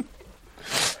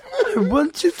 I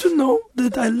want you to know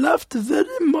that I laughed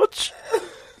very much,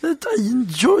 that I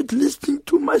enjoyed listening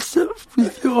to myself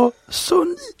with your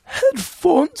Sony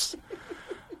headphones,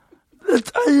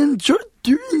 that I enjoyed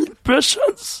doing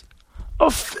impressions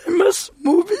of famous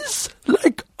movies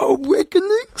like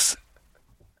Awakenings,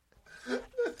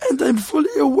 and I'm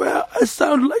fully aware I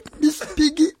sound like Miss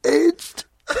Piggy aged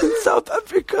in South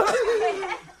Africa,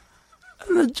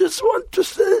 and I just want to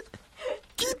say,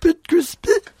 keep it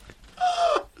crispy.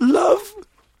 Love.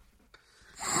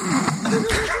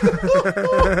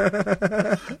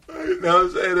 Now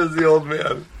say it as the old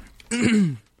man.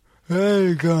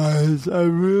 Hey guys, I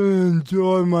really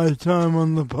enjoy my my time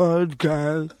on the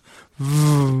podcast.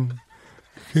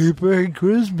 Keep it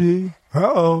crispy.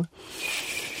 Uh-oh.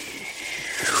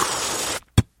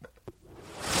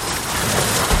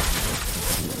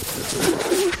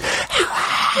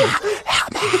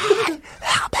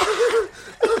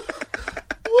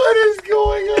 What is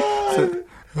going on?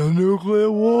 A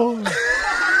nuclear war.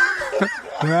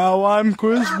 Now I'm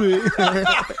crispy.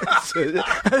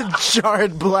 A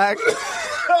jarred black.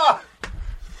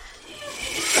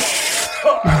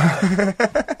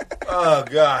 Oh,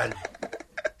 God.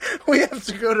 We have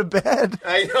to go to bed.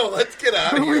 I know. Let's get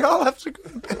out of here. We all have to go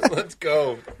to bed. Let's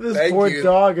go. This Thank poor you.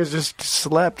 dog has just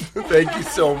slept. Thank you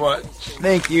so much.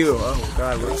 Thank you. Oh,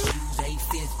 God.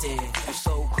 I'm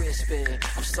so crispy.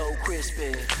 I'm so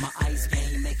crispy. My ice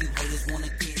game make you haters wanna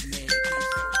get me.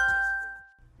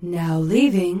 Now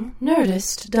leaving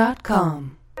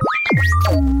Nerdist.com.